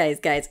 Guys,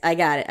 I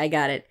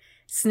got it.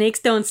 Snakes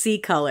don't see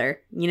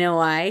color. You know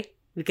why?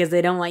 because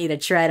they don't want you to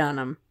tread on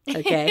them.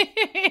 Okay.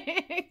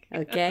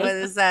 Okay. What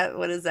is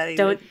that?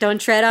 Even? Don't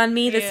tread on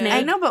me, the snake.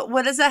 I know, but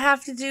what does that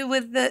have to do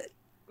with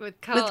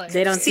color?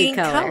 They don't see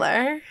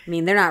color. I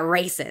mean, they're not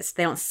racist.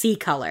 They don't see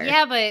color.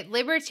 Yeah, but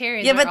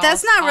libertarians. Yeah, but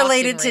that's not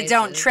related to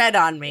don't tread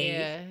on me.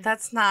 Yeah.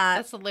 That's not.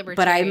 That's the libertarian.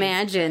 But I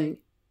imagine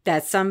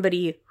that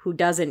somebody who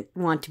doesn't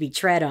want to be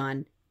tread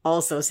on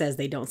also says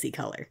they don't see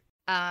color.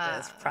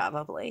 Yes,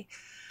 probably.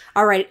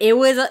 All right, it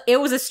was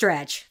a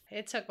stretch.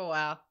 It took a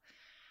while.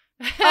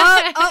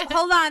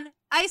 Hold on.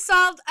 I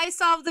solved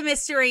the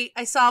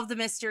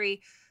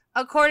mystery.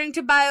 According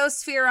to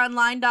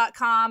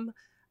biosphereonline.com,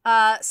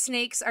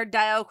 snakes are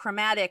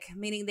diachromatic,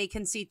 meaning they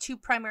can see two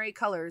primary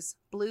colors,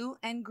 blue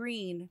and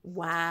green.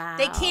 Wow.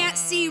 They can't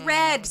see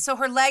red, so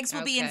her legs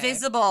will be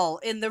invisible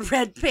in the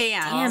red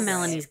pants. Damn,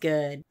 Melanie's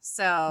good.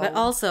 So, but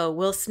also,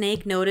 will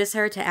Snake notice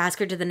her to ask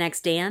her to the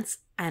next dance?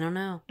 I don't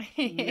know.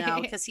 No,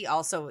 because he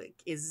also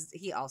is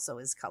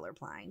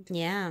colorblind.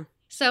 Yeah.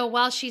 So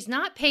while she's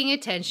not paying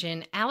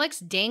attention, Alex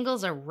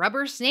dangles a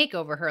rubber snake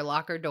over her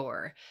locker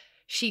door.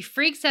 She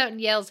freaks out and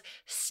yells,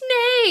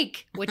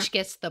 "Snake!" which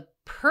gets the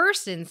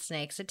person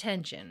snake's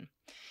attention.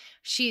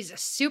 She's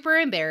super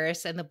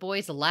embarrassed, and the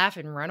boys laugh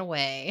and run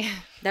away.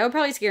 That would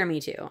probably scare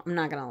me too. I'm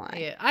not gonna lie.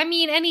 Yeah, I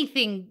mean,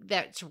 anything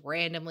that's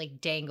randomly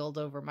dangled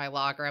over my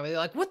locker, I would be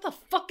like, "What the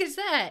fuck is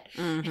that?"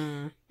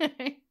 Mm-hmm.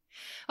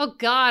 Oh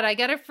God, I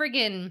got a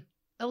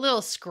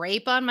little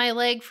scrape on my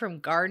leg from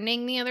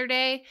gardening the other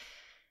day.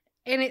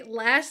 And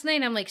last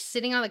night I'm like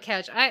sitting on the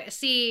couch. I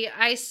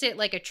sit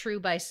like a true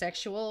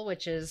bisexual,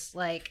 which is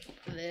like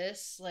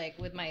this, like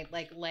with my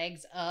like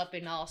legs up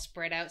and all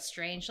spread out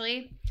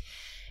strangely.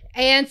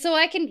 And so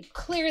I can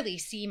clearly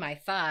see my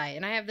thigh,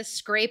 and I have this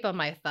scrape on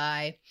my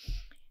thigh.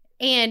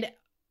 And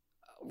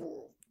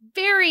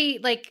very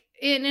like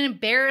in an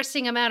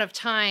embarrassing amount of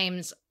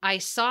times I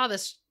saw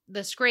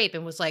the scrape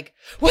and was like,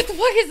 "What the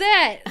fuck is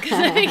that?" Because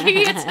I think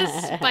it's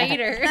a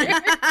spider.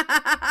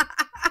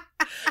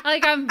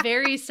 Like, I'm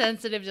very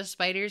sensitive to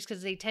spiders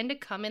because they tend to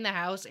come in the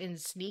house and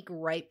sneak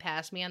right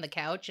past me on the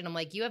couch, and I'm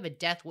like, "You have a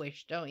death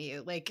wish, don't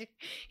you? Like,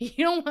 you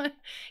don't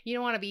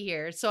want to be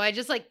here." So I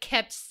just like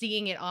kept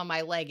seeing it on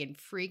my leg and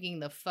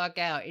freaking the fuck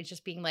out. It's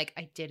just being like,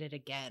 "I did it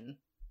again.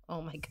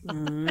 Oh my God."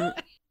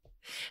 Mm.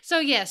 So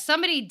yeah,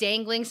 somebody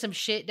dangling some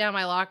shit down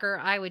my locker,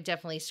 I would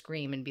definitely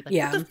scream and be like,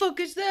 Yeah. "What the fuck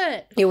is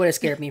that?" It would have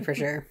scared me for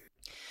sure.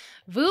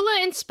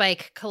 Vula and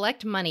Spike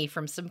collect money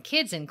from some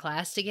kids in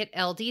class to get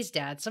LD's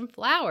dad some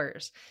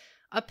flowers.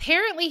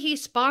 Apparently he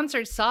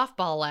sponsored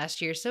softball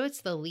last year, so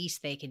it's the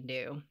least they can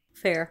do.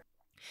 Fair.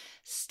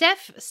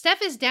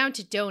 Steph is down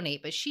to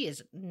donate, but she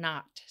is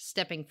not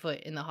stepping foot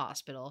in the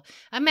hospital.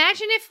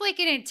 Imagine if like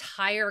an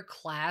entire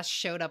class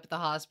showed up at the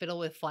hospital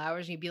with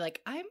flowers and you'd be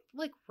like, "I'm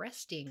like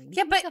resting."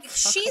 Yeah, but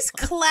she's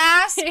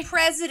class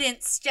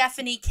president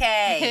Stephanie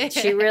K.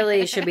 She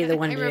really should be the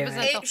one to do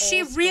it.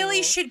 She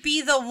really should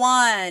be the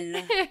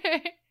one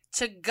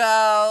to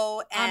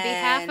go and on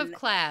behalf of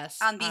class.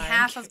 On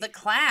behalf of the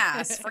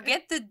class.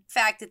 Forget the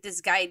fact that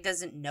this guy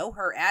doesn't know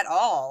her at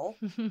all.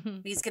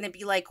 He's going to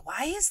be like,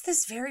 "Why is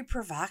this very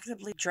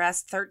provocatively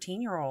dressed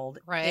 13-year-old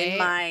in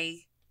my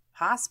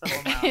hospital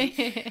room?"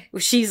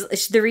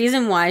 The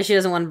reason why she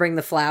doesn't want to bring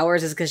the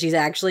flowers is because she's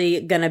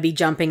actually gonna be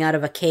jumping out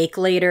of a cake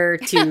later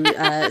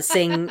to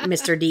sing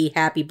Mr. D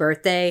happy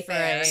birthday.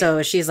 Right.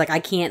 So she's like, I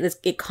can't.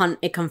 It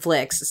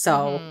conflicts.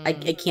 So I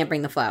can't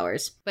bring the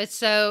flowers. But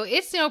so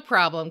it's no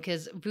problem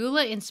because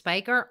Vula and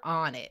Spike are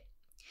on it.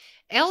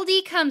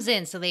 LD comes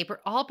in, so they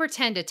all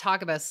pretend to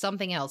talk about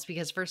something else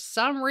because for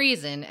some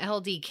reason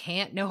LD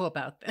can't know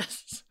about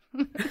this.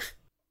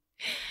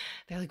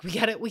 They're like,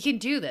 we can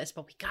do this,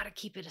 but we gotta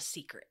keep it a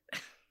secret.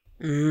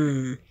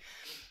 Mm.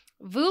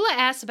 Vula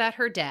asks about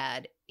her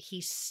dad.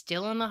 He's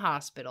still in the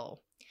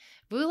hospital.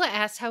 Vula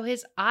asks how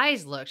his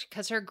eyes looked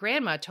because her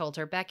grandma told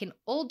her back in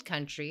old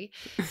country,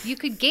 you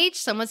could gauge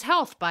someone's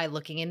health by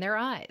looking in their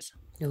eyes.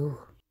 Ooh.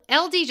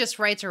 LD just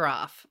writes her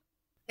off.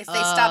 If they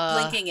stop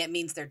blinking, it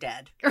means they're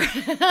dead.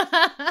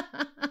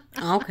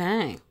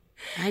 Okay.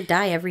 I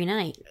die every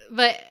night.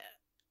 But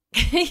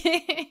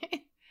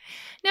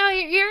no,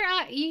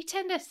 you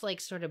tend to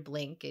like sort of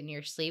blink in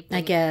your sleep.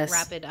 I guess.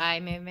 Rapid eye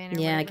movement.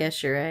 Yeah, whatever. I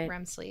guess you're right.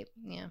 REM sleep.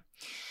 Yeah.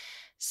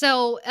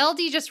 So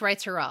LD just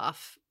writes her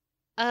off.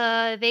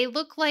 They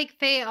look like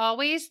they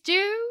always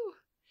do.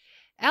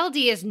 LD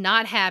is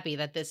not happy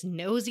that this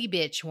nosy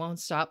bitch won't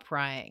stop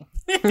prying.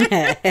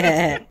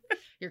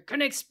 You're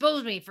gonna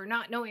expose me for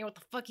not knowing what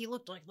the fuck he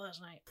looked like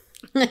last night.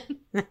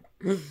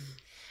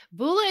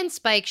 Vula and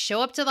Spike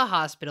show up to the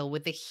hospital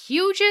with the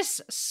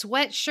hugest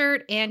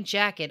sweatshirt and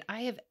jacket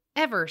I have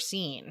ever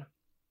seen.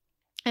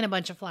 And a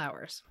bunch of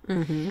flowers.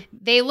 Mm-hmm.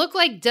 They look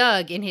like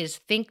Doug in his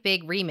Think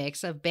Big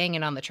remix of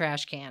Banging on the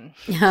Trash Can.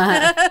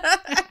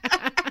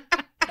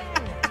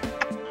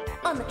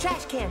 On the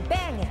trash can,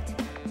 bang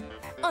it.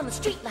 On the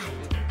street light.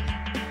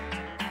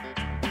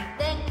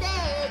 Think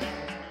big.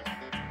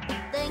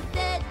 Think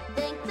big.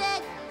 Think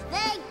big.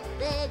 Think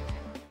big.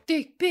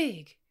 Think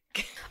big.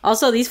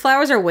 Also, these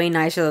flowers are way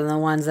nicer than the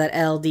ones that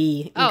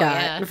LD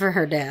got for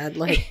her dad.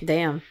 Like,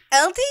 damn.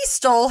 LD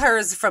stole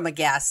hers from a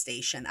gas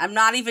station. I'm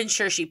not even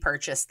sure she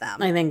purchased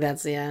them. I think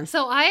that's, yeah.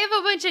 So I have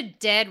a bunch of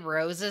dead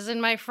roses in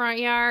my front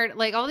yard.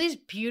 Like, all these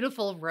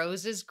beautiful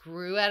roses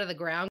grew out of the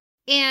ground.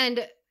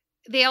 And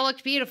they all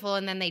looked beautiful,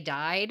 and then they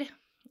died.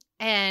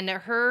 And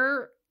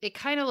it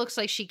kind of looks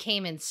like she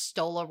came and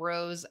stole a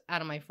rose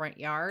out of my front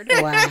yard.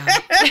 Wow.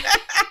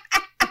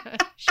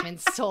 She came and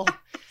stole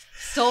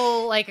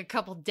like a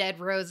couple dead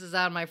roses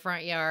out of my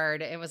front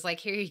yard and was like,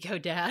 "Here you go,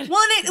 Dad."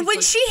 Well,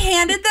 when she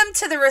handed them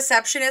to the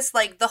receptionist,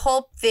 like the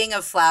whole thing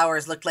of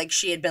flowers looked like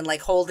she had been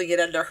like holding it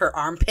under her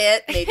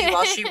armpit, maybe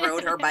while she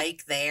rode her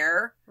bike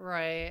there.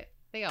 Right.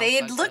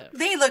 They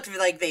looked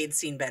like they'd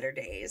seen better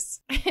days.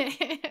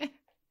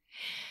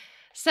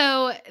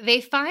 So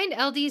they find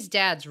LD's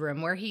dad's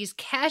room where he's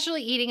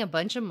casually eating a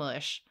bunch of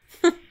mush.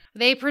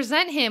 They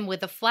present him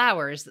with the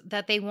flowers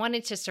that they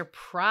wanted to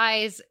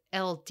surprise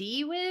LD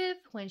with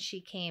when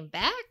she came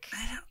back.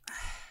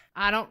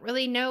 I don't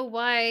really know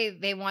why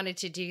they wanted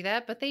to do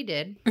that, but they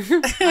did.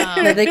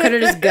 They could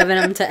have just given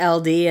them to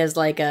LD as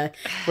like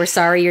we're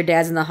sorry your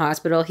dad's in the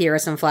hospital. Here are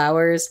some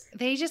flowers.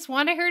 They just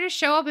wanted her to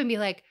show up and be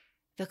like,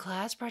 the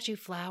class brought you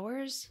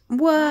flowers?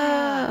 Whoa.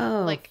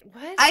 Wow. Like,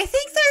 what? I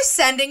think they're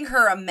sending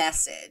her a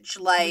message.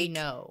 Like,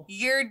 no.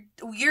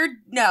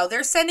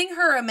 They're sending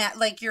her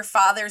like, your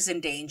father's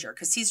in danger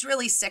because he's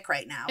really sick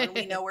right now and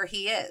we know where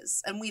he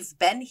is and we've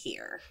been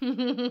here.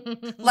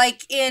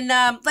 like in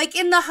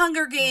the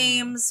Hunger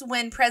Games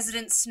when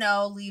President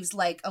Snow leaves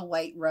like a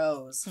white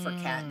rose for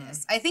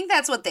Katniss. I think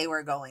that's what they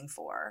were going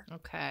for.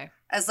 Okay.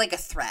 As like a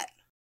threat.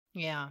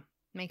 Yeah.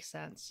 Makes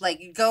sense.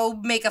 Like, go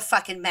make a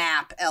fucking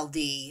map, LD,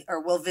 or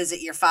we'll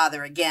visit your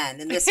father again,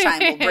 and this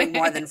time we'll bring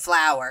more than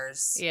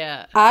flowers.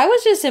 Yeah. I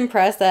was just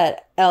impressed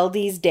that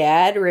LD's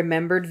dad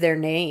remembered their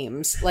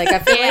names. Like, I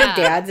feel like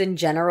dads in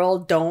general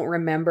don't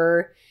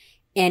remember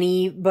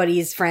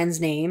anybody's friends'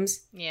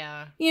 names.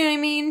 Yeah. You know what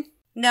I mean?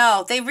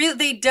 No, they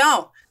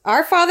don't.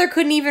 Our father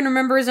couldn't even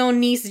remember his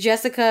own niece,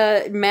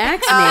 Jessica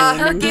Mack's name.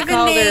 Her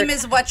given name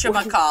is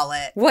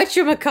whatchamacallit.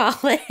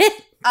 Whatchamacallit.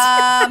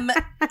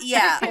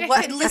 Yeah.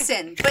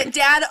 Listen, but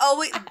Dad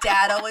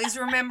always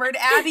remembered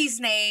Abby's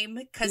name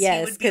because he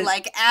would be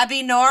like,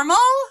 Abby Normal?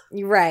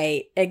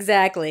 Right,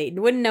 exactly.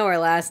 Wouldn't know her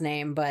last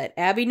name, but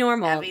Abby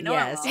Normal,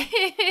 yes.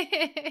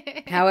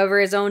 However,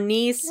 his own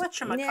niece.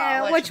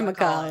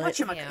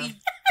 Whatchamacallit.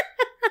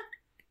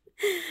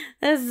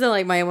 This is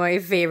like my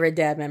favorite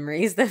dad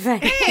memories. The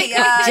fact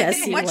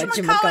Jesse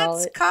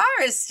whatchamacallit's car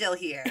is still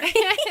here.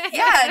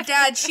 Yeah,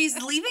 Dad,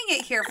 she's leaving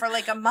it here for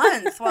like a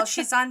month while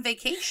she's on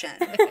vacation.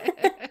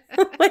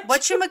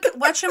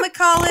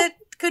 Whatchamacallit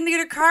couldn't get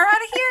her car out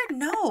of here?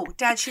 No,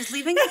 Dad, she's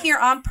leaving it here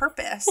on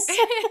purpose.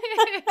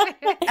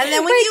 And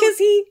then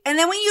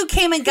when you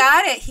came and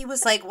got it, he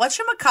was like,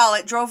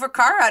 whatchamacallit drove her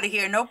car out of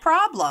here, no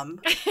problem.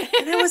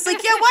 And I was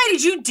like, yeah, why?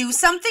 Did you do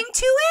something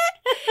to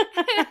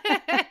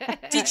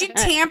it? Did you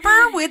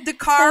tamper with the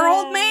car,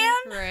 old man?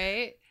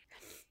 Right.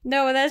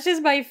 No, that's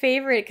just my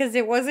favorite because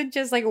it wasn't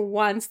just like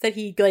once that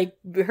he like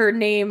her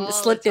name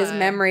slipped his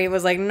memory. It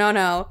was like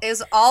no. It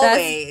was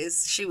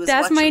always she was.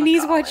 That's my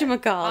niece.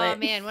 Whatchamacallit. Oh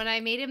man, when I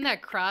made him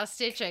that cross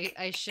stitch,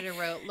 I should have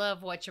wrote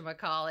 "Love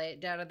Whatchamacallit"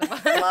 down at the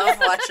bottom. Love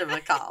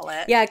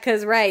Whatchamacallit. Yeah,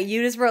 because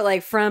you just wrote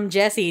like from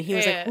Jesse, and he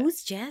was like,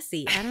 "Who's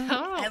Jesse?" I don't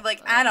know. I'm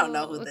like, I don't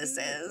know who this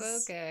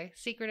is. Okay,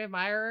 secret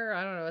admirer.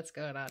 I don't know what's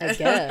going on. I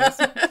guess.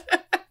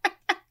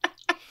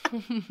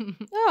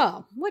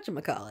 Oh,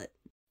 whatchamacallit.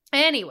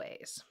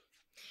 Anyways,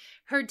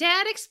 her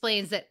dad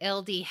explains that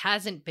LD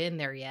hasn't been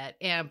there yet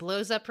and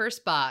blows up her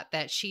spot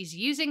that she's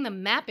using the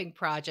mapping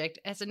project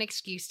as an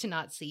excuse to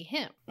not see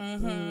him.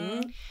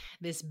 Mm-hmm.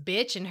 This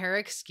bitch and her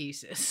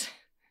excuses.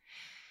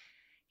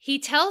 He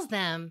tells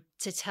them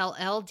to tell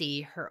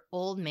LD her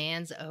old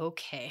man's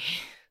okay.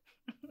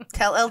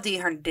 Tell LD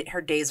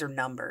her days are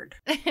numbered.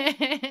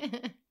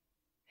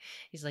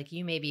 He's like,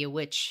 you may be a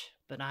witch,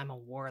 but I'm a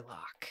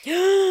warlock.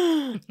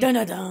 Dun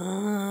dun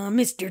dun.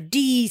 Mr.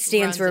 D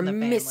stands for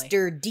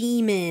Mr.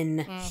 Demon.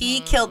 Mm-hmm. He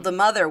killed the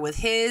mother with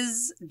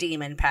his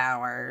demon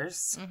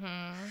powers.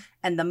 Mm-hmm.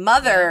 And the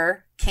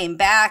mother came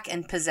back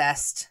and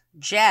possessed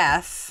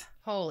Jeff.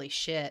 Holy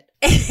shit.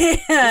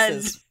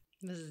 This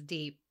is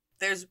deep.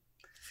 There's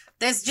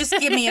just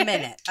give me a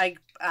minute.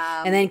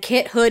 And then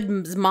Kit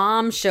Hood's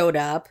mom showed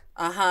up.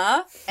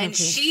 Uh-huh. And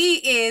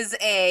she is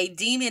a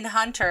demon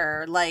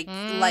hunter like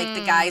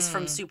the guys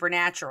from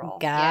Supernatural.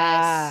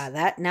 God,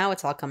 that now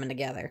it's all coming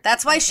together.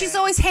 That's why she's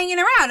always hanging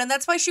around, and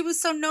that's why she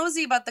was so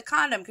nosy about the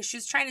condom, because she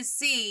was trying to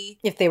see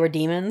if they were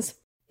demons.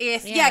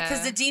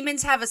 Because the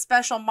demons have a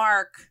special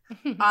mark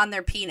on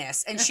their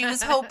penis, and she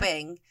was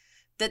hoping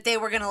that they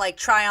were gonna like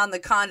try on the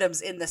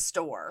condoms in the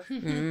store.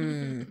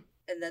 And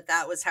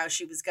that was how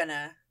she was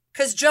gonna,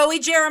 because Joey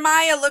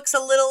Jeremiah looks a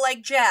little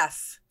like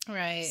Jeff.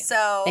 Right.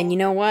 So, and you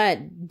know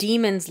what?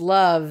 Demons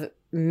love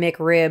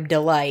McRib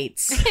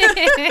Delights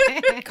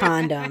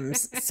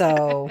condoms.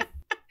 So,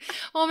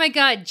 oh my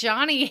God,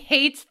 Johnny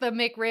hates the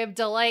McRib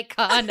Delight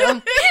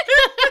condom.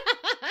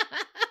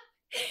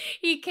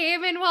 He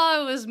came in while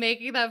I was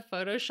making that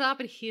Photoshop,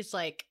 and he's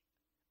like,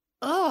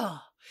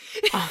 "Oh."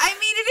 I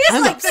mean, it is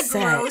I'm like upset. the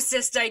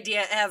grossest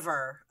idea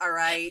ever. All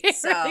right, It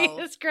so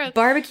really is gross.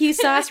 Barbecue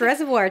sauce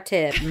reservoir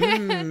tip.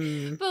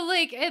 Mm. But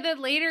like, and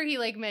then later he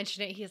like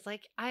mentioned it. He's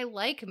like, "I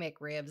like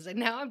McRibs," and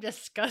now I'm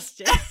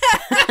disgusted. you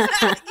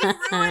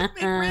ruined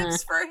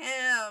McRibs for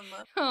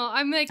him. Oh,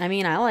 I'm like, I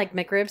mean, I like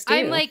McRibs too.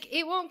 I'm like,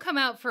 it won't come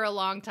out for a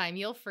long time.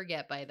 You'll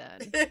forget by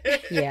then.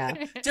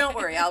 Yeah. Don't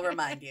worry, I'll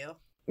remind you.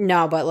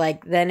 No, but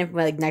like then if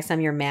like next time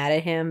you're mad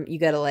at him, you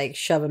gotta like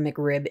shove a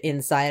McRib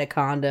inside a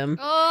condom.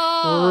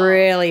 Oh,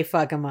 Really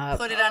fuck him up.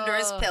 Put it under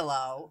his Oh.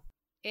 pillow.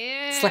 Ew.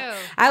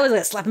 I was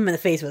gonna slap him in the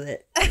face with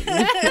it.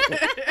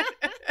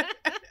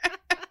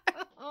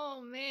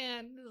 Oh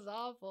man, this is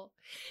awful.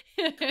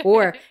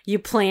 Or you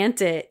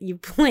plant it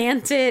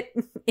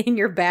in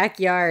your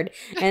backyard,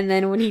 and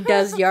then when he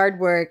does yard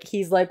work,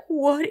 he's like,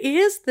 "What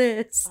is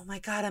this?" Oh my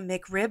god, a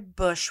McRib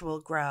bush will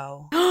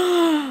grow.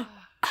 A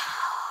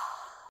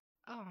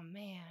Oh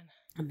man.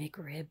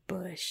 McRib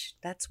bush.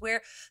 That's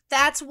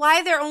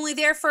why they're only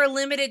there for a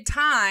limited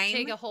time.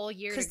 Take a whole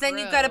year Because to then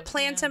you've got to grow.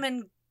 plant Yeah. them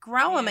and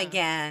grow them Yeah.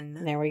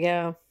 again. There we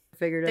go.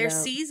 Figured it They're out.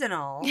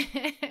 seasonal.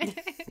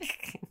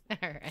 All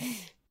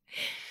right.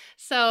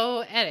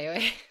 So,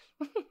 anyway,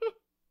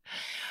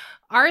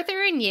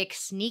 Arthur and Yick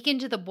sneak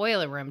into the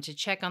boiler room to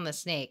check on the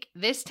snake.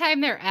 This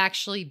time they're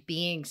actually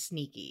being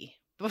sneaky.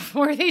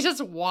 Before they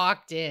just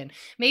walked in.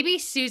 Maybe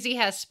Susie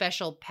has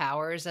special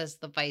powers as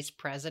the vice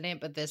president,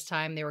 but this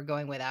time they were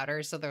going without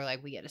her, so they're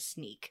like, we gotta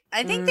sneak.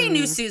 I think they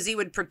knew Susie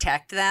would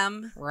protect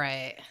them.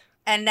 Right.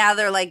 And now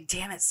they're like,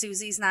 damn it,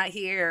 Susie's not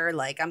here.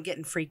 Like, I'm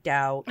getting freaked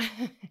out.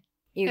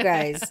 You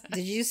guys,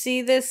 did you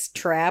see this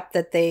trap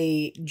that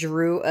they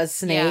drew a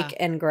snake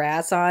and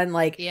grass on?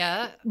 Like,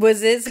 Yeah.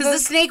 was it Because the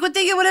snake would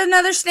think it was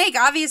another snake,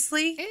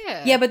 obviously.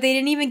 Yeah. Yeah, but they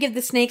didn't even give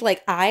the snake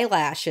like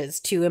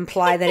eyelashes to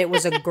imply that it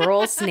was a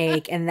girl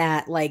snake and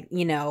that, like,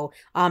 you know,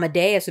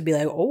 Amadeus would be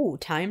like, "Oh,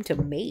 time to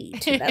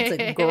mate." That's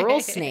a girl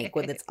snake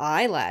with its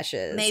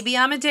eyelashes. Maybe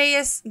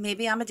Amadeus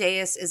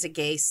is a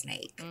gay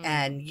snake.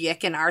 And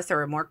Yick and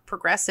Arthur are more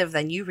progressive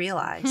than you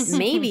realize.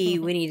 Maybe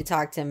we need to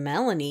talk to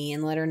Melanie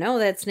and let her know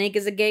that snake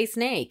is a gay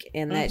snake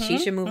and that she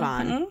should move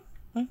on.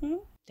 Mm-hmm.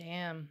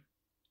 Damn.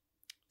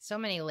 So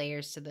many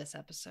layers to this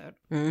episode.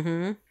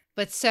 Mm-hmm.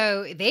 But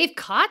so they've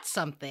caught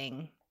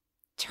something.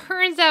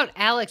 Turns out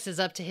Alex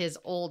is up to his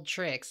old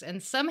tricks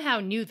and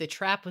somehow knew the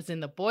trap was in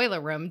the boiler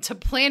room to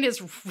plant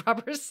his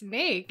rubber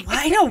snake.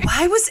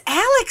 Why was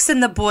Alex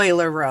in the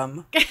boiler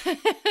room?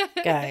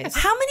 Guys,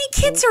 How many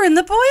kids are in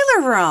the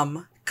boiler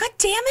room? God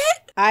damn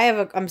it.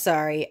 I'm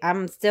sorry.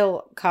 I'm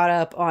still caught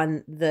up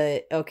on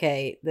the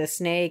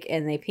snake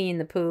and they pee in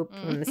the poop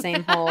from the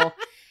same hole.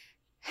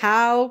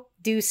 How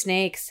do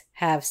snakes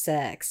have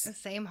sex The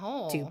same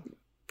hole. to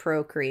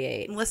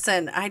procreate?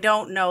 Listen, I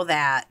don't know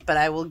that, but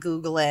I will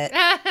Google it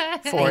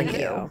for Thank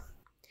you.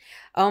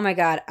 Oh my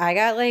God. I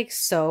got like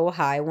so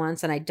high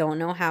once and I don't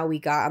know how we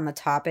got on the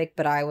topic,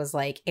 but I was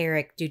like,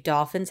 Eric, do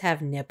dolphins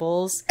have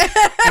nipples?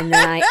 And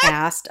then I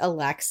asked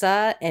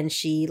Alexa and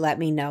she let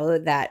me know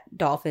that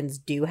dolphins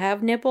do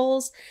have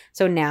nipples.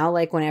 So now,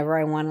 like, whenever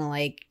I want to,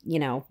 like, you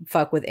know,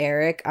 fuck with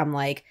Eric, I'm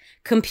like,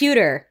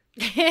 computer,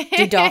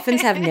 do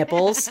dolphins have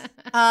nipples?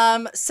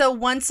 So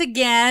once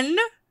again,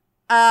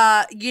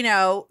 you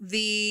know,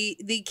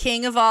 the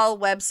king of all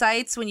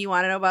websites when you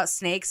want to know about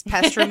snakes,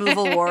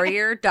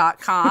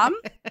 pestremovalwarrior.com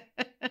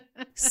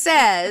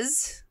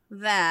says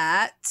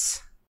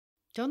that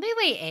Don't they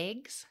lay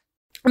eggs?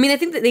 I mean, I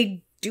think that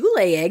they do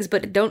lay eggs,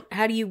 but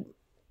how do you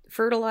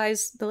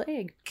fertilize the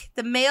egg?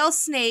 the male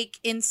snake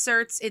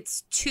inserts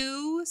its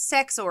 2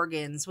 sex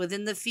organs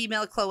within the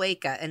female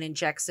cloaca and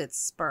injects its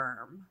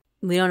sperm.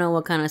 We don't know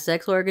what kind of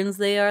sex organs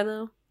they are,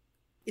 though.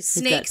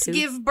 Snakes two?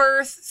 give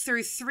birth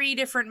through 3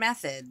 different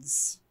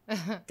methods.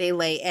 They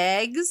lay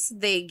eggs,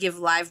 they give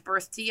live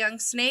birth to young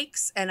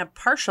snakes, and a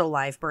partial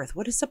live birth.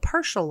 What is a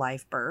partial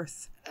live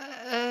birth?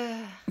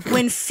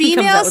 When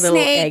female out with a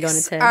little egg on snakes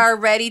its head. are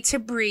ready to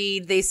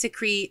breed, they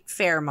secrete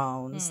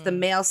pheromones. The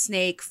male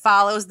snake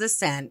follows the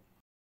scent.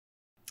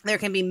 There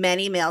can be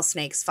many male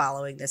snakes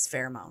following this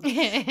pheromone.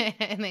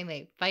 And they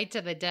may fight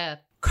to the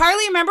death.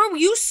 Carly, remember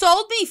you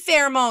sold me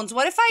pheromones.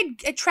 What if I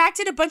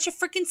attracted a bunch of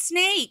freaking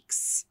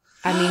snakes?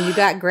 I mean, you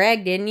got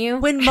Greg, didn't you?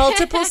 When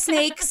multiple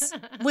snakes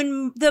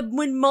when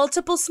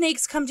multiple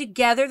snakes come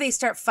together, they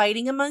start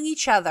fighting among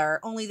each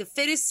other. Only the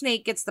fittest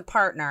snake gets the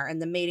partner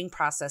and the mating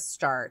process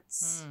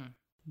starts.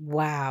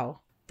 Wow.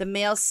 The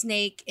male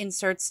snake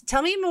inserts.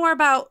 Tell me more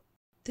about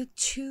the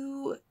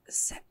two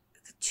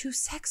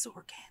sex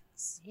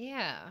organs.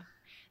 Yeah.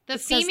 The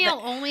It says female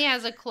that- only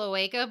has a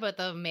cloaca, but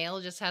the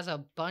male just has a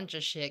bunch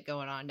of shit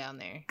going on down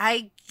there.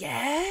 I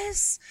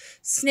guess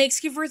snakes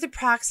give birth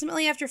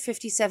approximately after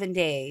 57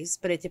 days,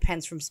 but it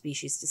depends from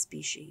species to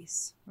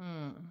species.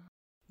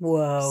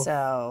 Whoa.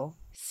 So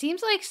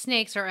Seems like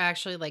snakes are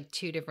actually like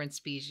two different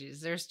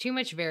species. There's too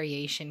much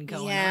variation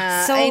going Yeah,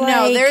 on. So, I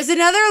know. like- There's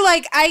another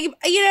like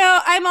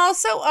I'm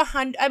also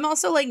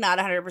like not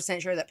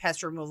 100% sure that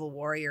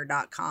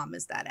PestRemovalWarrior.com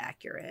is that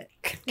accurate.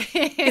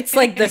 It's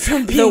like the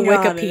being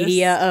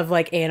Wikipedia of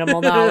like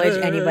animal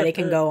knowledge. Anybody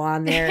can go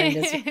on there and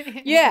just,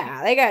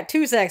 yeah, they got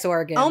 2 sex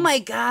organs. Oh my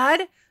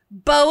god.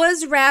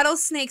 Boas,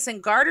 rattlesnakes,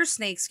 and garter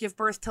snakes give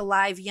birth to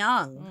live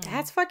young.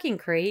 That's fucking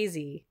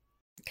crazy.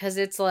 Because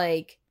it's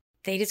like,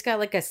 they just got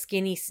like a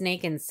skinny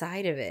snake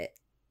inside of it.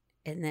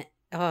 And then,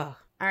 oh.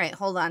 All right,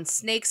 hold on.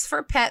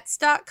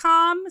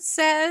 Snakesforpets.com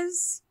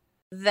says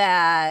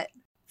that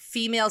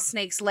female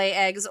snakes lay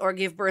eggs or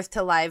give birth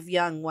to live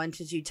young 1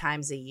 to 2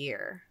 times a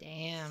year.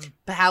 Damn.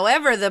 But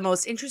however, the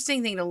most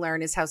interesting thing to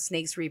learn is how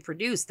snakes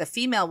reproduce. The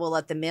female will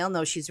let the male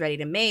know she's ready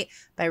to mate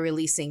by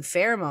releasing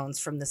pheromones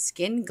from the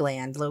skin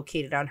gland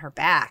located on her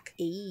back.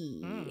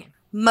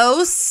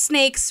 Most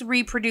snakes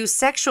reproduce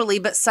sexually,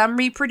 but some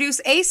reproduce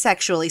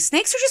asexually.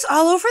 Snakes are just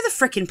all over the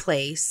frickin'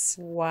 place.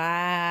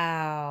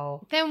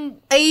 Wow. Then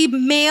A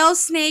male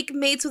snake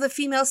mates with a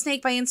female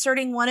snake by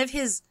inserting one of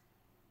his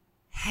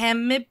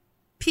hemipenes?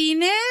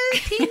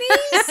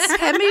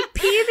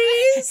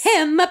 Hemipenes?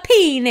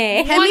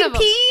 Hemipene. one of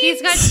them.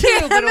 He's got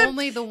 2, but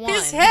only the one.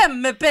 His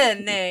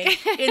hemipene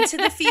into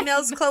the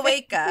female's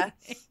cloaca.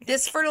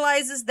 This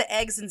fertilizes the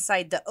eggs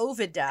inside the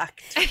oviduct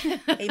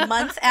a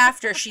month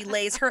after she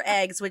lays her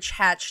eggs, which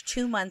hatch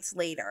 2 months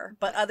later.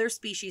 But other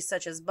species,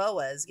 such as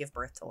boas, give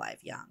birth to live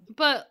young.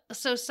 But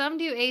so some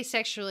do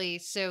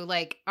asexually. So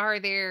like, are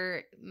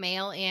there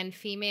male and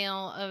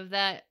female of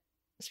that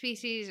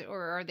species,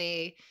 or are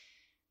they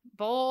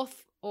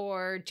both,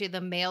 or do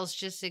the males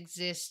just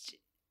exist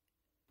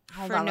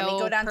Hold for on, no let me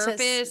go down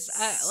purpose? to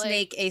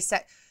snake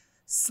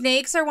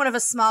Snakes are one of a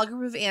small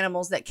group of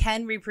animals that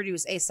can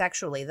reproduce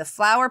asexually. The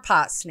flower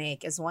pot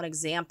snake is one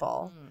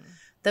example.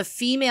 The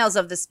females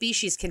of the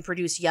species can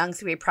produce young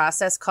through a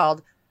process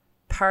called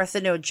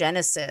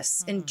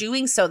parthenogenesis. In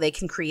doing so, they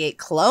can create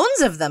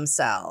clones of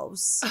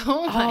themselves.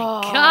 Oh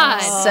my god!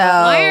 So-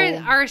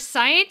 Why are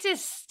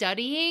scientists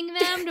studying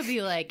them to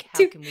be like,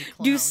 how can we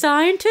clone? Do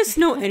scientists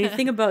know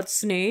anything about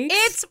snakes?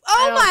 It's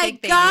I don't my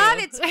think they god,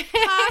 do. it's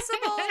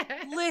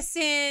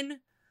possible.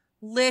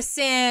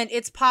 Listen,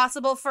 it's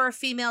possible for a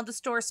female to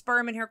store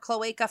sperm in her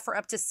cloaca for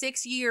up to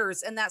 6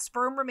 years, and that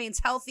sperm remains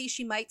healthy.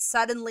 She might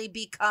suddenly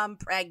become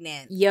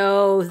pregnant.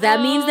 Yo,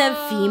 that means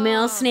that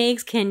female Oh.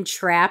 snakes can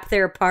trap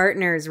their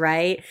partners,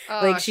 right?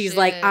 Oh, Like she's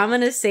like, shit. I'm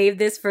gonna save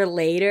this for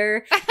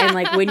later. And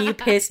like when you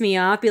piss me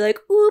off, be like,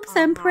 oops,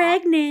 I'm Uh-huh.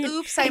 pregnant.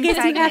 Oops, I I'm guess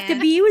you have to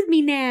pregnant. be with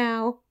me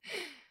now.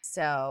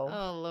 So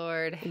Oh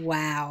lord,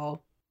 Wow.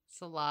 it's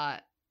a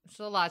lot. It's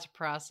a lot to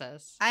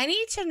process. I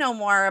need to know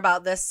more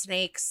about the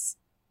snake's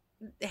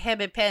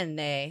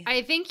hemipene.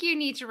 I think you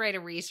need to write a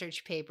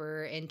research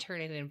paper and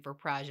turn it in for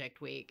Project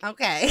Week.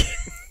 Okay.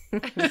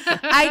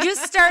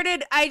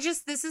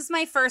 This is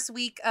my first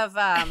week of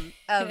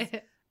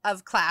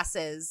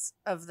classes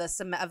of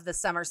the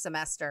summer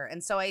semester,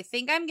 and so I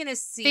think I'm gonna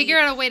see Figure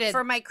out a way to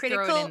for my throw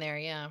critical it in there.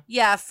 Yeah.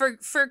 Yeah, for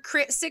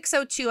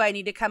 602, I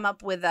need to come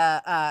up with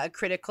a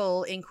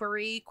critical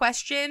inquiry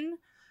question.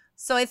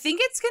 So I think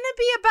it's gonna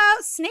be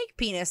about snake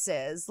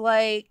penises,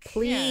 like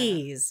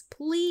Please.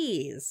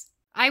 Please.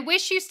 I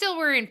wish you still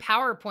were in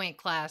PowerPoint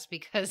class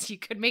because you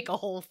could make a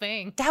whole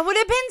thing. that would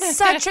have been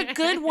such a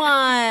good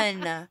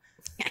one.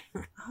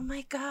 Oh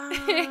my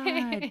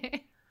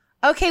god.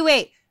 Okay,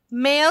 wait.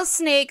 Male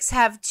snakes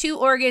have 2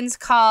 organs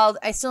called,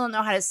 I still don't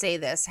know how to say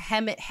this,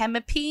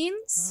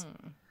 hemipenes?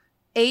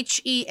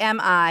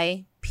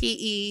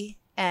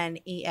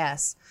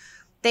 Hemipenes.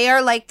 They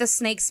are like the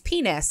snake's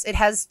penis. It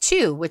has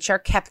 2, which are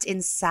kept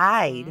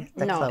inside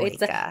the No, cloaca.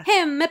 it's a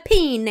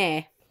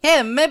hemipene.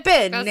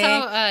 Hemipene. That's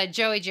how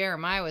Joey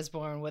Jeremiah was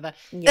born, with a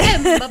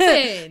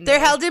hemipene. They're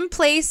held in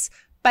place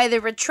by the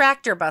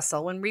retractor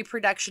muscle. When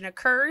reproduction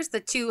occurs, the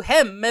 2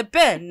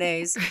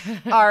 hemipenes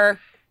are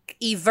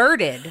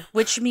everted,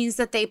 which means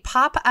that they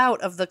pop out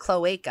of the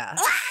cloaca.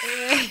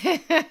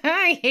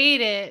 I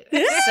hate it.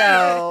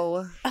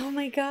 So, Oh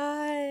my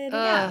god.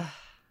 Ugh.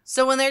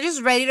 so when they're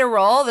just ready to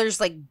roll,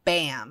 there's like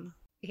bam.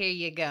 Here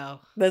you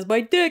go. That's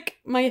my dick.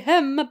 My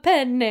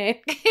hemipene.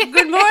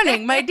 Good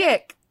morning, my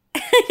dick.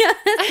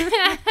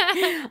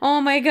 Oh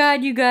my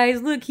god, you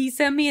guys. Look, he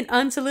sent me an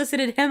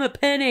unsolicited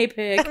hemipene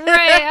pic.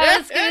 Right, I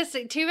was gonna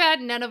say, too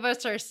bad none of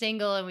us are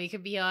single and we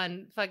could be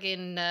on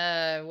fucking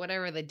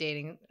whatever the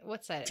dating.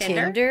 What's that?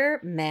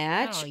 Tinder, I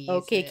Match, don't use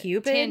Okay it.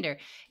 Cupid. Tinder.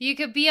 You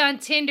could be on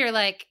Tinder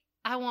like,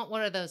 I want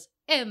one of those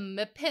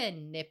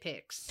hemipene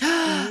pics.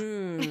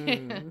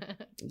 Mm,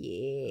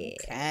 yeah.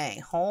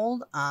 Okay,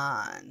 hold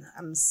on.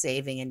 I'm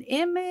saving an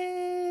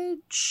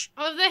image.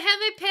 Of the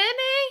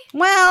hemipene?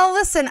 Well,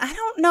 listen, I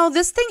don't know.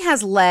 This thing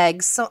has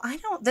legs, so I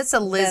don't. That's a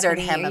lizard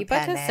Bethany, are you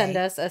about to send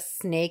hemipene. us a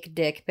snake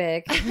dick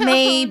pic?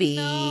 Maybe.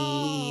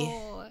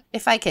 Oh, no.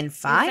 If I can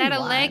find Is that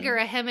a one. leg or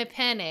a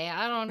hemipene?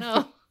 I don't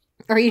know.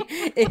 Are you?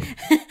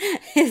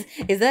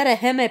 Is that a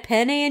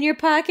hemipene in your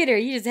pocket, or are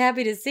you just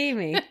happy to see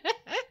me?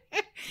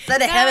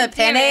 that a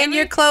hemipene in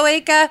your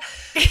cloaca?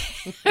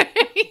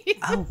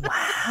 Oh,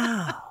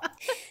 wow.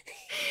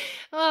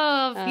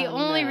 Oh, the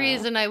only no.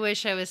 reason I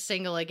wish I was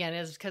single again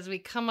is because we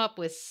come up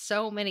with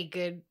so many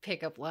good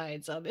pickup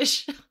lines on this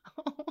show.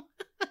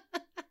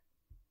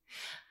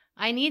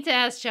 I need to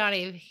ask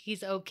Johnny if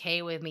he's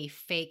okay with me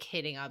fake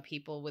hitting on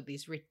people with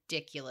these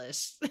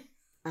ridiculous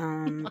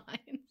lines.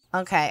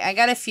 Okay, I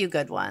got a few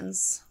good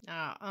ones.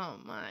 Oh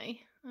my.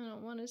 I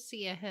don't want to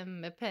see a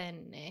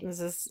hemipene.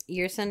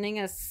 You're sending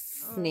us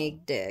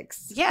snake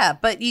dicks. Yeah,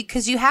 but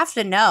because you have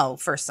to know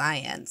for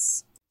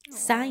science.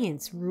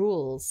 Science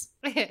rules.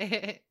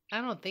 I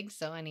don't think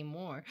so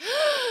anymore.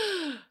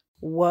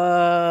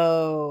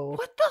 Whoa.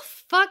 What the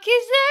fuck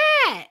is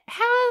that?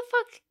 How the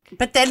fuck?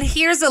 But then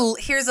here's a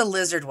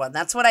lizard one.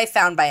 That's what I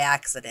found by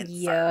accident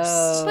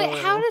first. But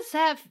how does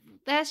that?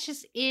 That's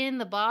just in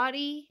the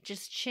body,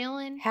 just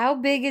chilling. How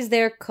big is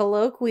their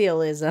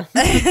colloquialism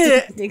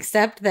to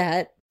accept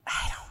that?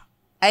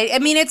 I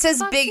mean, it's as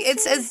Fuck big. is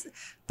It's it? as,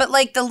 but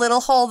like the little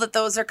hole that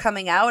those are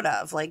coming out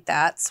of, like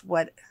that's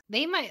what.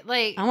 They might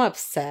like. I'm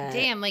upset.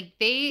 Damn, like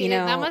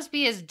that must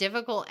be as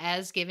difficult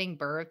as giving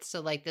birth. So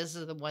like, this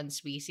is the one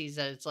species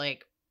that it's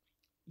like,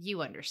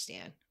 you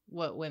understand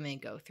what women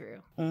go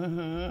through.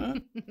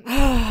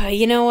 Mm-hmm.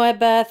 You know what,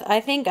 Beth?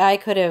 I think I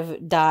could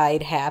have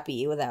died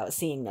happy without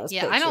seeing those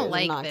pictures. I don't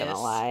like I'm not this. gonna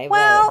lie.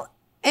 Well,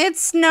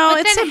 it's But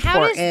it's then how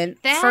does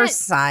important that for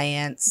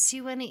science.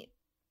 Do any?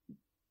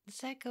 Does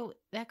that go?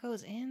 That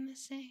goes in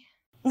this thing.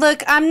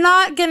 Look, I'm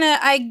not gonna.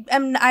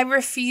 I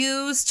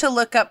refuse to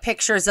look up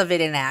pictures of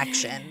it in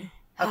action.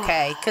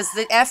 Okay, because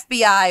the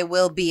FBI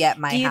will be at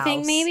my house. Do you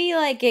think maybe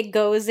like it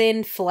goes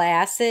in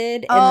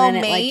flaccid and Oh, then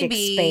it maybe. like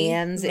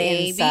expands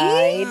Maybe.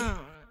 inside?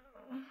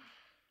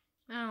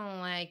 I don't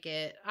like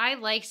it. I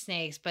like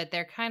snakes, but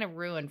they're kind of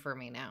ruined for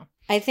me now.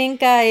 I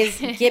think, guys,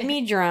 get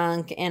me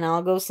drunk and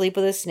I'll go sleep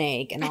with a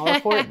snake and I'll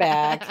report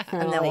back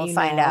And I'll then let we'll you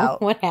find know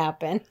out. what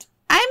happened.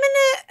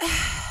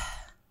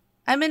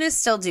 I'm gonna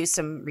still do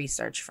some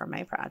research for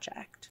my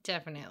project.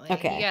 Definitely.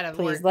 Okay, You gotta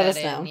please work let that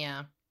us know. in.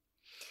 Yeah.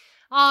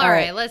 All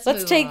right. Let's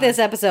move take on. this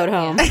episode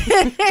home.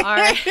 All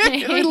right.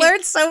 We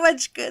learned so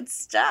much good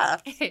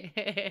stuff.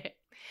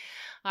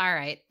 All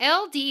right.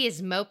 LD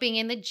is moping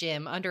in the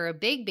gym under a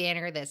big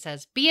banner that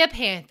says, "Be a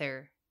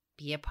Panther.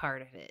 Be a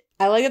part of it."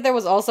 I like that there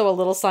was also a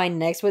little sign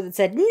next to it that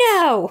said,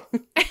 "No!"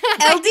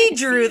 LD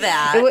drew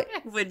that.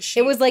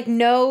 It was like,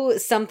 no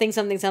something,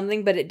 something,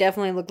 something, but it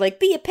definitely looked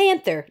like, "Be a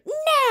Panther."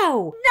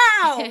 No!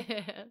 No.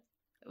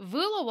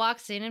 Vula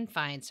walks in and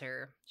finds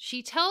her.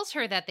 She tells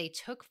her that they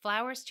took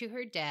flowers to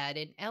her dad,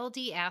 and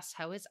LD asks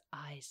how his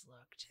eyes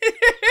looked.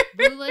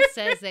 Vula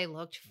says they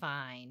looked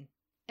fine.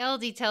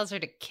 LD tells her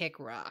to kick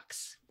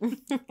rocks.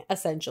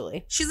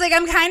 Essentially. She's like,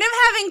 I'm kind of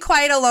having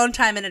quite a alone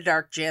time in a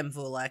dark gym,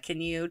 Vula.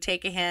 Can you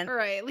take a hint? All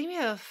right, leave me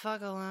the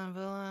fuck alone,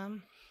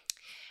 Vula.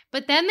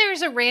 But then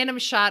there's a random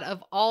shot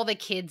of all the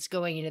kids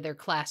going into their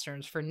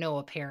classrooms for no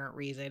apparent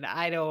reason.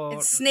 I don't.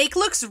 And Snake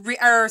looks,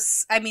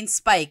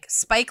 Spike.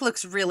 Spike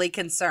looks really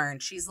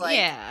concerned. She's like,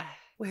 yeah.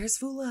 Where's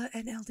Vula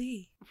and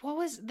LD? What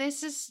was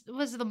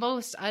was the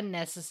most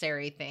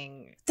unnecessary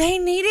thing. They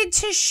needed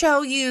to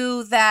show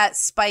you that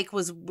Spike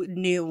was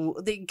new.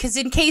 Because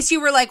in case you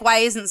were like, why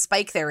isn't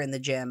Spike there in the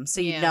gym? So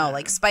you know,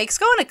 like, Spike's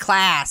going to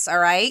class, all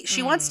right?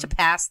 She wants to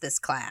pass this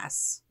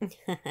class.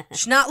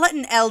 She's not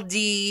letting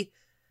LD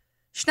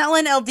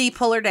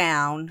pull her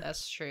down.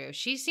 That's true.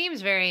 She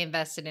seems very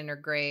invested in her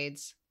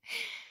grades.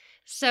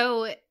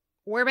 So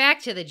we're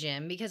back to the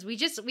gym because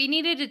we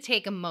needed to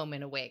take a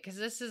moment away because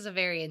this is a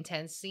very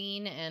intense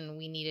scene and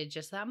we needed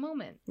just that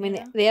moment. I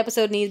mean, the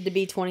episode needed to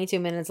be 22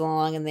 minutes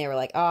long and they were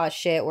like, oh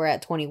shit, we're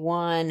at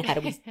 21. How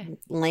do we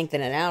lengthen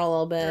it out a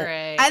little bit?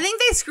 Right. I think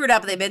they screwed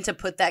up. They meant to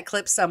put that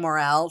clip somewhere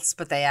else,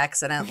 but they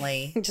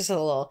accidentally. Just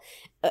a little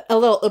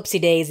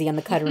oopsie daisy on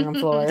the cutting room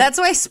floor. That's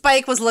why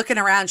Spike was looking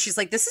around. She's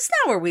like, this is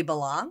not where we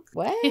belong.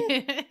 What?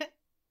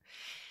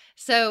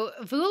 So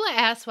Vula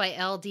asks why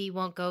LD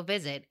won't go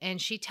visit, and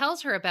she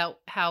tells her about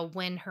how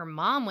when her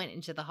mom went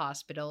into the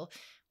hospital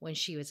when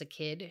she was a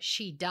kid,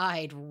 she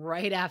died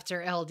right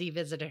after LD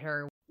visited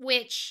her,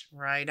 which...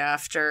 Right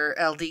after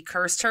LD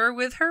cursed her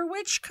with her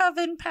witch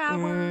coven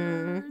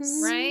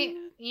powers. Right?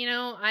 You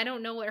know, I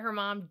don't know what her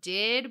mom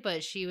did,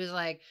 but she was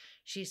like,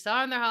 she saw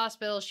her in the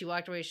hospital, she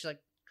walked away, she's like,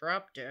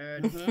 drop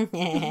dead.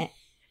 Mm-hmm.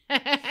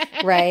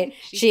 Right.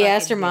 She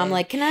asked her fucking mom, did.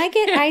 like, can I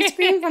get ice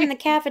cream from the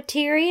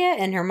cafeteria?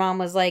 And her mom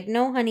was like,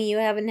 no, honey, you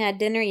haven't had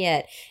dinner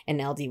yet. And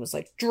LD was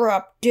like,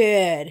 drop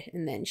dead.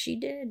 And then she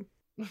did.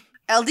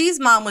 LD's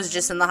mom was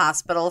just in the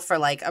hospital for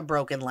like a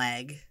broken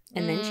leg.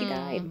 And then she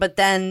died. But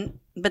then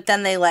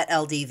they let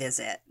LD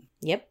visit.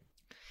 Yep.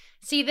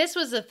 See, this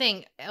was the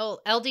thing.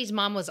 LD's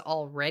mom was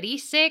already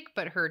sick,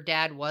 but her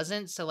dad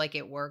wasn't. So, like,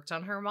 it worked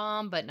on her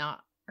mom, but not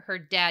her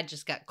dad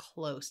just got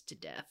close to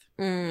death.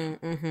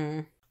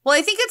 Mm-hmm. Well,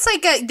 I think it's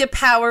like the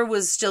power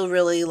was still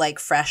really like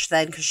fresh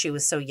then because she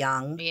was so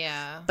young.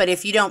 Yeah. But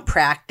if you don't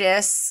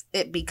practice,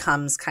 it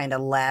becomes kind of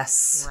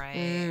less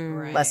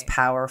Right. less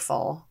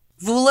powerful.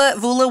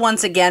 Vula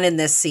once again in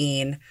this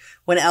scene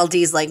when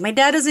LD's like, my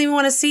dad doesn't even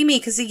want to see me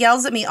because he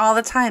yells at me all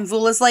the time.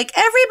 Vula's like,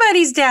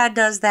 everybody's dad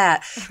does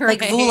that.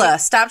 Like, Vula,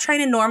 stop trying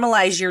to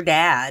normalize your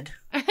dad.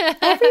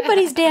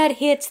 Everybody's dad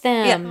hits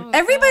them. Yeah.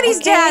 Everybody's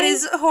dad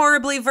is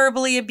horribly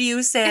verbally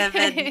abusive.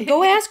 And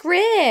Go ask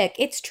Rick.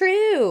 It's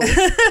true.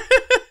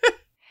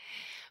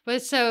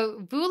 But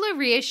so Vula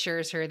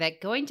reassures her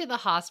that going to the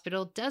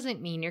hospital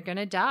doesn't mean you're going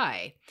to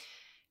die.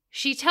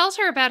 She tells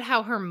her about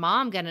how her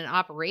mom got an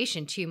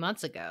operation 2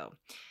 months ago.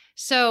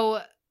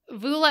 So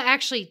Vula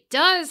actually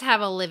does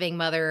have a living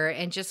mother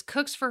and just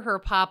cooks for her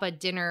papa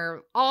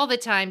dinner all the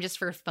time just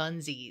for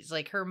funsies.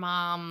 Like her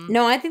mom.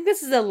 No, I think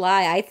this is a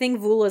lie. I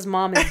think Vula's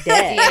mom is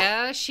dead.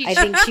 Yeah, I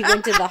think she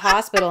went to the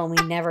hospital and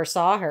we never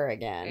saw her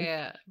again.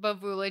 Yeah, but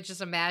Vula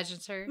just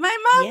imagines her. my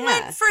mom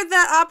went for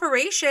that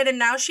operation and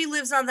now she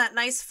lives on that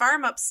nice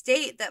farm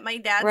upstate that my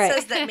dad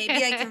says that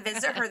maybe I can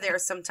visit her there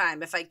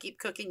sometime if I keep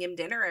cooking him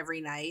dinner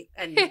every night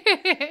and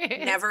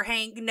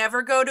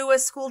never go to a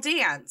school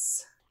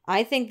dance.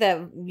 I think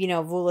that,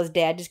 Vula's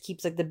dad just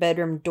keeps like the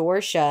bedroom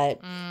door shut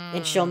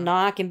and she'll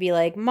knock and be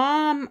like,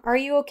 Mom, are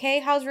you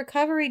okay? How's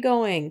recovery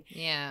going?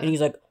 Yeah. And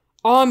he's like,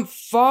 I'm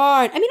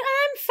fine. I'm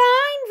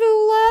fine,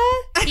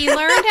 Vula. He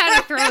learned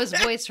how to throw his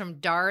voice from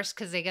Darce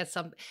because they got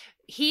some.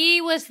 He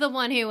was the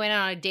one who went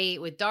on a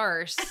date with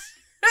Darce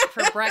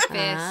for breakfast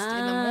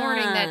in the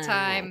morning that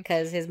time.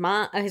 Because his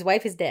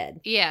wife is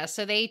dead. Yeah,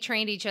 so they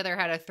trained each other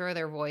how to throw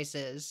their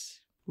voices.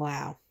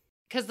 Wow.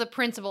 Because the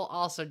principal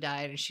also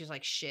died, and she's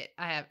like, "Shit,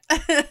 I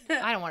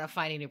don't want to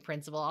find a new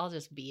principal. I'll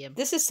just be him."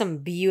 This is some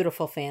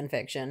beautiful fan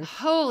fiction.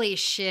 Holy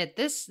shit!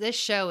 This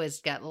show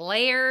has got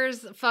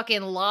layers.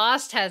 Fucking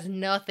Lost has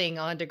nothing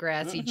on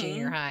Degrassi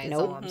Junior High. Is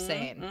all I'm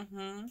saying.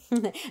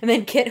 And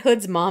then Kit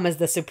Hood's mom is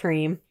the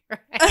supreme.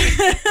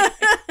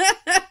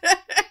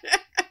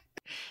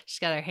 She's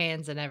got her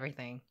hands in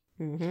everything.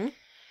 Mm-hmm.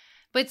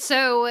 But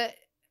so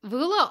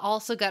Vula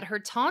also got her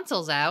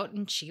tonsils out,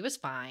 and she was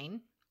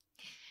fine.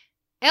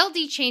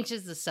 LD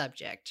changes the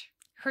subject.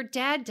 Her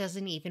dad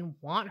doesn't even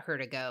want her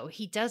to go.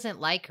 He doesn't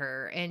like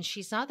her, and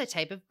she's not the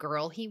type of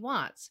girl he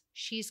wants.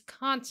 She's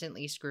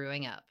constantly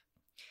screwing up.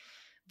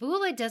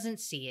 Vula doesn't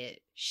see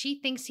it. She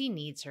thinks he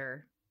needs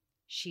her.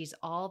 She's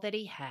all that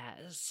he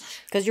has.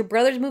 Because your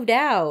brother's moved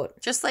out.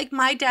 Just like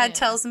my dad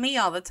tells me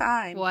all the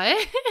time.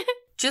 What?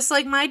 Just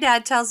like my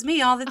dad tells me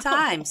all the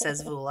time,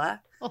 says Vula.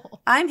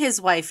 I'm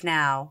his wife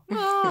now.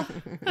 Oh.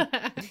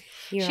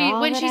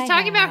 When she's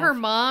talking about her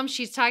mom,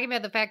 she's talking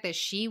about the fact that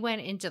she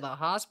went into the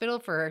hospital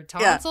for her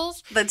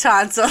tonsils. Yeah, the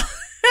tonsil.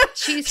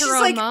 She's her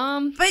own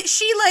mom. But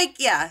she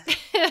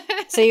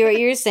So what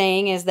you're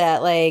saying is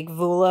that like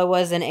Vula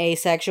was an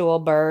asexual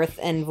birth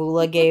and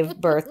Vula gave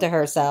birth to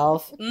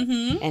herself.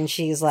 Mm-hmm. And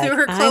she's like,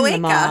 her I'm the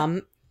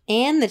mom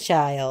and the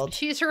child.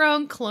 She's her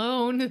own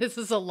clone. This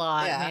is a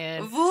lot,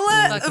 man.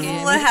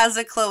 Vula has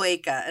a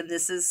cloaca, and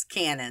this is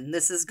canon.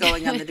 This is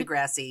going on the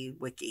Degrassi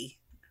wiki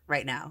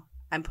right now.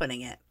 I'm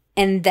putting it.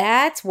 And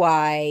that's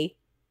why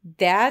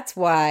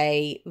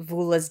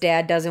Vula's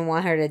dad doesn't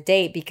want her to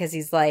date, because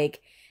he's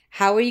like,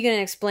 how are you going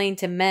to explain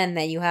to men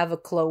that you have a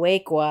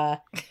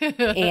cloaca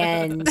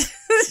and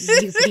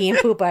you pee and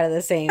poop out of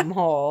the same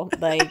hole?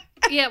 Like,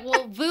 yeah,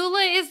 well,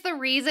 Vula is the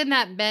reason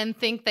that men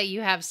think that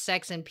you have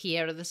sex and pee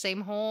out of the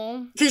same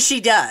hole. Because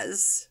she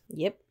does.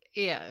 Yep.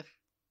 Yeah.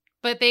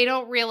 But they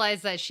don't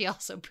realize that she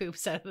also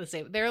poops out of the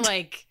same. They're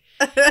like,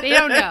 they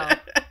don't know.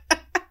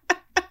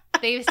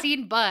 They've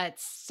seen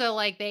butts, so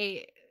like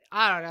I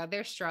don't know,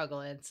 they're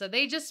struggling. So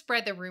they just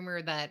spread the rumor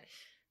that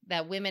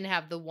women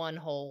have the one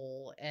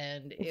hole,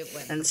 and it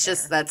went. And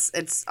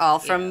it's all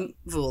from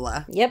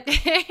Vula. Yep.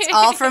 It's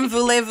all from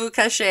Voulez-vous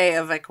coucher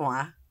avec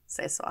moi?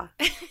 C'est ça.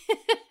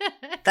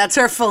 That's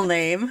her full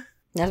name.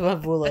 That's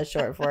what Vula is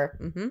short for.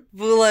 Mm-hmm.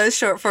 Vula is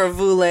short for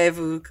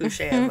Voulez-vous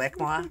coucher avec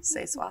moi?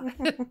 C'est ça.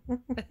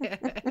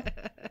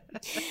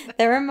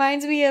 That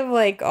reminds me of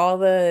like all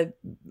the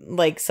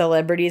like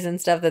celebrities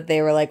and stuff that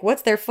they were like,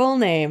 what's their full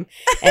name?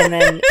 And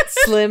then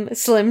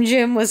Slim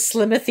Jim was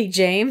Slimothy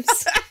James.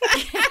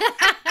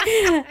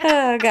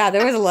 Oh god,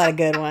 there was a lot of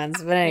good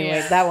ones. But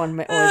anyways, that one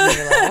was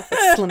me laugh.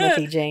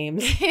 Slimothy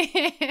James.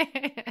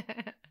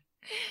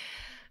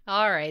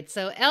 All right,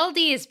 so LD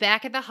is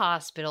back at the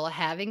hospital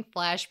having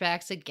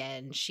flashbacks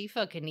again. She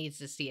fucking needs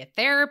to see a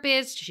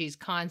therapist. She's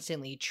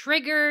constantly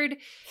triggered.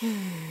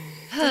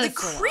 The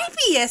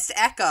creepiest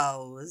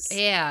echoes.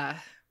 Yeah.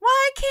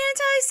 Why can't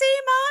I see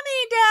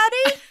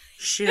Mommy, Daddy?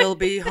 She'll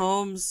be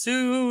home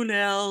soon,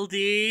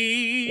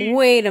 LD.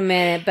 Wait a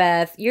minute,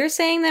 Beth. You're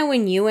saying that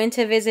when you went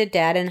to visit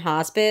Dad in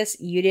hospice,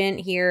 you didn't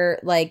hear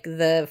like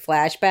the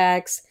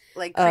flashbacks?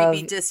 Like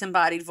creepy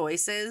disembodied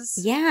voices.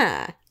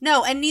 Yeah.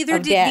 No, and neither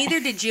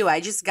did you. I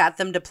just got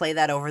them to play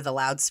that over the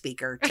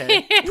loudspeaker to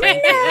prank you.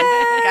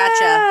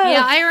 Gotcha.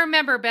 Yeah, I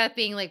remember Beth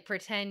being like,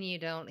 "Pretend you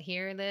don't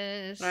hear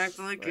this. Act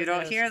like you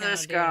don't hear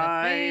this,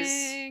 guys."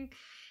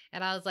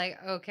 And I was like,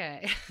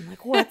 "Okay." I'm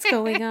like, what's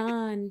going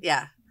on?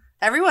 Yeah.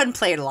 Everyone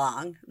played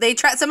along.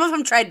 Some of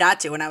them tried not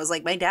to, and I was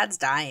like, my dad's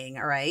dying,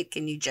 all right?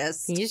 Can you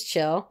just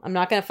chill? I'm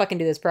not gonna fucking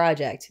do this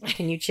project.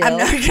 Can you chill? I'm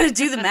not gonna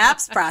do the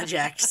maps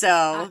project,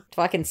 so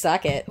fucking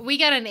suck it. We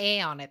got an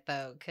A on it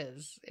though,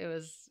 because it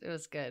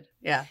was good.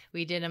 Yeah.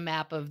 We did a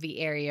map of the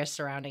area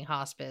surrounding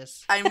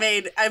hospice. I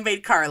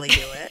made Carly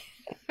do it.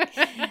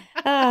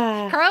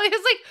 Carly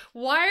was like,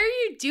 why are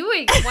you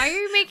doing? Why are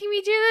you making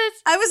me do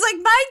this? I was like,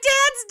 my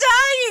dad's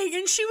dying.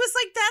 And she was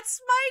like,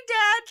 that's my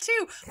dad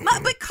too.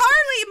 But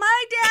Carly,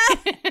 my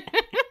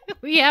dad.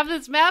 We have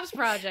this maps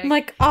project. I'm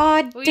like,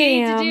 aw, we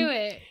damn. need to do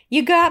it.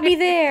 You got me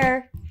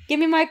there. Give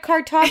me my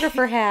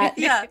cartographer hat.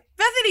 Yeah.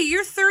 Bethany,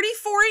 you're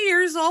 34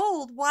 years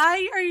old.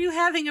 Why are you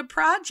having a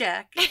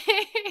project?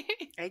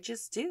 I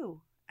just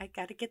do. I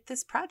got to get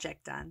this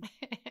project done.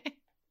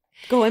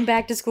 Going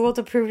back to school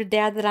to prove to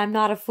Dad that I'm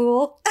not a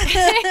fool.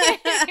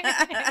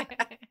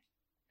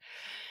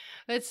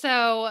 But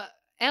so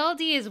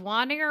LD is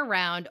wandering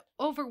around,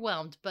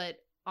 overwhelmed, but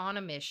on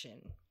a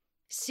mission.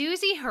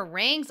 Susie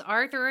harangues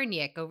Arthur and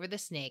Yick over the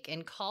snake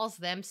and calls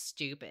them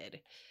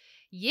stupid.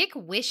 Yick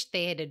wished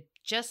they had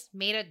just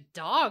made a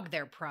dog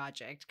their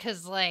project,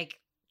 because, like,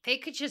 they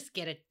could just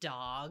get a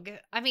dog.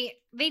 I mean,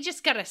 they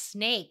just got a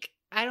snake.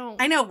 I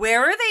know.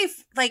 Where are they?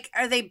 Like,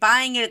 are they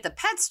buying it at the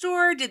pet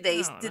store? Did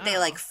they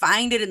like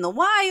find it in the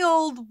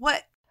wild?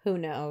 What? Who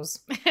knows?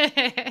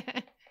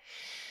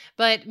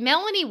 But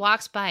Melanie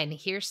walks by and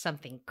hears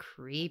something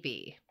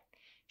creepy.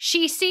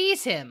 She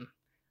sees him,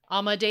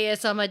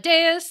 Amadeus,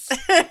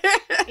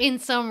 in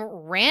some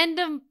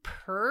random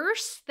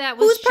purse that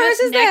was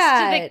just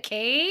next to the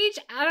cage.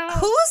 I don't know.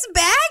 Whose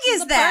bag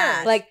is that?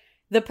 Purse. Like,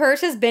 the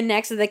purse has been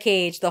next to the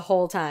cage the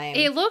whole time.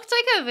 It looked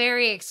like a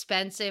very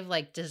expensive,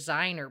 like,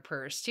 designer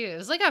purse, too. It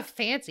was like a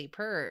fancy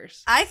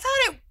purse. I thought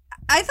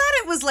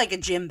it was like a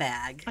gym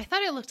bag. I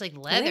thought it looked like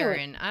leather,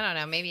 and I don't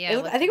know, maybe I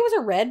think it was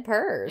a red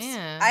purse.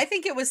 Yeah. I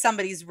think it was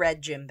somebody's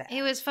red gym bag.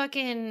 It was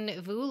fucking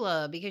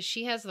Vula, because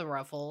she has the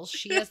ruffles.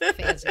 She has the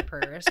fancy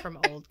purse from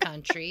old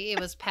country. It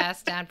was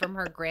passed down from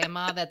her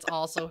grandma. That's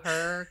also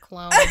her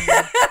clone.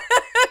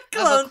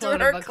 Clone of a clone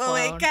to her of a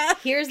clone. cloaca.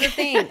 Here's the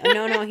thing.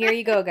 No, here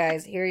you go,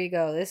 guys. Here you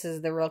go. This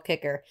is the real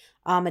kicker.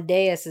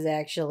 Amadeus is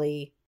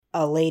actually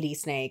a lady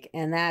snake,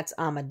 and that's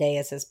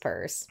Amadeus's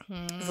purse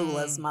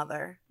Vula's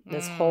mother.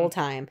 this whole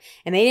time.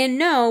 And they didn't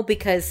know,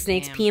 because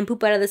snakes pee and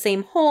poop out of the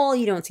same hole.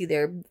 You don't see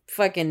their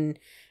fucking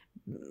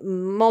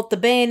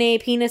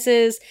multibene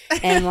penises.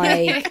 And,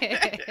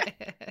 like,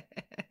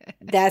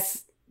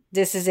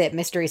 this is it.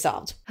 Mystery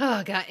solved.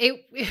 Oh god,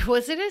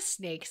 was it a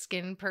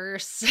snakeskin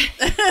purse?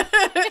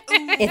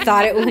 It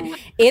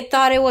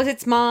thought it was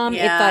its mom.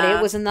 Yeah. It thought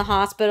it was in the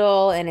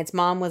hospital and its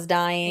mom was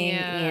dying.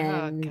 Yeah.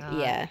 And Oh, God.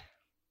 yeah.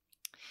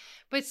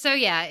 But so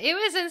yeah, it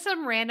was in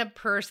some random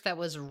purse that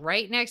was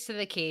right next to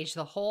the cage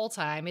the whole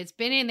time. It's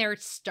been in there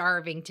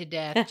starving to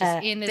death,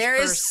 just in this There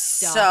purse is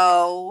stuck.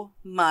 so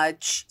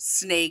much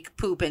snake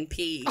poop and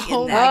pee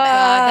Oh in my that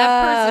god,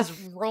 bag. that purse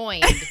is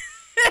ruined.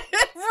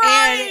 Roin!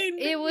 And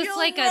it was You'll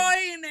like a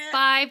ruin it.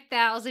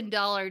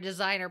 $5,000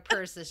 designer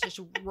purse that's just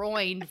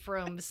ruined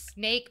from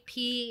snake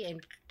pee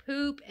and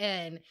poop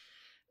and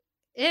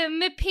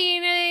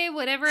Emmipene,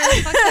 whatever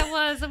the fuck that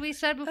was that we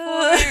said before.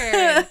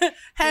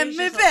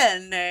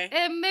 Hemmipenne.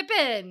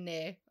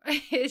 Emmipene.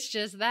 It's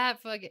just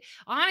that fucking.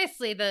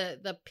 Honestly,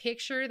 the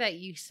picture that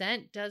you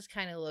sent does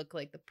kind of look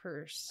like the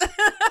purse.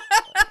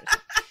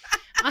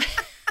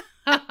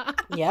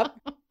 Yep.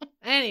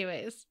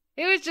 Anyways.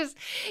 It was just,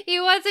 he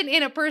wasn't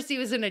in a purse, he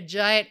was in a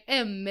giant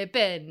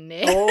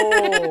emmipene.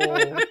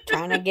 Oh,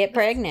 trying to get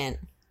pregnant.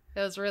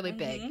 That was really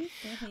big.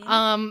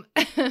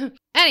 Mm-hmm.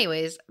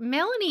 Anyways,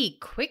 Melanie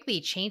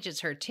quickly changes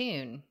her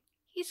tune.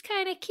 He's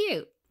kind of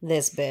cute.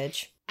 This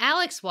bitch.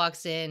 Alex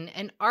walks in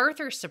and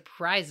Arthur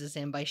surprises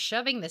him by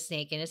shoving the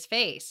snake in his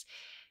face.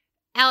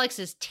 Alex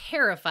is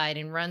terrified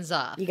and runs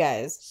off. You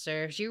guys.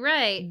 Serves you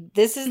right.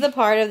 This is the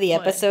part of the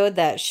What? episode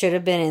that should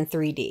have been in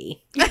 3D.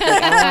 Like,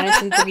 I wanted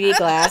some 3D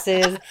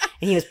glasses, and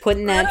he was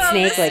putting that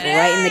snake like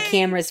right in the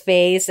camera's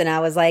face, and I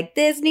was like,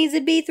 this needs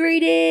to be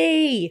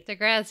 3D.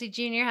 Degrassi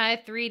Junior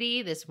High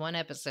 3D, this one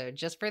episode,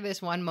 just for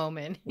this one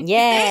moment.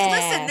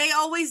 Yeah. They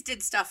always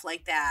did stuff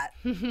like that.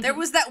 There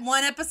was that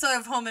one episode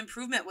of Home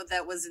Improvement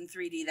that was in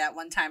 3D that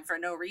one time for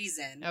no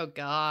reason. Oh,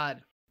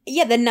 God.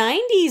 Yeah, the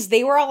 90s,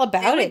 they were all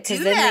about They it, would because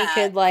do then that.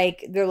 they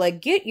could, they're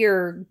like, get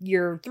your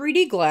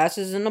 3D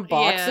glasses in a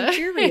box of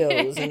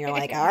Cheerios. And you're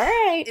like, all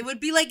right. It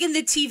would be like in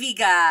the TV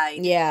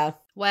guide. Yeah.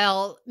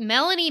 Well,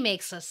 Melanie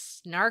makes a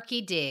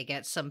snarky dig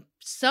at some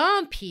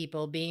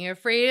people being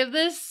afraid of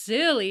the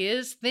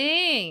silliest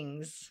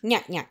things.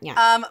 Yeah, yeah,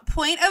 yeah.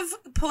 Point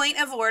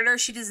of order,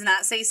 she does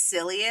not say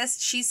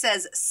silliest, she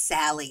says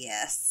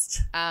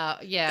salliest.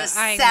 Yeah. The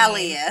I mean,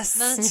 salliest.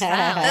 the The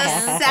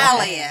salliest.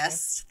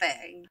 salliest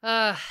thing.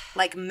 Ugh,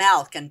 Like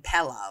milk and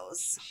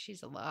pillows.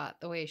 she's a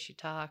lot, the way she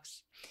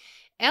talks.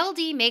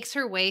 LD makes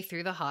her way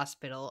through the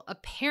hospital.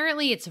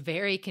 Apparently, it's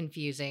very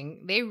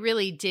confusing. They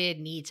really did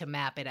need to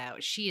map it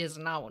out. She does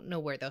not know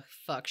where the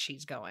fuck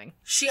she's going.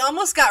 She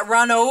almost got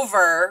run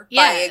over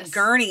by a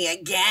gurney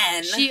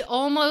again. She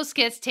almost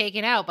gets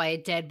taken out by a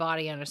dead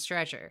body on a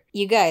stretcher.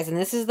 You guys, and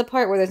this is the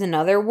part where there's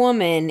another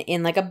woman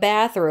in like a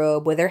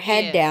bathrobe with her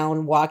head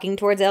down walking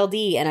towards LD,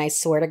 and I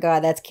swear to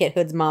God, that's Kit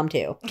Hood's mom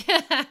too.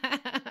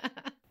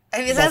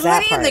 I mean, that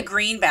lady in the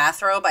green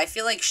bathrobe, I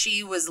feel like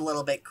she was a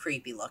little bit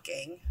creepy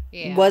looking.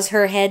 Yeah. Was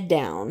her head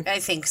down? I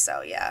think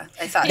so, yeah.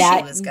 I thought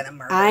she was going to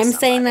murder somebody.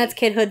 Saying that's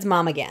Kit Hood's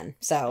mom again,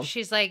 so.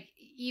 She's like,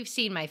 you've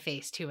seen my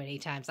face too many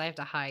times. I have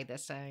to hide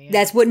this.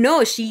 That's what,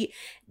 no, she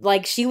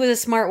was a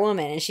smart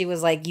woman, and she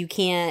was like, you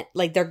can't,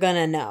 like, they're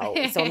gonna know,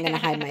 so I'm gonna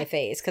hide my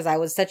face, because I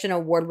was such an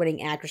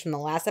award-winning actress from the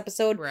last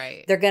episode.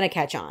 Right. They're gonna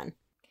catch on.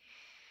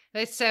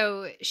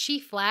 So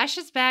she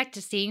flashes back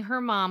to seeing her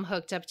mom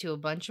hooked up to a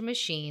bunch of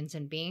machines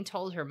and being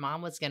told her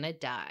mom was going to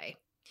die.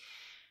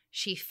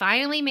 She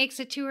finally makes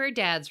it to her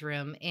dad's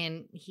room,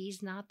 and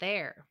he's not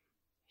there.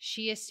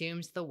 She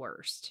assumes the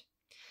worst.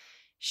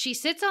 She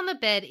sits on the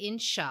bed in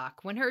shock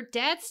when her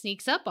dad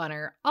sneaks up on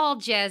her, all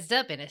jazzed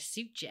up in a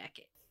suit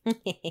jacket.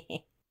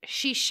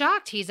 She's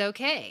shocked he's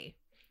okay.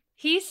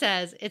 He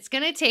says it's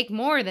going to take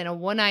more than a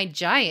one-eyed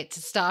giant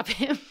to stop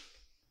him.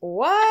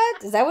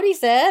 What? Is that what he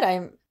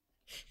said?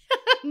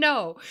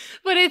 No,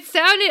 but it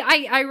sounded,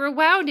 I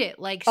rewound it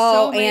like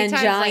so many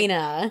times. Oh,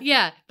 angina.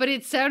 Yeah, but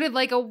it sounded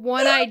like a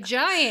one-eyed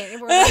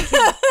giant. We're like,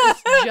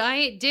 this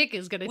giant dick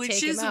is going to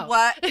take him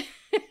out.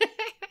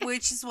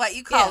 Which is what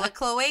you call a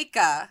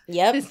cloaca.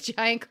 Yep. This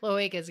giant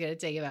cloaca is going to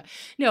take him out.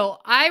 No,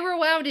 I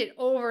rewound it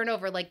over and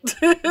over like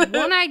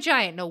one-eyed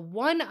giant. No,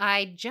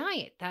 one-eyed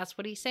giant. That's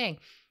what he's saying.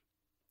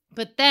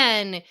 But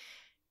then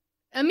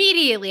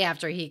immediately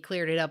after he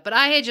cleared it up, but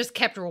I had just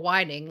kept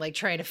rewinding, like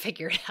trying to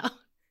figure it out.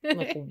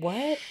 Like,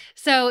 what?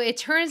 So it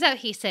turns out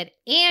he said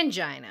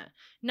angina,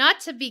 not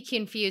to be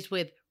confused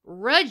with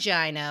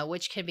Regina,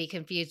 which can be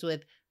confused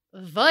with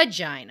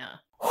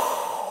vagina.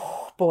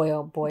 Boy,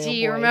 oh boy, Do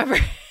you remember?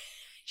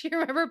 Do you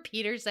remember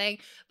Peter saying,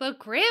 "But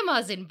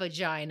Grandma's in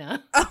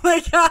vagina"? Oh my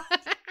God.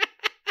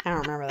 I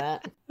don't remember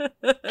that.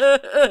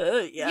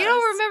 Yes. You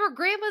don't remember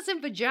Grandma's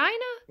in vagina?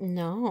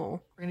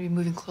 No. We're going to be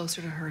moving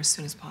closer to her as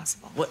soon as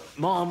possible. What?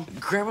 Mom,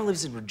 Grandma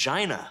lives in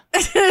Regina.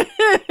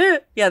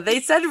 Yeah, they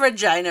said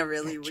Regina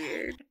really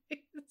weird.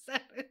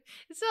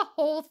 It's a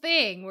whole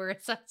thing where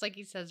it sounds like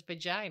he says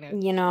vagina.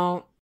 You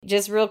know,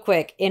 just real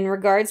quick, in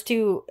regards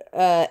to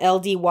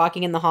LD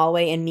walking in the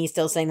hallway and me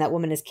still saying that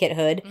woman is Kit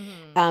Hood,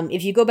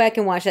 if you go back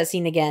and watch that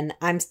scene again,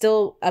 I'm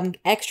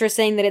extra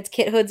saying that it's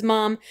Kit Hood's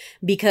mom,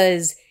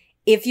 because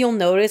if you'll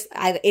notice,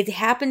 it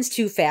happens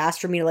too fast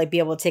for me to like be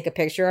able to take a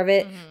picture of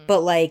it. But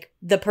like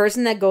the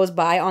person that goes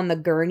by on the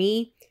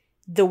gurney,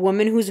 the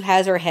woman who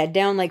has her head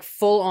down, like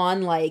full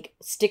on, like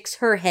sticks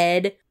her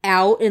head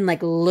out and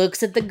like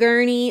looks at the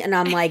gurney, and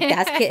I'm like,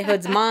 that's Kit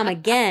Hood's mom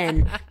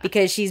again,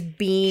 because she's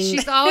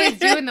always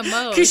doing the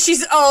most. Because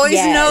she's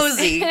always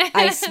nosy.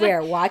 I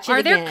swear, watch it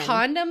again. Are there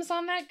condoms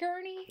on that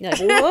gurney? Like,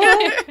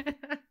 what?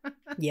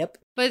 Yep.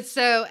 But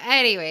so,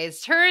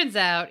 anyways, turns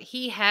out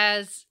he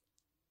has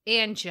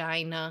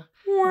angina.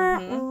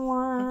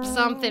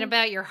 Something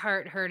about your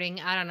heart hurting.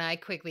 I don't know. I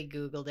quickly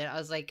Googled it. I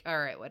was like, all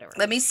right, whatever.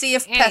 Let me see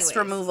if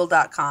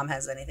pestremoval.com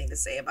has anything to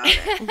say about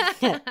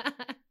it.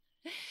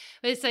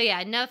 But so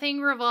yeah,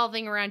 nothing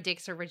revolving around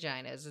dicks or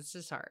vaginas. It's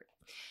his heart.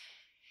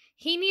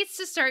 He needs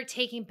to start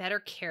taking better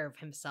care of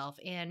himself,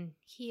 and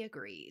he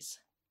agrees.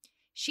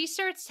 She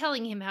starts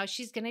telling him how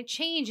she's going to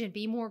change and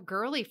be more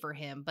girly for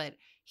him, but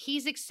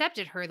he's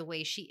accepted her the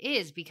way she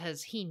is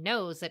because he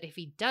knows that if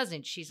he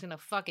doesn't, she's going to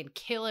fucking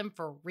kill him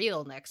for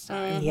real next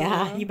time.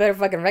 Yeah, you better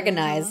fucking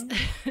recognize.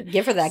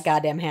 Give her that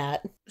goddamn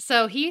hat.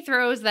 So he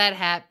throws that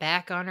hat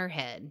back on her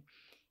head.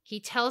 He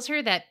tells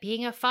her that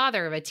being a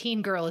father of a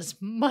teen girl is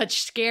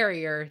much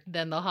scarier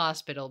than the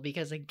hospital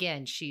because,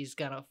 again, she's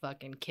going to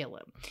fucking kill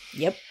him.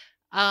 Yep.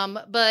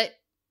 But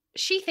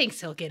she thinks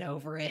he'll get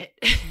over it.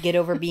 Get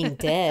over being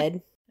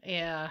dead.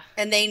 Yeah.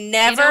 And they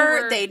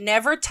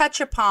never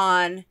touch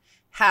upon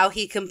how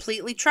he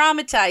completely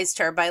traumatized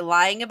her by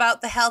lying about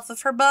the health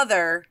of her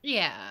mother.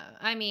 Yeah,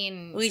 I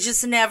mean... Can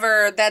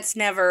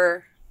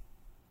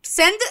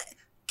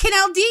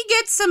LD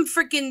get some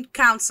freaking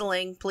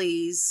counseling,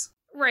 please?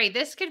 Right,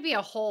 this could be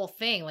a whole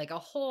thing, like a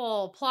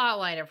whole plot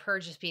line of her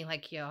just being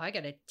like, yo, I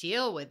gotta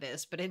deal with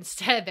this. But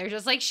instead, they're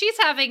just like, she's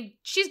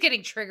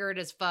getting triggered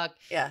as fuck.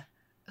 Yeah.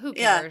 Who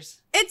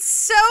cares? Yeah. It's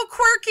so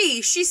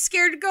quirky. She's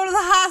scared to go to the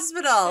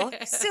hospital.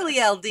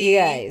 Silly LD.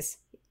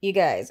 You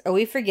guys, are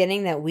we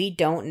forgetting that we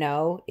don't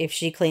know if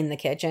she cleaned the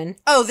kitchen?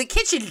 Oh, the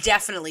kitchen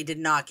definitely did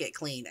not get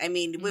cleaned. I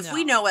mean, if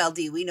we know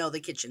LD, we know the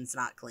kitchen's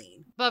not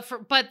clean.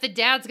 But the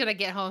dad's gonna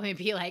get home and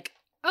be like,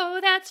 oh,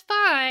 that's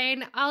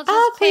fine. I'll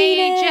I'll just pay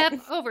clean it."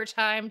 Jeff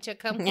overtime to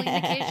come clean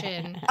the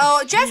kitchen.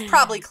 Oh, Jeff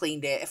probably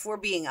cleaned it, if we're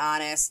being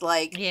honest.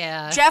 Like,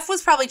 Yeah. Jeff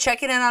was probably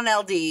checking in on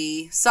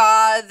LD,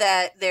 saw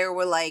that there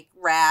were, like,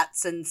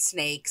 rats and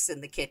snakes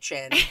in the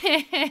kitchen.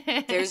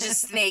 There's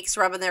just snakes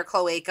rubbing their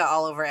cloaca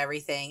all over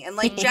everything. And,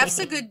 like, Jeff's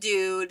a good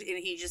dude, and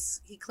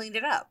he cleaned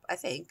it up, I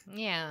think.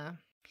 Yeah.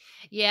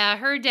 Yeah,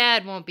 her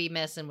dad won't be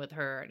messing with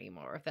her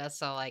anymore.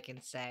 That's all I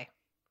can say.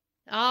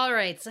 All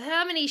right, so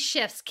how many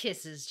chef's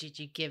kisses did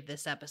you give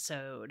this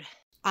episode?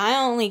 I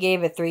only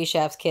gave it 3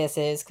 chef's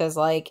kisses because,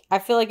 like, I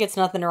feel like it's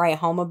nothing to write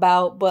home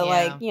about, but,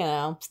 like, you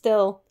know,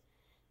 still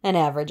an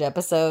average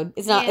episode.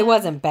 It's not, It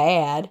wasn't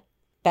bad.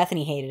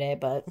 Bethany hated it,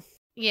 but.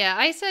 Yeah,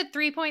 I said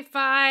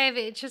 3.5.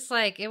 It's just,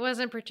 like, it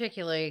wasn't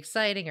particularly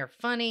exciting or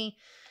funny.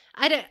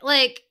 I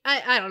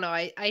don't know.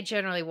 I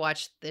generally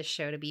watch this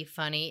show to be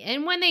funny.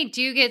 And when they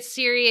do get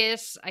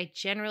serious, I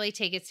generally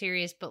take it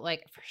serious. But,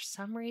 like, for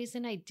some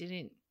reason, I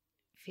didn't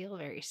feel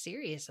very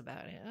serious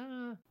about it.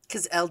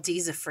 Because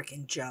LD's a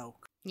freaking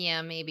joke.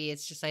 Yeah, maybe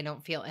it's just I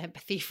don't feel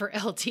empathy for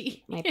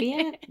LD. Might be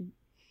it.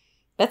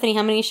 Bethany,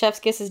 how many chef's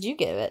kisses did you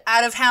give it?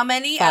 Out of how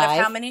many? 5. Out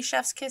of how many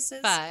chef's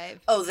kisses?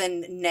 5. Oh,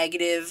 then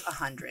negative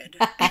 100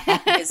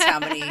 is how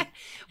many.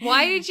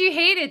 Why did you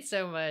hate it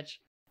so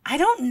much? I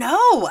don't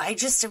know. I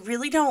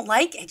really don't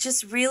like it.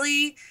 Just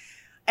really,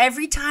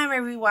 every time I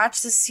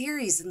rewatch the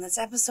series and this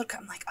episode,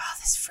 I'm like, oh,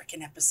 this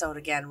freaking episode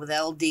again with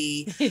LD.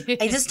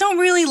 I just don't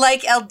really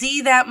like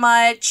LD that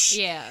much.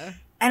 Yeah.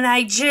 And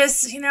I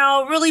just, it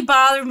really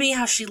bothered me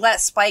how she let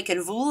Spike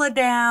and Vula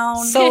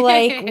down. So,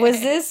 like, was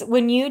this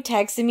when you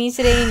texted me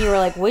today and you were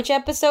like, which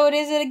episode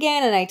is it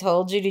again? And I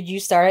told you, did you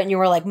start it? And you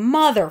were like,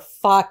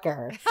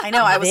 motherfucker. I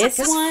know. I was this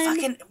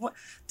like, one?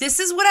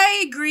 This is what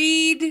I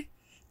agreed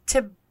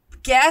to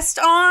guest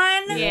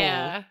on.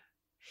 Yeah.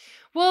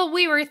 Well,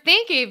 we were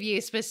thinking of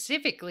you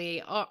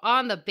specifically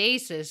on the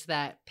basis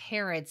that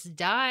parents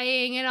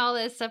dying and all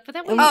this stuff, but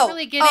then we didn't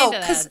really get into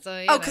that.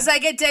 So, because I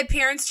get dead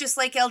parents just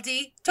like LD.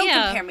 Don't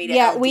compare me to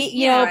LD.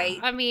 Right?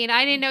 I mean,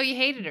 I didn't know you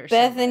hated her.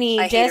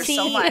 Bethany,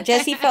 so much.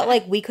 Jesse felt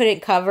like we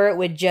couldn't cover it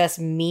with just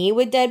me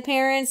with dead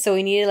parents, so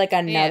we needed like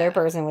another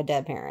person with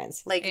dead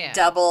parents, like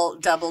double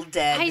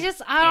dead.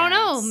 I don't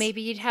know.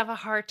 Maybe you'd have a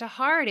heart to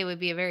heart. It would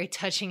be a very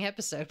touching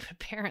episode, but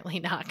apparently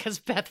not because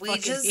Beth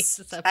hates this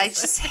episode. I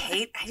just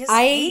hate it.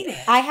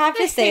 I have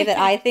to say that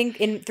I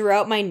think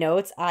throughout my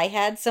notes I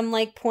had some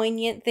like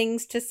poignant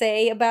things to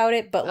say about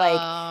it, but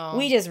like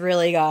we just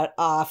really got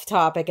off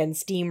topic and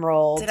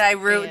steamrolled.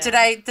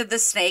 Did the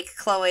snake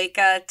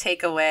cloaca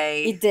take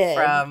away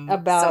from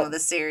some of the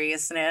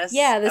seriousness?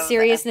 Yeah, the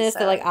seriousness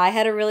that like I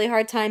had a really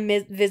hard time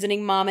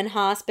visiting mom in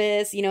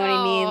hospice. You know what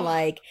I mean?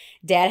 Like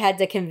dad had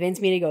to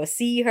convince me to go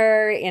see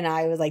her, and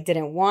I was like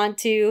didn't want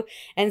to,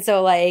 and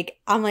so like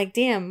I'm like,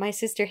 damn, my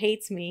sister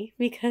hates me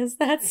because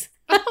that's.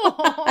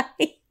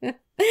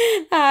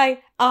 I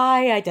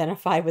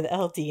identify with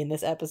LD in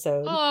this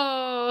episode.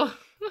 Oh.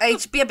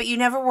 But you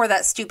never wore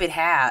that stupid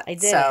hat. I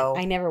did. So.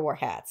 I never wore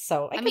hats.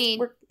 So I mean,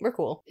 we're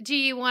cool. Do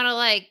you want to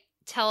like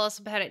tell us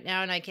about it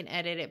now and I can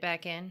edit it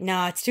back in?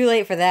 No, it's too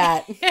late for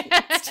that.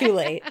 It's too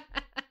late.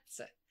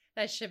 So,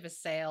 that ship has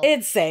sailed.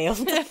 It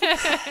sailed.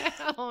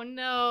 Oh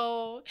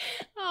no.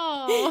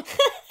 Oh.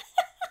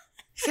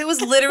 If it was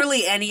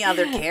literally any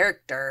other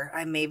character,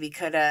 I maybe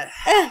could have.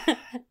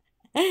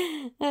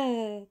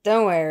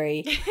 Don't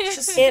worry. I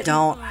just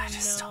don't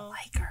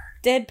like her.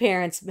 Dead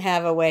parents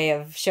have a way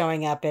of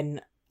showing up in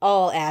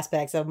all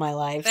aspects of my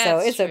life, so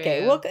it's true.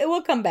 okay.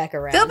 We'll come back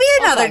around. There'll be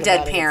another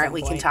dead parent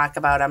we can talk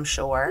about, I'm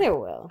sure. There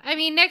will. I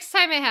mean, next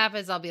time it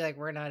happens, I'll be like,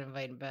 we're not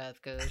inviting Beth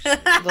because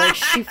like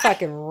she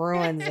fucking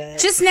ruins it.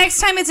 Just next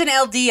time it's an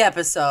LD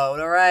episode,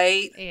 all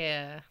right?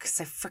 Yeah.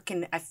 Because I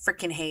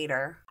freaking hate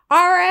her.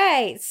 All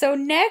right, so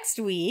next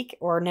week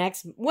or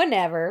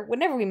whenever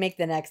we make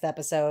the next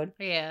episode.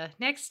 Yeah,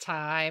 next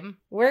time.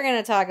 We're going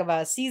to talk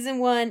about season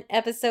 1,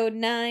 episode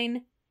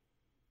 9.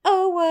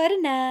 Oh, what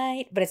a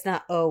night. But it's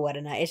not oh, what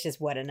a night. It's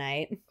just what a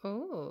night.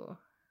 Ooh.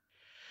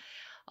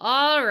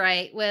 All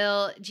right.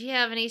 Well, do you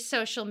have any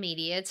social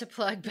media to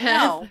plug, Beth?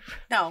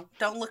 No.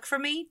 Don't look for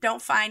me.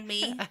 Don't find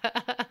me.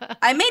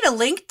 I made a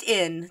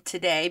LinkedIn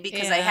today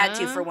because I had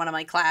to for one of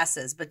my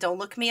classes, but don't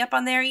look me up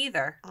on there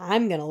either.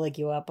 I'm going to look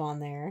you up on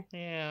there.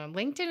 Yeah,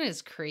 LinkedIn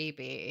is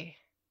creepy.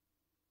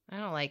 I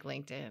don't like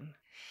LinkedIn.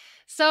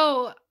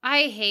 So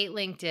I hate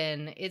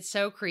LinkedIn. It's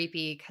so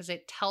creepy because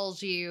it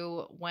tells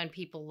you when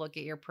people look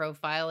at your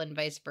profile and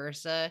vice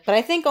versa. But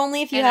I think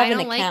only if you have an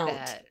account. Like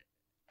that.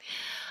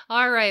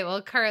 All right.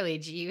 Well, Carly,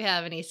 do you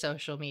have any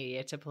social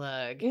media to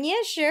plug?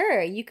 Yeah,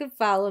 sure. You can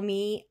follow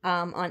me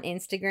on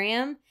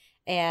Instagram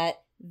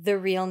at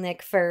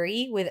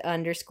 @TheRealNickFurry with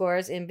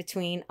underscores in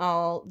between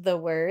all the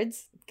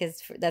words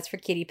because that's for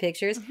kitty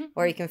pictures. Mm-hmm.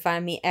 Or you can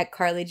find me at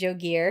Carly Jo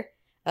Gear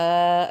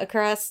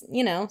across,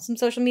 some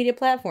social media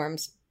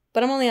platforms.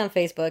 but I'm only on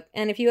Facebook.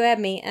 And if you add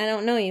me and I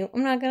don't know you,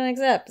 I'm not going to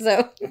accept.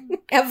 So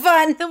have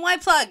fun. Then why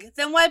plug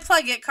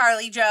it,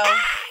 Carly Joe?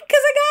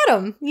 Because I got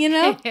them, you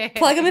know?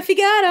 Plug them if you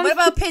got them. What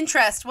about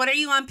Pinterest? What are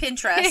you on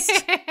Pinterest?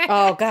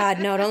 Oh, God,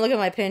 no, don't look at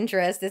my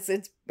Pinterest.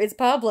 It's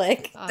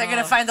public. They're going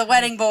to find the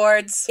wedding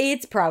boards.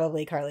 It's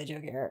probably Carly Joe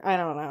Gear. I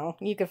don't know.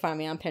 You can find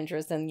me on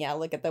Pinterest and, yeah,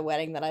 look at the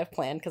wedding that I've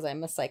planned because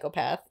I'm a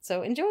psychopath.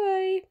 So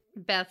enjoy.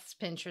 Beth's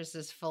Pinterest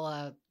is full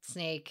of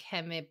snake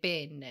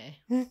hemipin.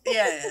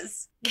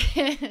 Yes.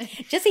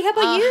 Jesse, how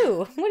about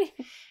you?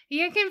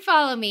 You can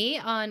follow me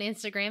on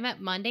Instagram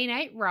at Monday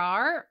Night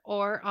Raw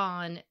or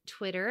on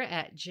Twitter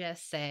at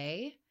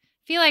Jesse.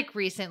 I feel like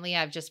recently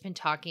I've just been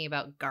talking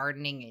about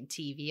gardening and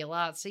TV a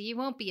lot, so you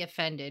won't be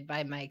offended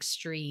by my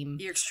extreme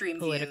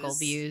political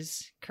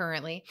views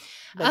currently.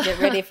 But get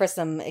ready for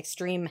some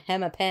extreme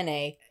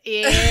hemipene.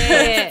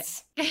 Yeah.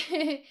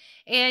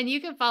 And you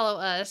can follow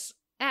us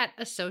at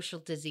A Social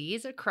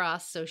Disease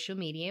across social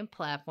media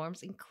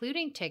platforms,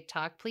 including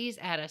TikTok. Please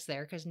add us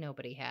there because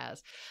nobody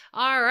has.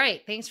 All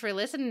right. Thanks for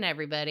listening,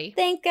 everybody.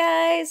 Thanks,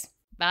 guys.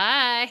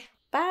 Bye.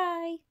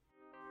 Bye.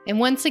 And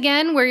once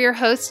again, we're your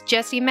hosts,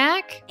 Jesse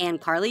Mack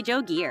and Carly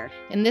Joe Gear.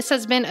 And this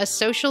has been A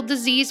Social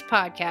Disease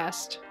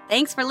podcast.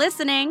 Thanks for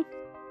listening.